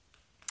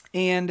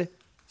 And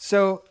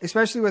so,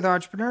 especially with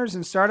entrepreneurs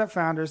and startup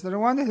founders, they're the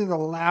ones that are the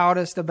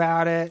loudest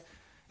about it.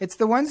 It's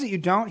the ones that you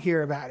don't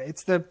hear about it.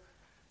 It's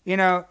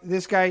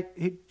this guy,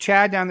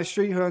 Chad down the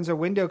street, who owns a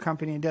window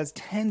company and does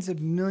tens of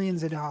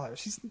millions of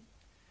dollars. He's,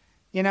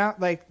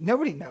 like,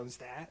 nobody knows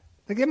that.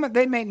 Like,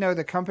 they may know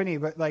the company,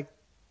 but like,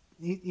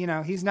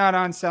 he's not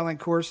on selling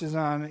courses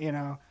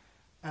on,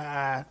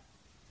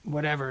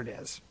 whatever it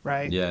is,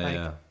 right? Yeah, like,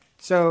 yeah.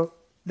 So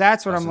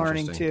that's what I'm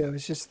learning too.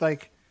 It's just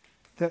like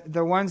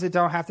the ones that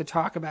don't have to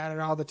talk about it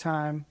all the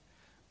time.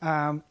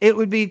 It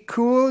would be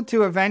cool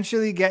to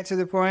eventually get to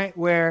the point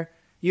where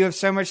you have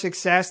so much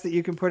success that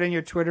you can put in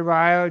your Twitter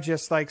bio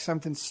just like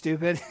something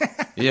stupid.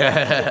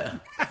 Yeah.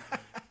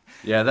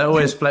 Yeah, they're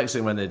always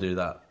flexing when they do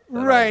that.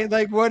 They're right.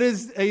 Like, what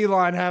is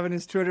Elon having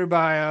his Twitter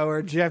bio,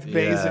 or Jeff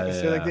Bezos? Yeah.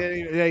 So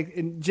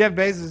and Jeff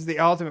Bezos is the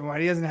ultimate one.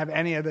 He doesn't have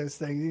any of those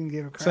things. He can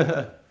give a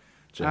crap.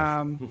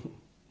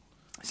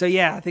 So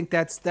yeah, I think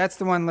that's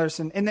the one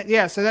lesson.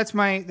 And so that's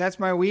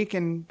my week,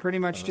 and pretty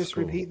much just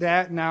cool. Repeat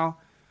that now.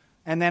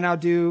 And then I'll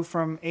do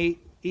from 8,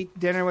 eat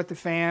dinner with the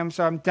fam.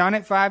 So I'm done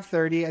at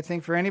 5:30. I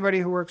think for anybody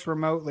who works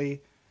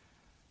remotely,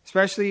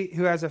 especially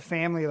who has a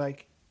family,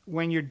 like,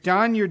 when you're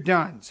done, you're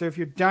done. So if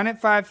you're done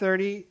at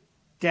 5:30,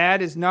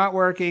 Dad is not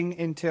working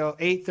until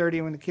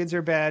 8:30 when the kids are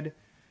in bed,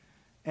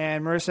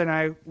 and Marissa and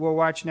I will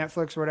watch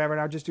Netflix or whatever,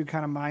 and I'll just do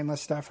kind of mindless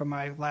stuff on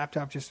my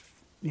laptop, just,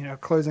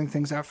 closing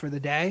things out for the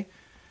day.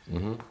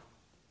 Mm-hmm.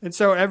 And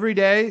so every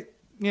day,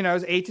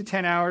 is 8 to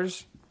 10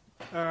 hours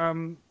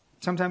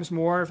Sometimes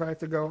more if I have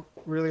to go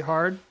really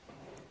hard.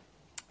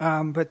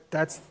 But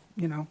that's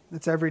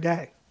every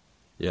day.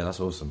 Yeah, that's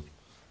awesome.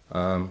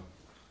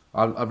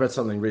 I've read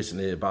something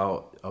recently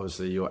about,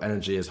 obviously, your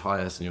energy is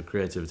highest and your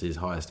creativity is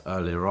highest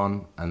earlier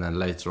on, and then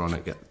later on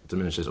it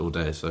diminishes all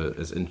day. So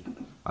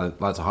I'd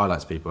like to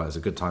highlight to people that it's a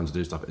good time to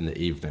do stuff in the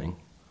evening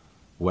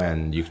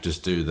when you could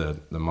just do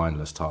the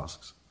mindless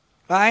tasks.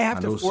 I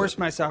have to force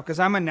myself because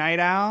I'm a night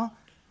owl.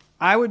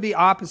 I would be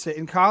opposite.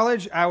 In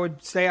college, I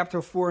would stay up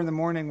till 4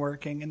 a.m.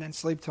 working and then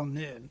sleep till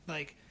noon.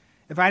 Like,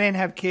 if I didn't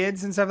have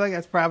kids and stuff like that,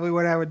 that's probably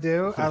what I would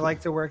do. I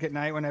like to work at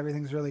night when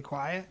everything's really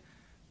quiet.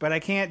 But I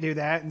can't do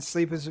that, and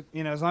sleep is,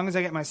 as long as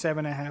I get my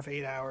 7.5,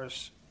 8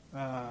 hours,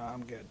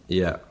 I'm good.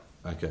 Yeah.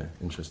 Okay.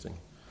 Interesting.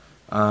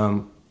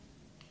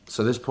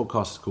 So this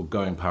podcast is called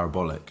Going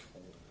Parabolic,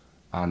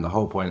 and the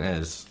whole point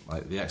is,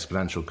 like, the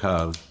exponential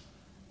curve,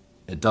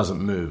 it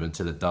doesn't move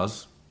until it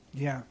does.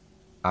 Yeah.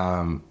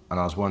 And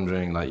I was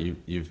wondering, like,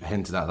 you've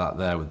hinted at that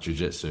there with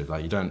jiu-jitsu.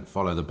 Like, you don't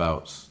follow the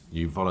belts,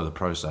 you follow the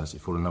process, you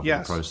fall in love with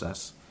the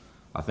process.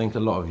 I think a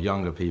lot of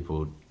younger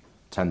people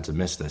tend to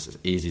miss this. It's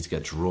easy to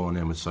get drawn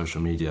in with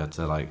social media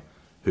to, like,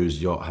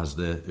 whose yacht has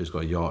this, who's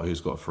got a yacht,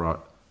 who's got a Ferrari,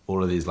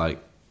 all of these,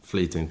 like,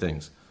 fleeting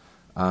things.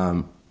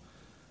 I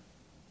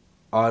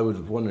was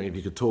wondering if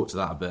you could talk to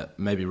that a bit,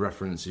 maybe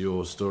reference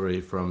your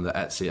story from the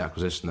Etsy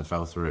acquisition that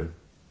fell through,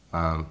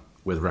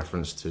 with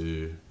reference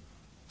to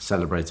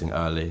celebrating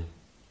early,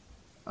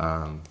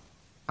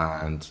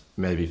 and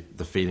maybe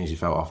the feelings you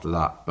felt after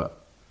that.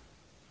 But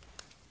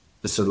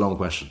this is a long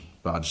question,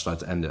 but I'd just like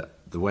to end it.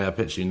 The way I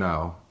picture you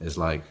now is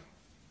like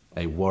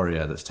a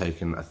warrior that's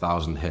taken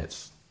 1,000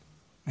 hits.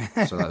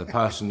 So that the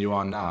person you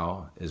are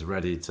now is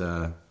ready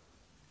to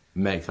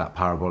make that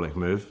parabolic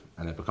move,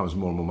 and it becomes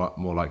more and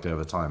more likely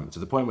over time, to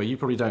the point where you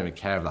probably don't even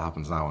care if that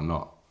happens now or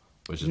not,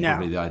 which is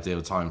probably the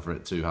ideal time for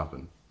it to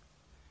happen.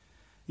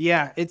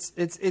 Yeah, it's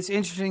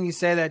interesting you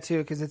say that too,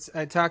 because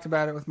I talked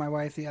about it with my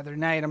wife the other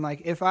night. I'm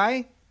like, if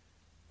I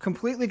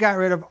completely got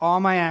rid of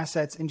all my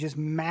assets and just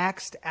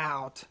maxed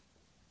out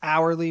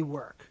hourly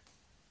work,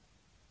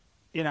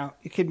 you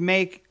could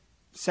make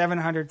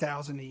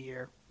 $700,000 a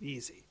year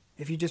easy.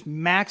 If you just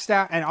maxed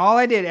out, and all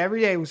I did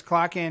every day was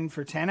clock in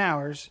for 10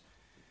 hours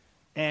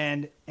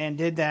and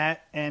did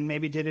that, and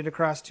maybe did it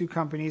across 2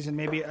 companies, and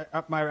maybe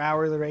up my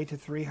hourly rate to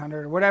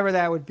 300 or whatever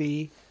that would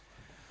be.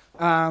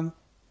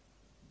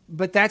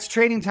 But that's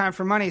trading time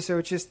for money,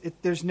 so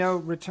there's no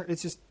return.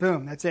 It's just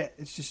boom, that's it.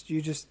 It's just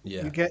you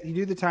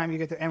do the time, you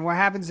get and what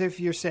happens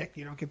if you're sick?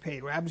 You don't get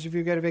paid. What happens if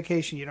you go to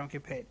vacation? You don't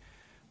get paid.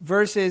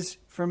 Versus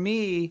for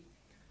me,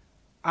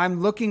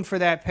 I'm looking for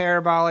that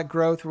parabolic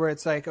growth where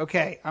it's like,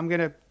 okay, I'm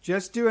gonna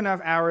just do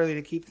enough hourly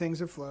to keep things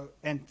afloat,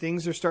 and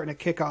things are starting to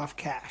kick off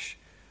cash,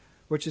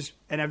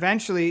 and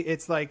eventually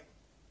it's like,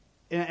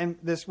 and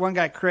this one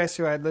guy Chris,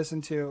 who I'd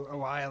listened to a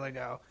while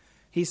ago.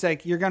 He's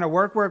like, you're going to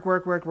work,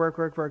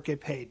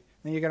 get paid.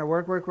 Then you're going to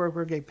work,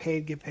 get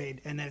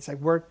paid. And then it's like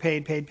work,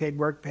 paid,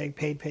 work, paid.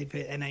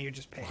 And then you're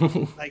just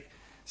paid.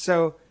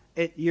 So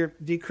you're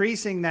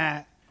decreasing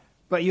that,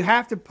 but you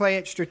have to play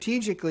it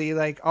strategically.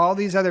 Like all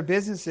these other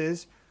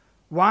businesses,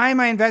 why am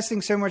I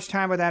investing so much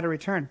time without a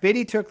return?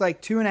 Biddy took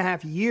like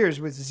 2.5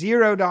 years with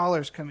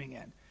 $0 coming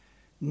in.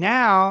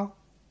 Now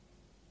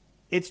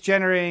it's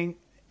generating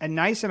a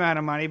nice amount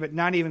of money, but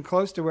not even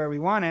close to where we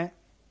want it.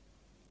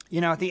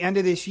 At the end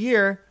of this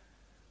year,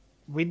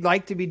 we'd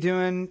like to be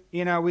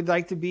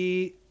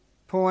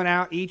pulling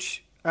out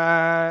each,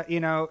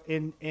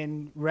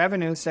 in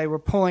revenue, say we're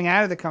pulling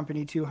out of the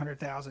company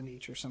 $200,000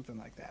 each or something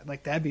like that.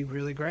 Like that'd be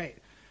really great.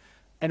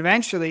 And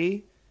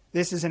eventually,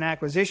 this is an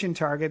acquisition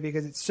target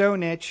because it's so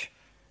niche,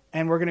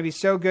 and we're going to be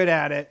so good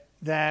at it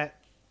that,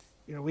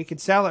 we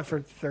could sell it for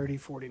 $30,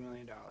 $40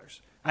 million.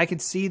 I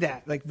could see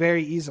that like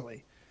very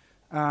easily.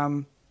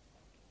 But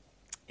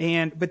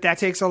that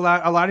takes a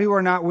lot of people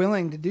are not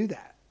willing to do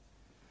that.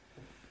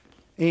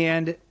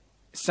 And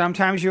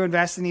sometimes you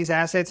invest in these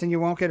assets and you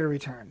won't get a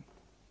return.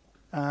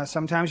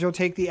 Sometimes you'll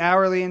take the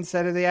hourly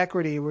instead of the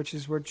equity, which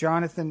is what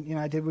Jonathan,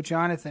 I did with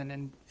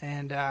Jonathan,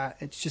 and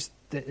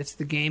it's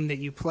the game that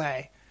you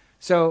play.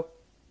 So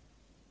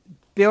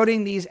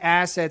building these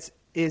assets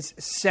is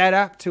set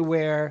up to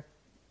where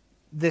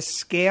the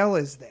scale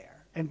is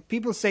there. And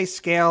people say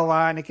scale a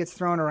lot and it gets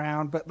thrown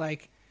around, but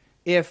like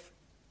if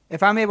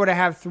I'm able to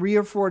have 3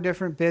 or 4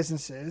 different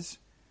businesses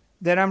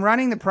that I'm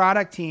running the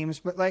product teams,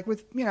 but like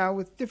with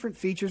different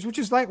features, which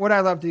is like what I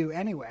love to do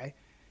anyway.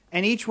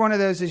 And each one of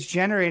those is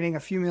generating a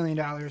few $1 million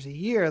a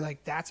year.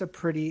 Like that's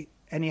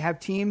and you have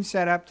teams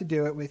set up to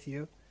do it with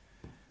you,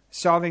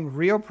 solving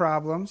real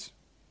problems.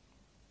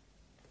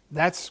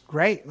 That's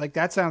great. Like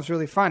that sounds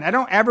really fun. I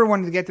don't ever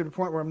want to get to the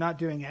point where I'm not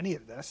doing any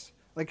of this.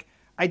 Like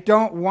I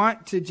don't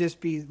want to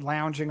just be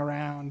lounging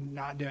around,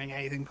 not doing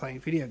anything,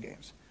 playing video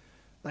games.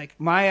 Like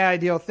my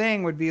ideal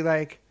thing would be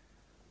like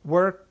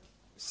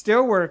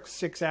still work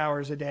 6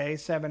 hours a day,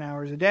 7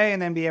 hours a day,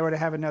 and then be able to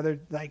have another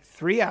like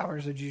 3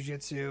 hours of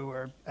jiu-jitsu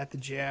or at the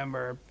gym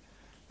or,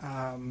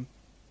 I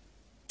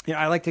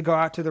like to go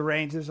out to the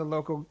range. There's a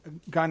local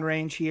gun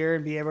range here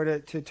and be able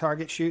to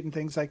target shoot and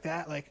things like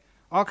that. Like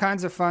all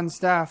kinds of fun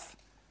stuff.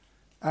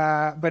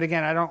 But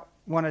again, I don't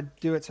want to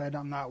do it so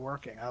I'm not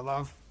working. I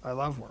love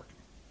working.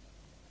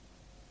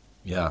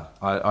 Yeah,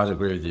 I'd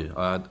agree with you.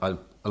 A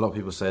lot of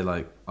people say,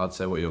 like, I'd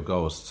say, what are your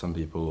goals? Some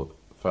people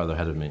further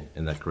ahead of me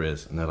in their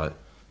careers, and they're like,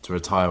 to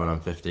retire when I'm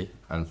 50.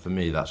 And for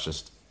me, that's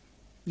just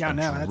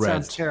that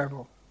sounds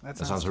terrible. That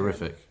sounds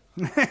horrific.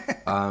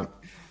 Are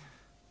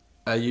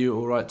you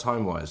all right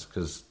time-wise?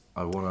 Because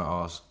I want to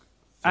ask.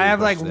 I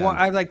have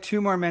like 2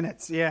 more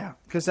minutes. Yeah,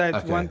 because I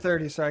have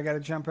 1:30, so I got to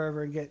jump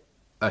over and get.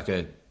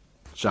 Okay,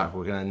 Jack,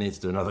 we're going to need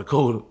to do another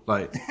call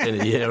like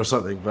in a year or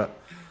something. But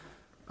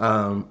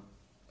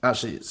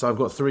actually, so I've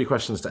got 3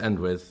 questions to end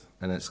with,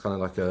 and it's kind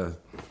of like a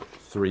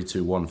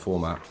 3-2-1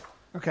 format.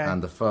 Okay.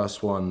 And the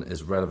first one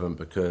is relevant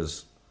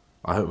because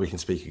I hope we can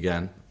speak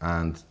again,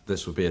 and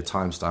this will be a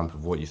timestamp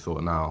of what you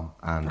thought now,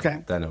 and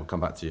then it will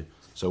come back to you.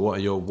 So what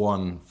are your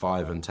 1,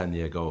 5, and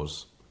 10-year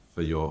goals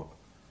for your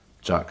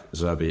Jack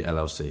Zerby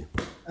LLC?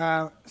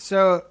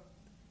 So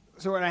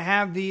when I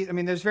have these, I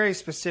mean, there's very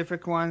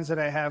specific ones that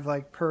I have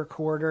like per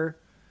quarter.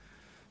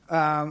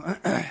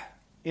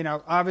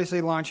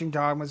 Obviously launching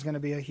Dogma is going to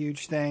be a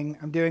huge thing.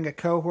 I'm doing a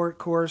cohort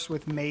course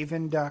with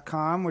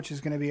Maven.com, which is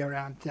going to be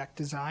around deck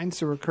design.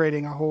 So we're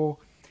creating a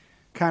whole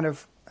kind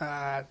of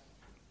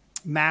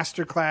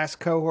masterclass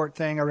cohort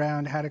thing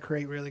around how to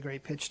create really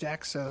great pitch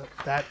decks. So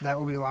that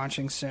will be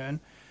launching soon.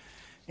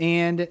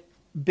 And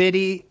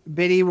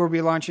Biddy will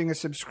be launching a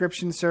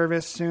subscription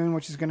service soon,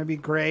 which is going to be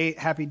great.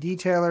 Happy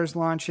Detailer's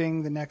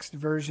launching the next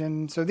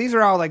version. So these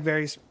are all like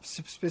very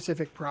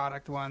specific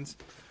product ones.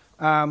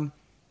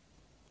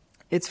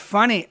 It's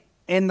funny,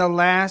 in the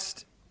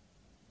last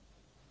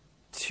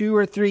 2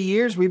 or 3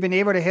 years, we've been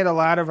able to hit a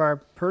lot of our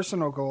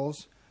personal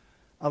goals.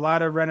 A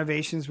lot of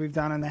renovations we've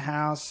done in the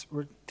house.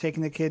 We took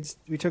the kids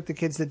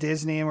to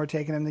Disney, and we're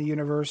taking them to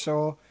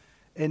Universal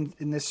in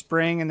the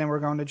spring, and then we're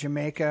going to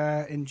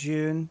Jamaica in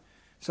June.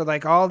 So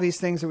like all these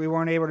things that we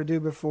weren't able to do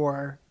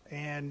before.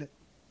 And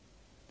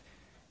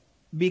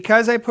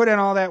because I put in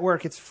all that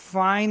work, it's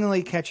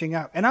finally catching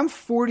up. And I'm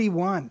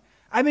 41.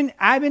 I've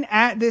been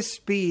at this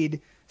speed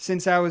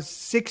since I was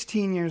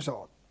 16 years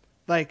old.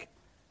 Like,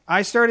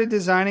 I started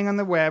designing on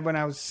the web when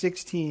I was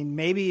 16,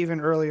 maybe even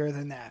earlier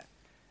than that.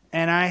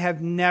 And I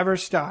have never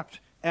stopped,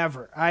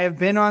 ever. I have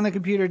been on the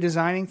computer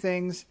designing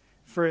things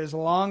for as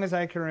long as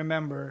I can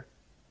remember.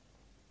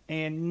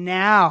 And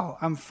now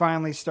I'm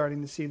finally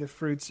starting to see the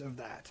fruits of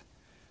that.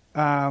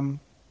 I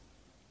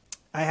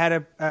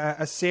had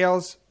a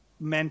sales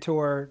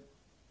mentor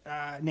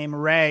named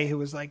Ray, who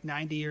was like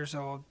 90 years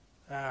old.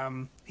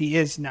 He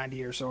is 90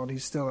 years old.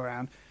 He's still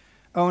around.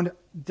 Owned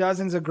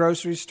dozens of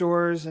grocery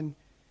stores and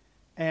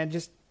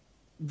just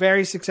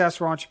very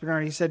successful entrepreneur.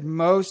 He said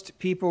most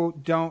people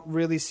don't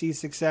really see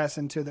success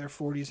until their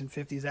 40s and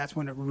 50s. That's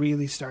when it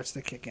really starts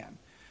to kick in.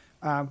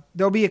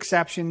 There'll be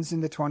exceptions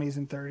in the 20s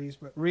and 30s,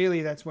 but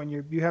really that's when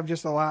you have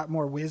just a lot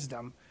more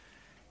wisdom.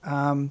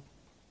 So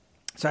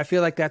I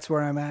feel like that's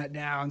where I'm at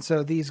now. And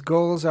so these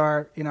goals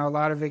are, a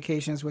lot of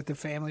vacations with the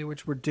family,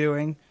 which we're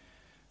doing,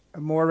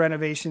 more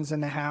renovations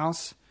in the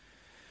house.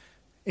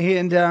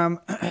 And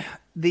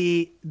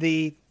the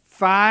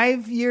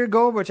 5-year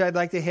goal, which I'd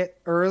like to hit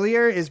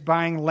earlier, is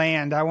buying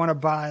land. I want to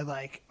buy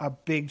like a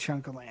big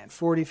chunk of land,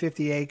 40,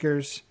 50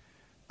 acres,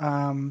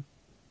 and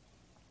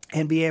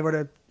be able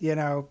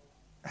to,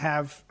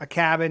 have a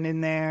cabin in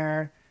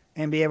there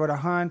and be able to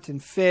hunt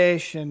and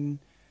fish and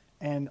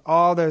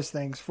all those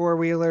things,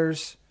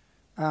 4-wheelers.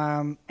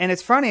 And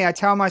it's funny, I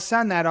tell my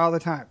son that all the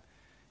time.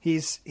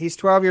 He's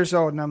 12 years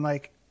old, and I'm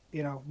like,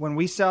 when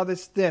we sell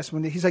this,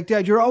 when he's like,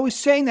 Dad, you're always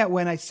saying that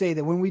when I say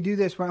that, when we do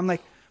this, I'm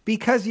like,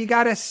 because you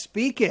got to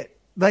speak it.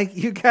 Like,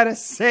 you got to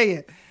say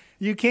it.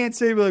 You can't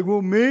say like,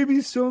 well,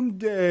 maybe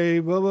someday,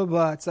 blah, blah,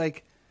 blah. It's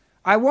like,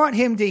 I want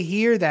him to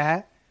hear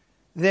that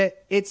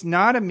it's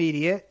not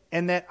immediate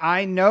and that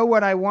I know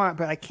what I want,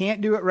 but I can't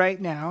do it right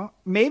now.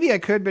 Maybe I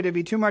could, but it'd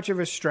be too much of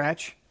a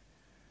stretch.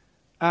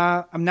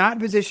 I'm not in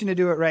a position to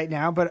do it right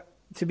now, but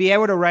to be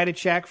able to write a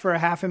check for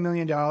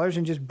 $500,000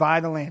 and just buy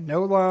the land,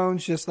 no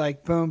loans, just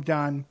like boom,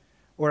 done,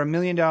 or $1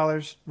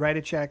 million, write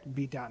a check,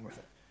 be done with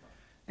it.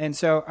 And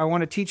so I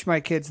want to teach my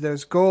kids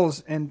those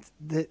goals, and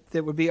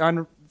that would be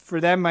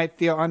for them might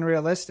feel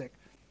unrealistic.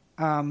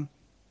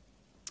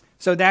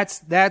 So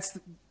that's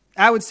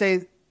I would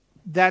say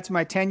that's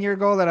my 10-year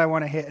goal that I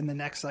want to hit in the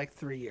next like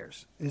 3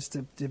 years, is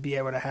to be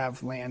able to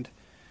have land.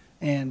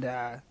 And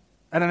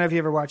I don't know if you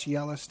ever watch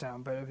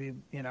Yellowstone, but it'd be,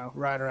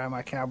 ride around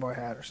my cowboy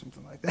hat or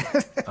something like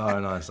that. Oh,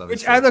 nice.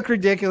 Which I look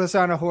ridiculous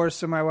on a horse,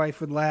 so my wife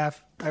would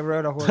laugh. I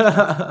rode a horse.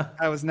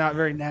 I was not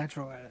very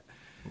natural at it.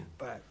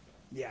 But,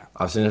 yeah.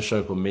 I've seen a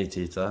show called Meat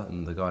Eater,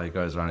 and the guy who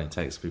goes around and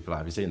takes people out.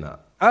 Have you seen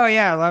that? Oh,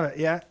 yeah, I love it,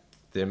 yeah.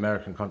 The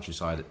American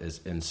countryside is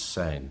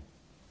insane.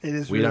 It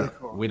is really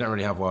cool. We don't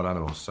really have wild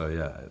animals, so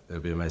yeah, it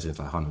would be amazing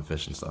to like hunt and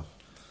fish and stuff.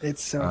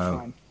 It's so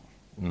fun.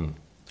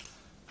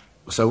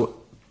 So,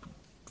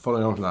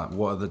 following on from that,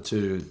 what are the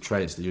 2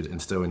 traits that you'd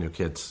instill in your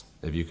kids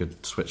if you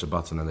could switch a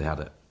button and they had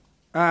it?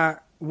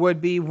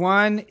 Would be,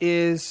 one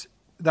is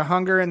the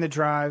hunger and the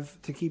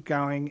drive to keep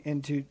going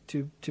and to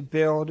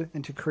build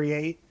and to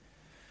create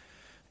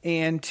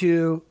and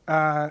to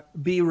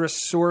be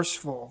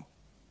resourceful.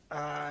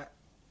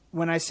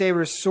 When I say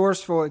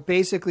resourceful, it's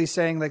basically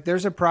saying like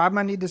there's a problem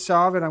I need to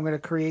solve and I'm going to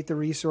create the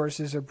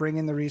resources or bring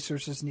in the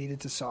resources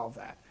needed to solve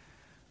that.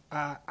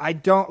 I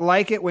don't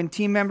like it when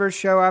team members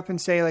show up and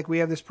say like we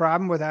have this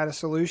problem without a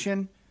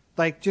solution.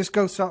 Like just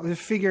go solve,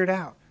 just figure it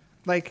out.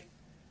 Like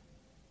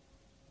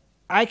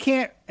I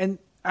can't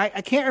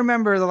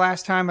remember the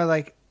last time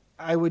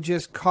I would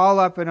just call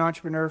up an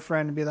entrepreneur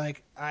friend and be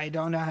like, I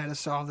don't know how to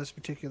solve this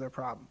particular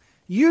problem.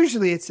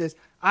 Usually it says,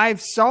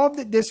 I've solved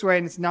it this way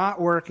and it's not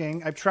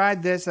working. I've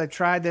tried this, I've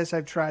tried this,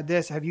 I've tried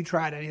this. Have you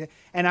tried anything?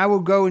 And I will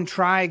go and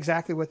try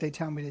exactly what they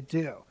tell me to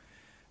do.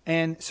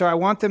 And so I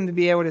want them to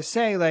be able to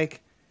say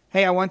like,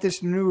 hey, I want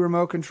this new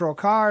remote control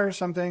car or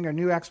something, or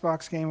new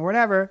Xbox game or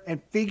whatever,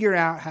 and figure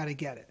out how to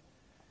get it.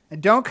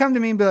 And don't come to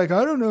me and be like,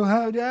 I don't know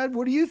how, Dad.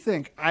 What do you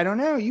think? I don't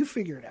know. You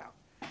figure it out.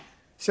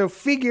 So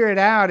figure it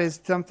out is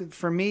something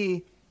for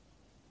me.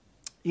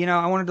 You know,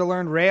 I wanted to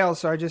learn Rails,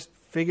 so I just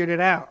figured it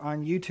out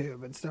on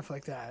YouTube and stuff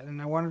like that. And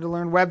I wanted to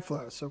learn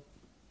Webflow, so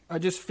I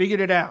just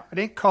figured it out. I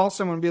didn't call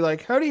someone and be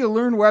like, how do you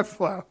learn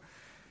Webflow?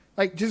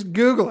 Like, just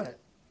Google it.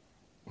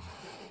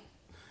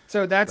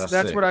 So that's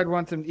what I'd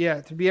want them,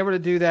 to be able to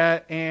do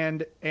that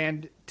and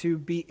to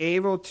be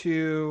able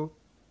to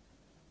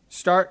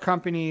start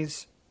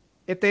companies.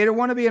 If they don't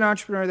want to be an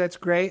entrepreneur, that's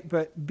great,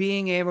 but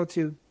being able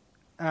to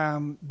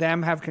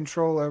them have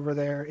control over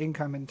their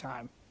income and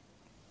time.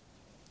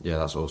 Yeah,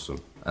 that's awesome.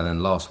 And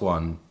then last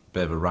one,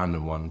 bit of a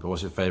random one, but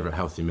what's your favorite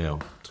healthy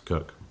meal to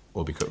cook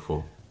or be cooked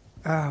for?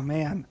 Oh,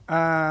 man.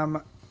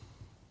 I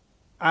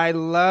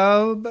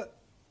love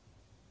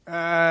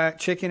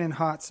chicken and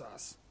hot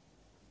sauce.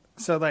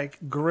 So like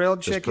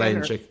grilled Just chicken plain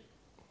or chicken.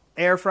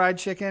 Air fried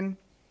chicken.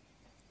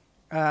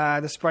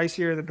 The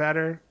spicier, the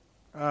better.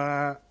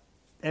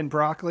 And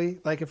broccoli.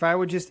 Like if I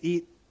would just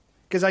eat,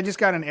 because I just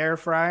got an air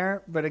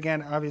fryer, but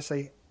again,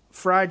 obviously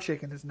fried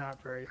chicken is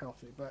not very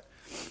healthy, but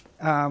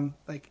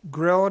like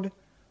grilled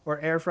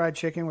or air fried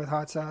chicken with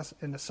hot sauce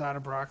and a side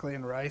of broccoli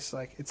and rice,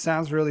 like it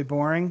sounds really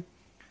boring.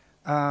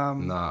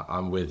 Nah,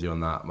 I'm with you on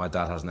that. My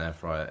dad has an air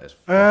fryer. It's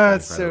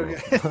it's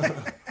incredible. so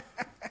good.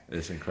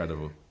 It's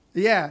incredible.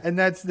 Yeah, and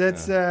that's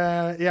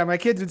my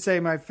kids would say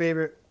my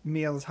favorite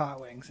meal is hot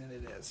wings, and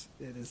it is.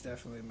 It is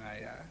definitely my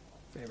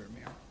favorite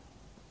meal.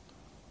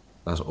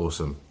 That's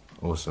awesome.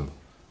 Awesome.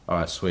 All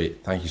right,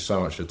 sweet. Thank you so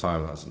much for your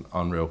time. That's an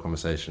unreal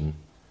conversation.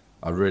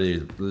 I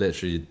really,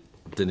 literally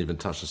didn't even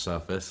touch the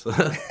surface,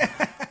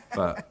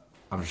 but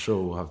I'm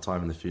sure we'll have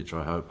time in the future,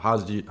 I hope. How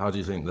do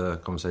you think the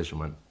conversation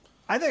went?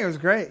 I think it was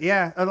great.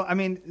 Yeah, I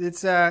mean,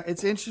 it's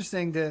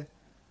interesting to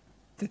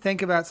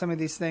think about some of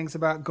these things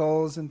about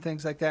goals and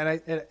things like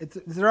that.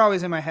 They're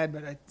always in my head,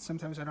 but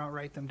sometimes I don't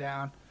write them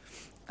down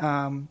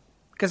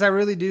because I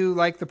really do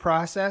like the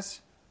process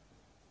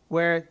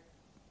where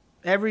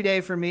every day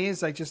for me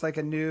is like just like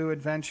a new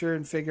adventure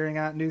and figuring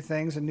out new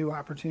things and new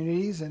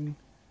opportunities, and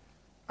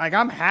like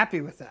I'm happy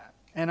with that.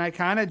 And I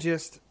kind of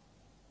just,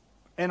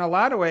 in a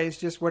lot of ways,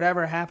 just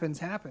whatever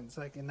happens,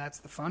 like, and that's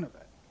the fun of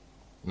it.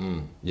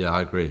 Yeah,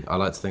 I agree. I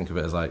like to think of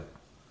it as like,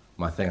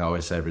 my thing I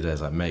always say every day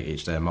is like make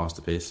each day a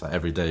masterpiece. Like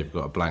every day you've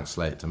got a blank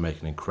slate to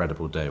make an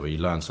incredible day where you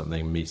learn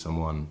something, meet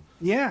someone,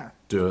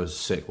 do a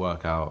sick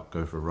workout,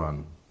 go for a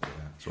run.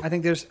 Yeah,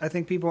 I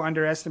think people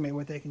underestimate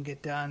what they can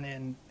get done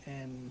in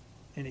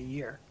a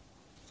year.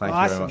 Thank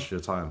you very much for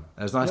your time.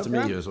 It was nice to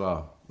meet you as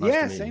well.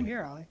 Same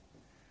here, Ollie.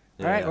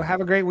 All right, well,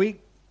 have a great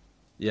week.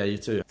 Yeah, you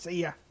too.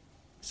 See ya.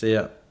 See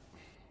ya.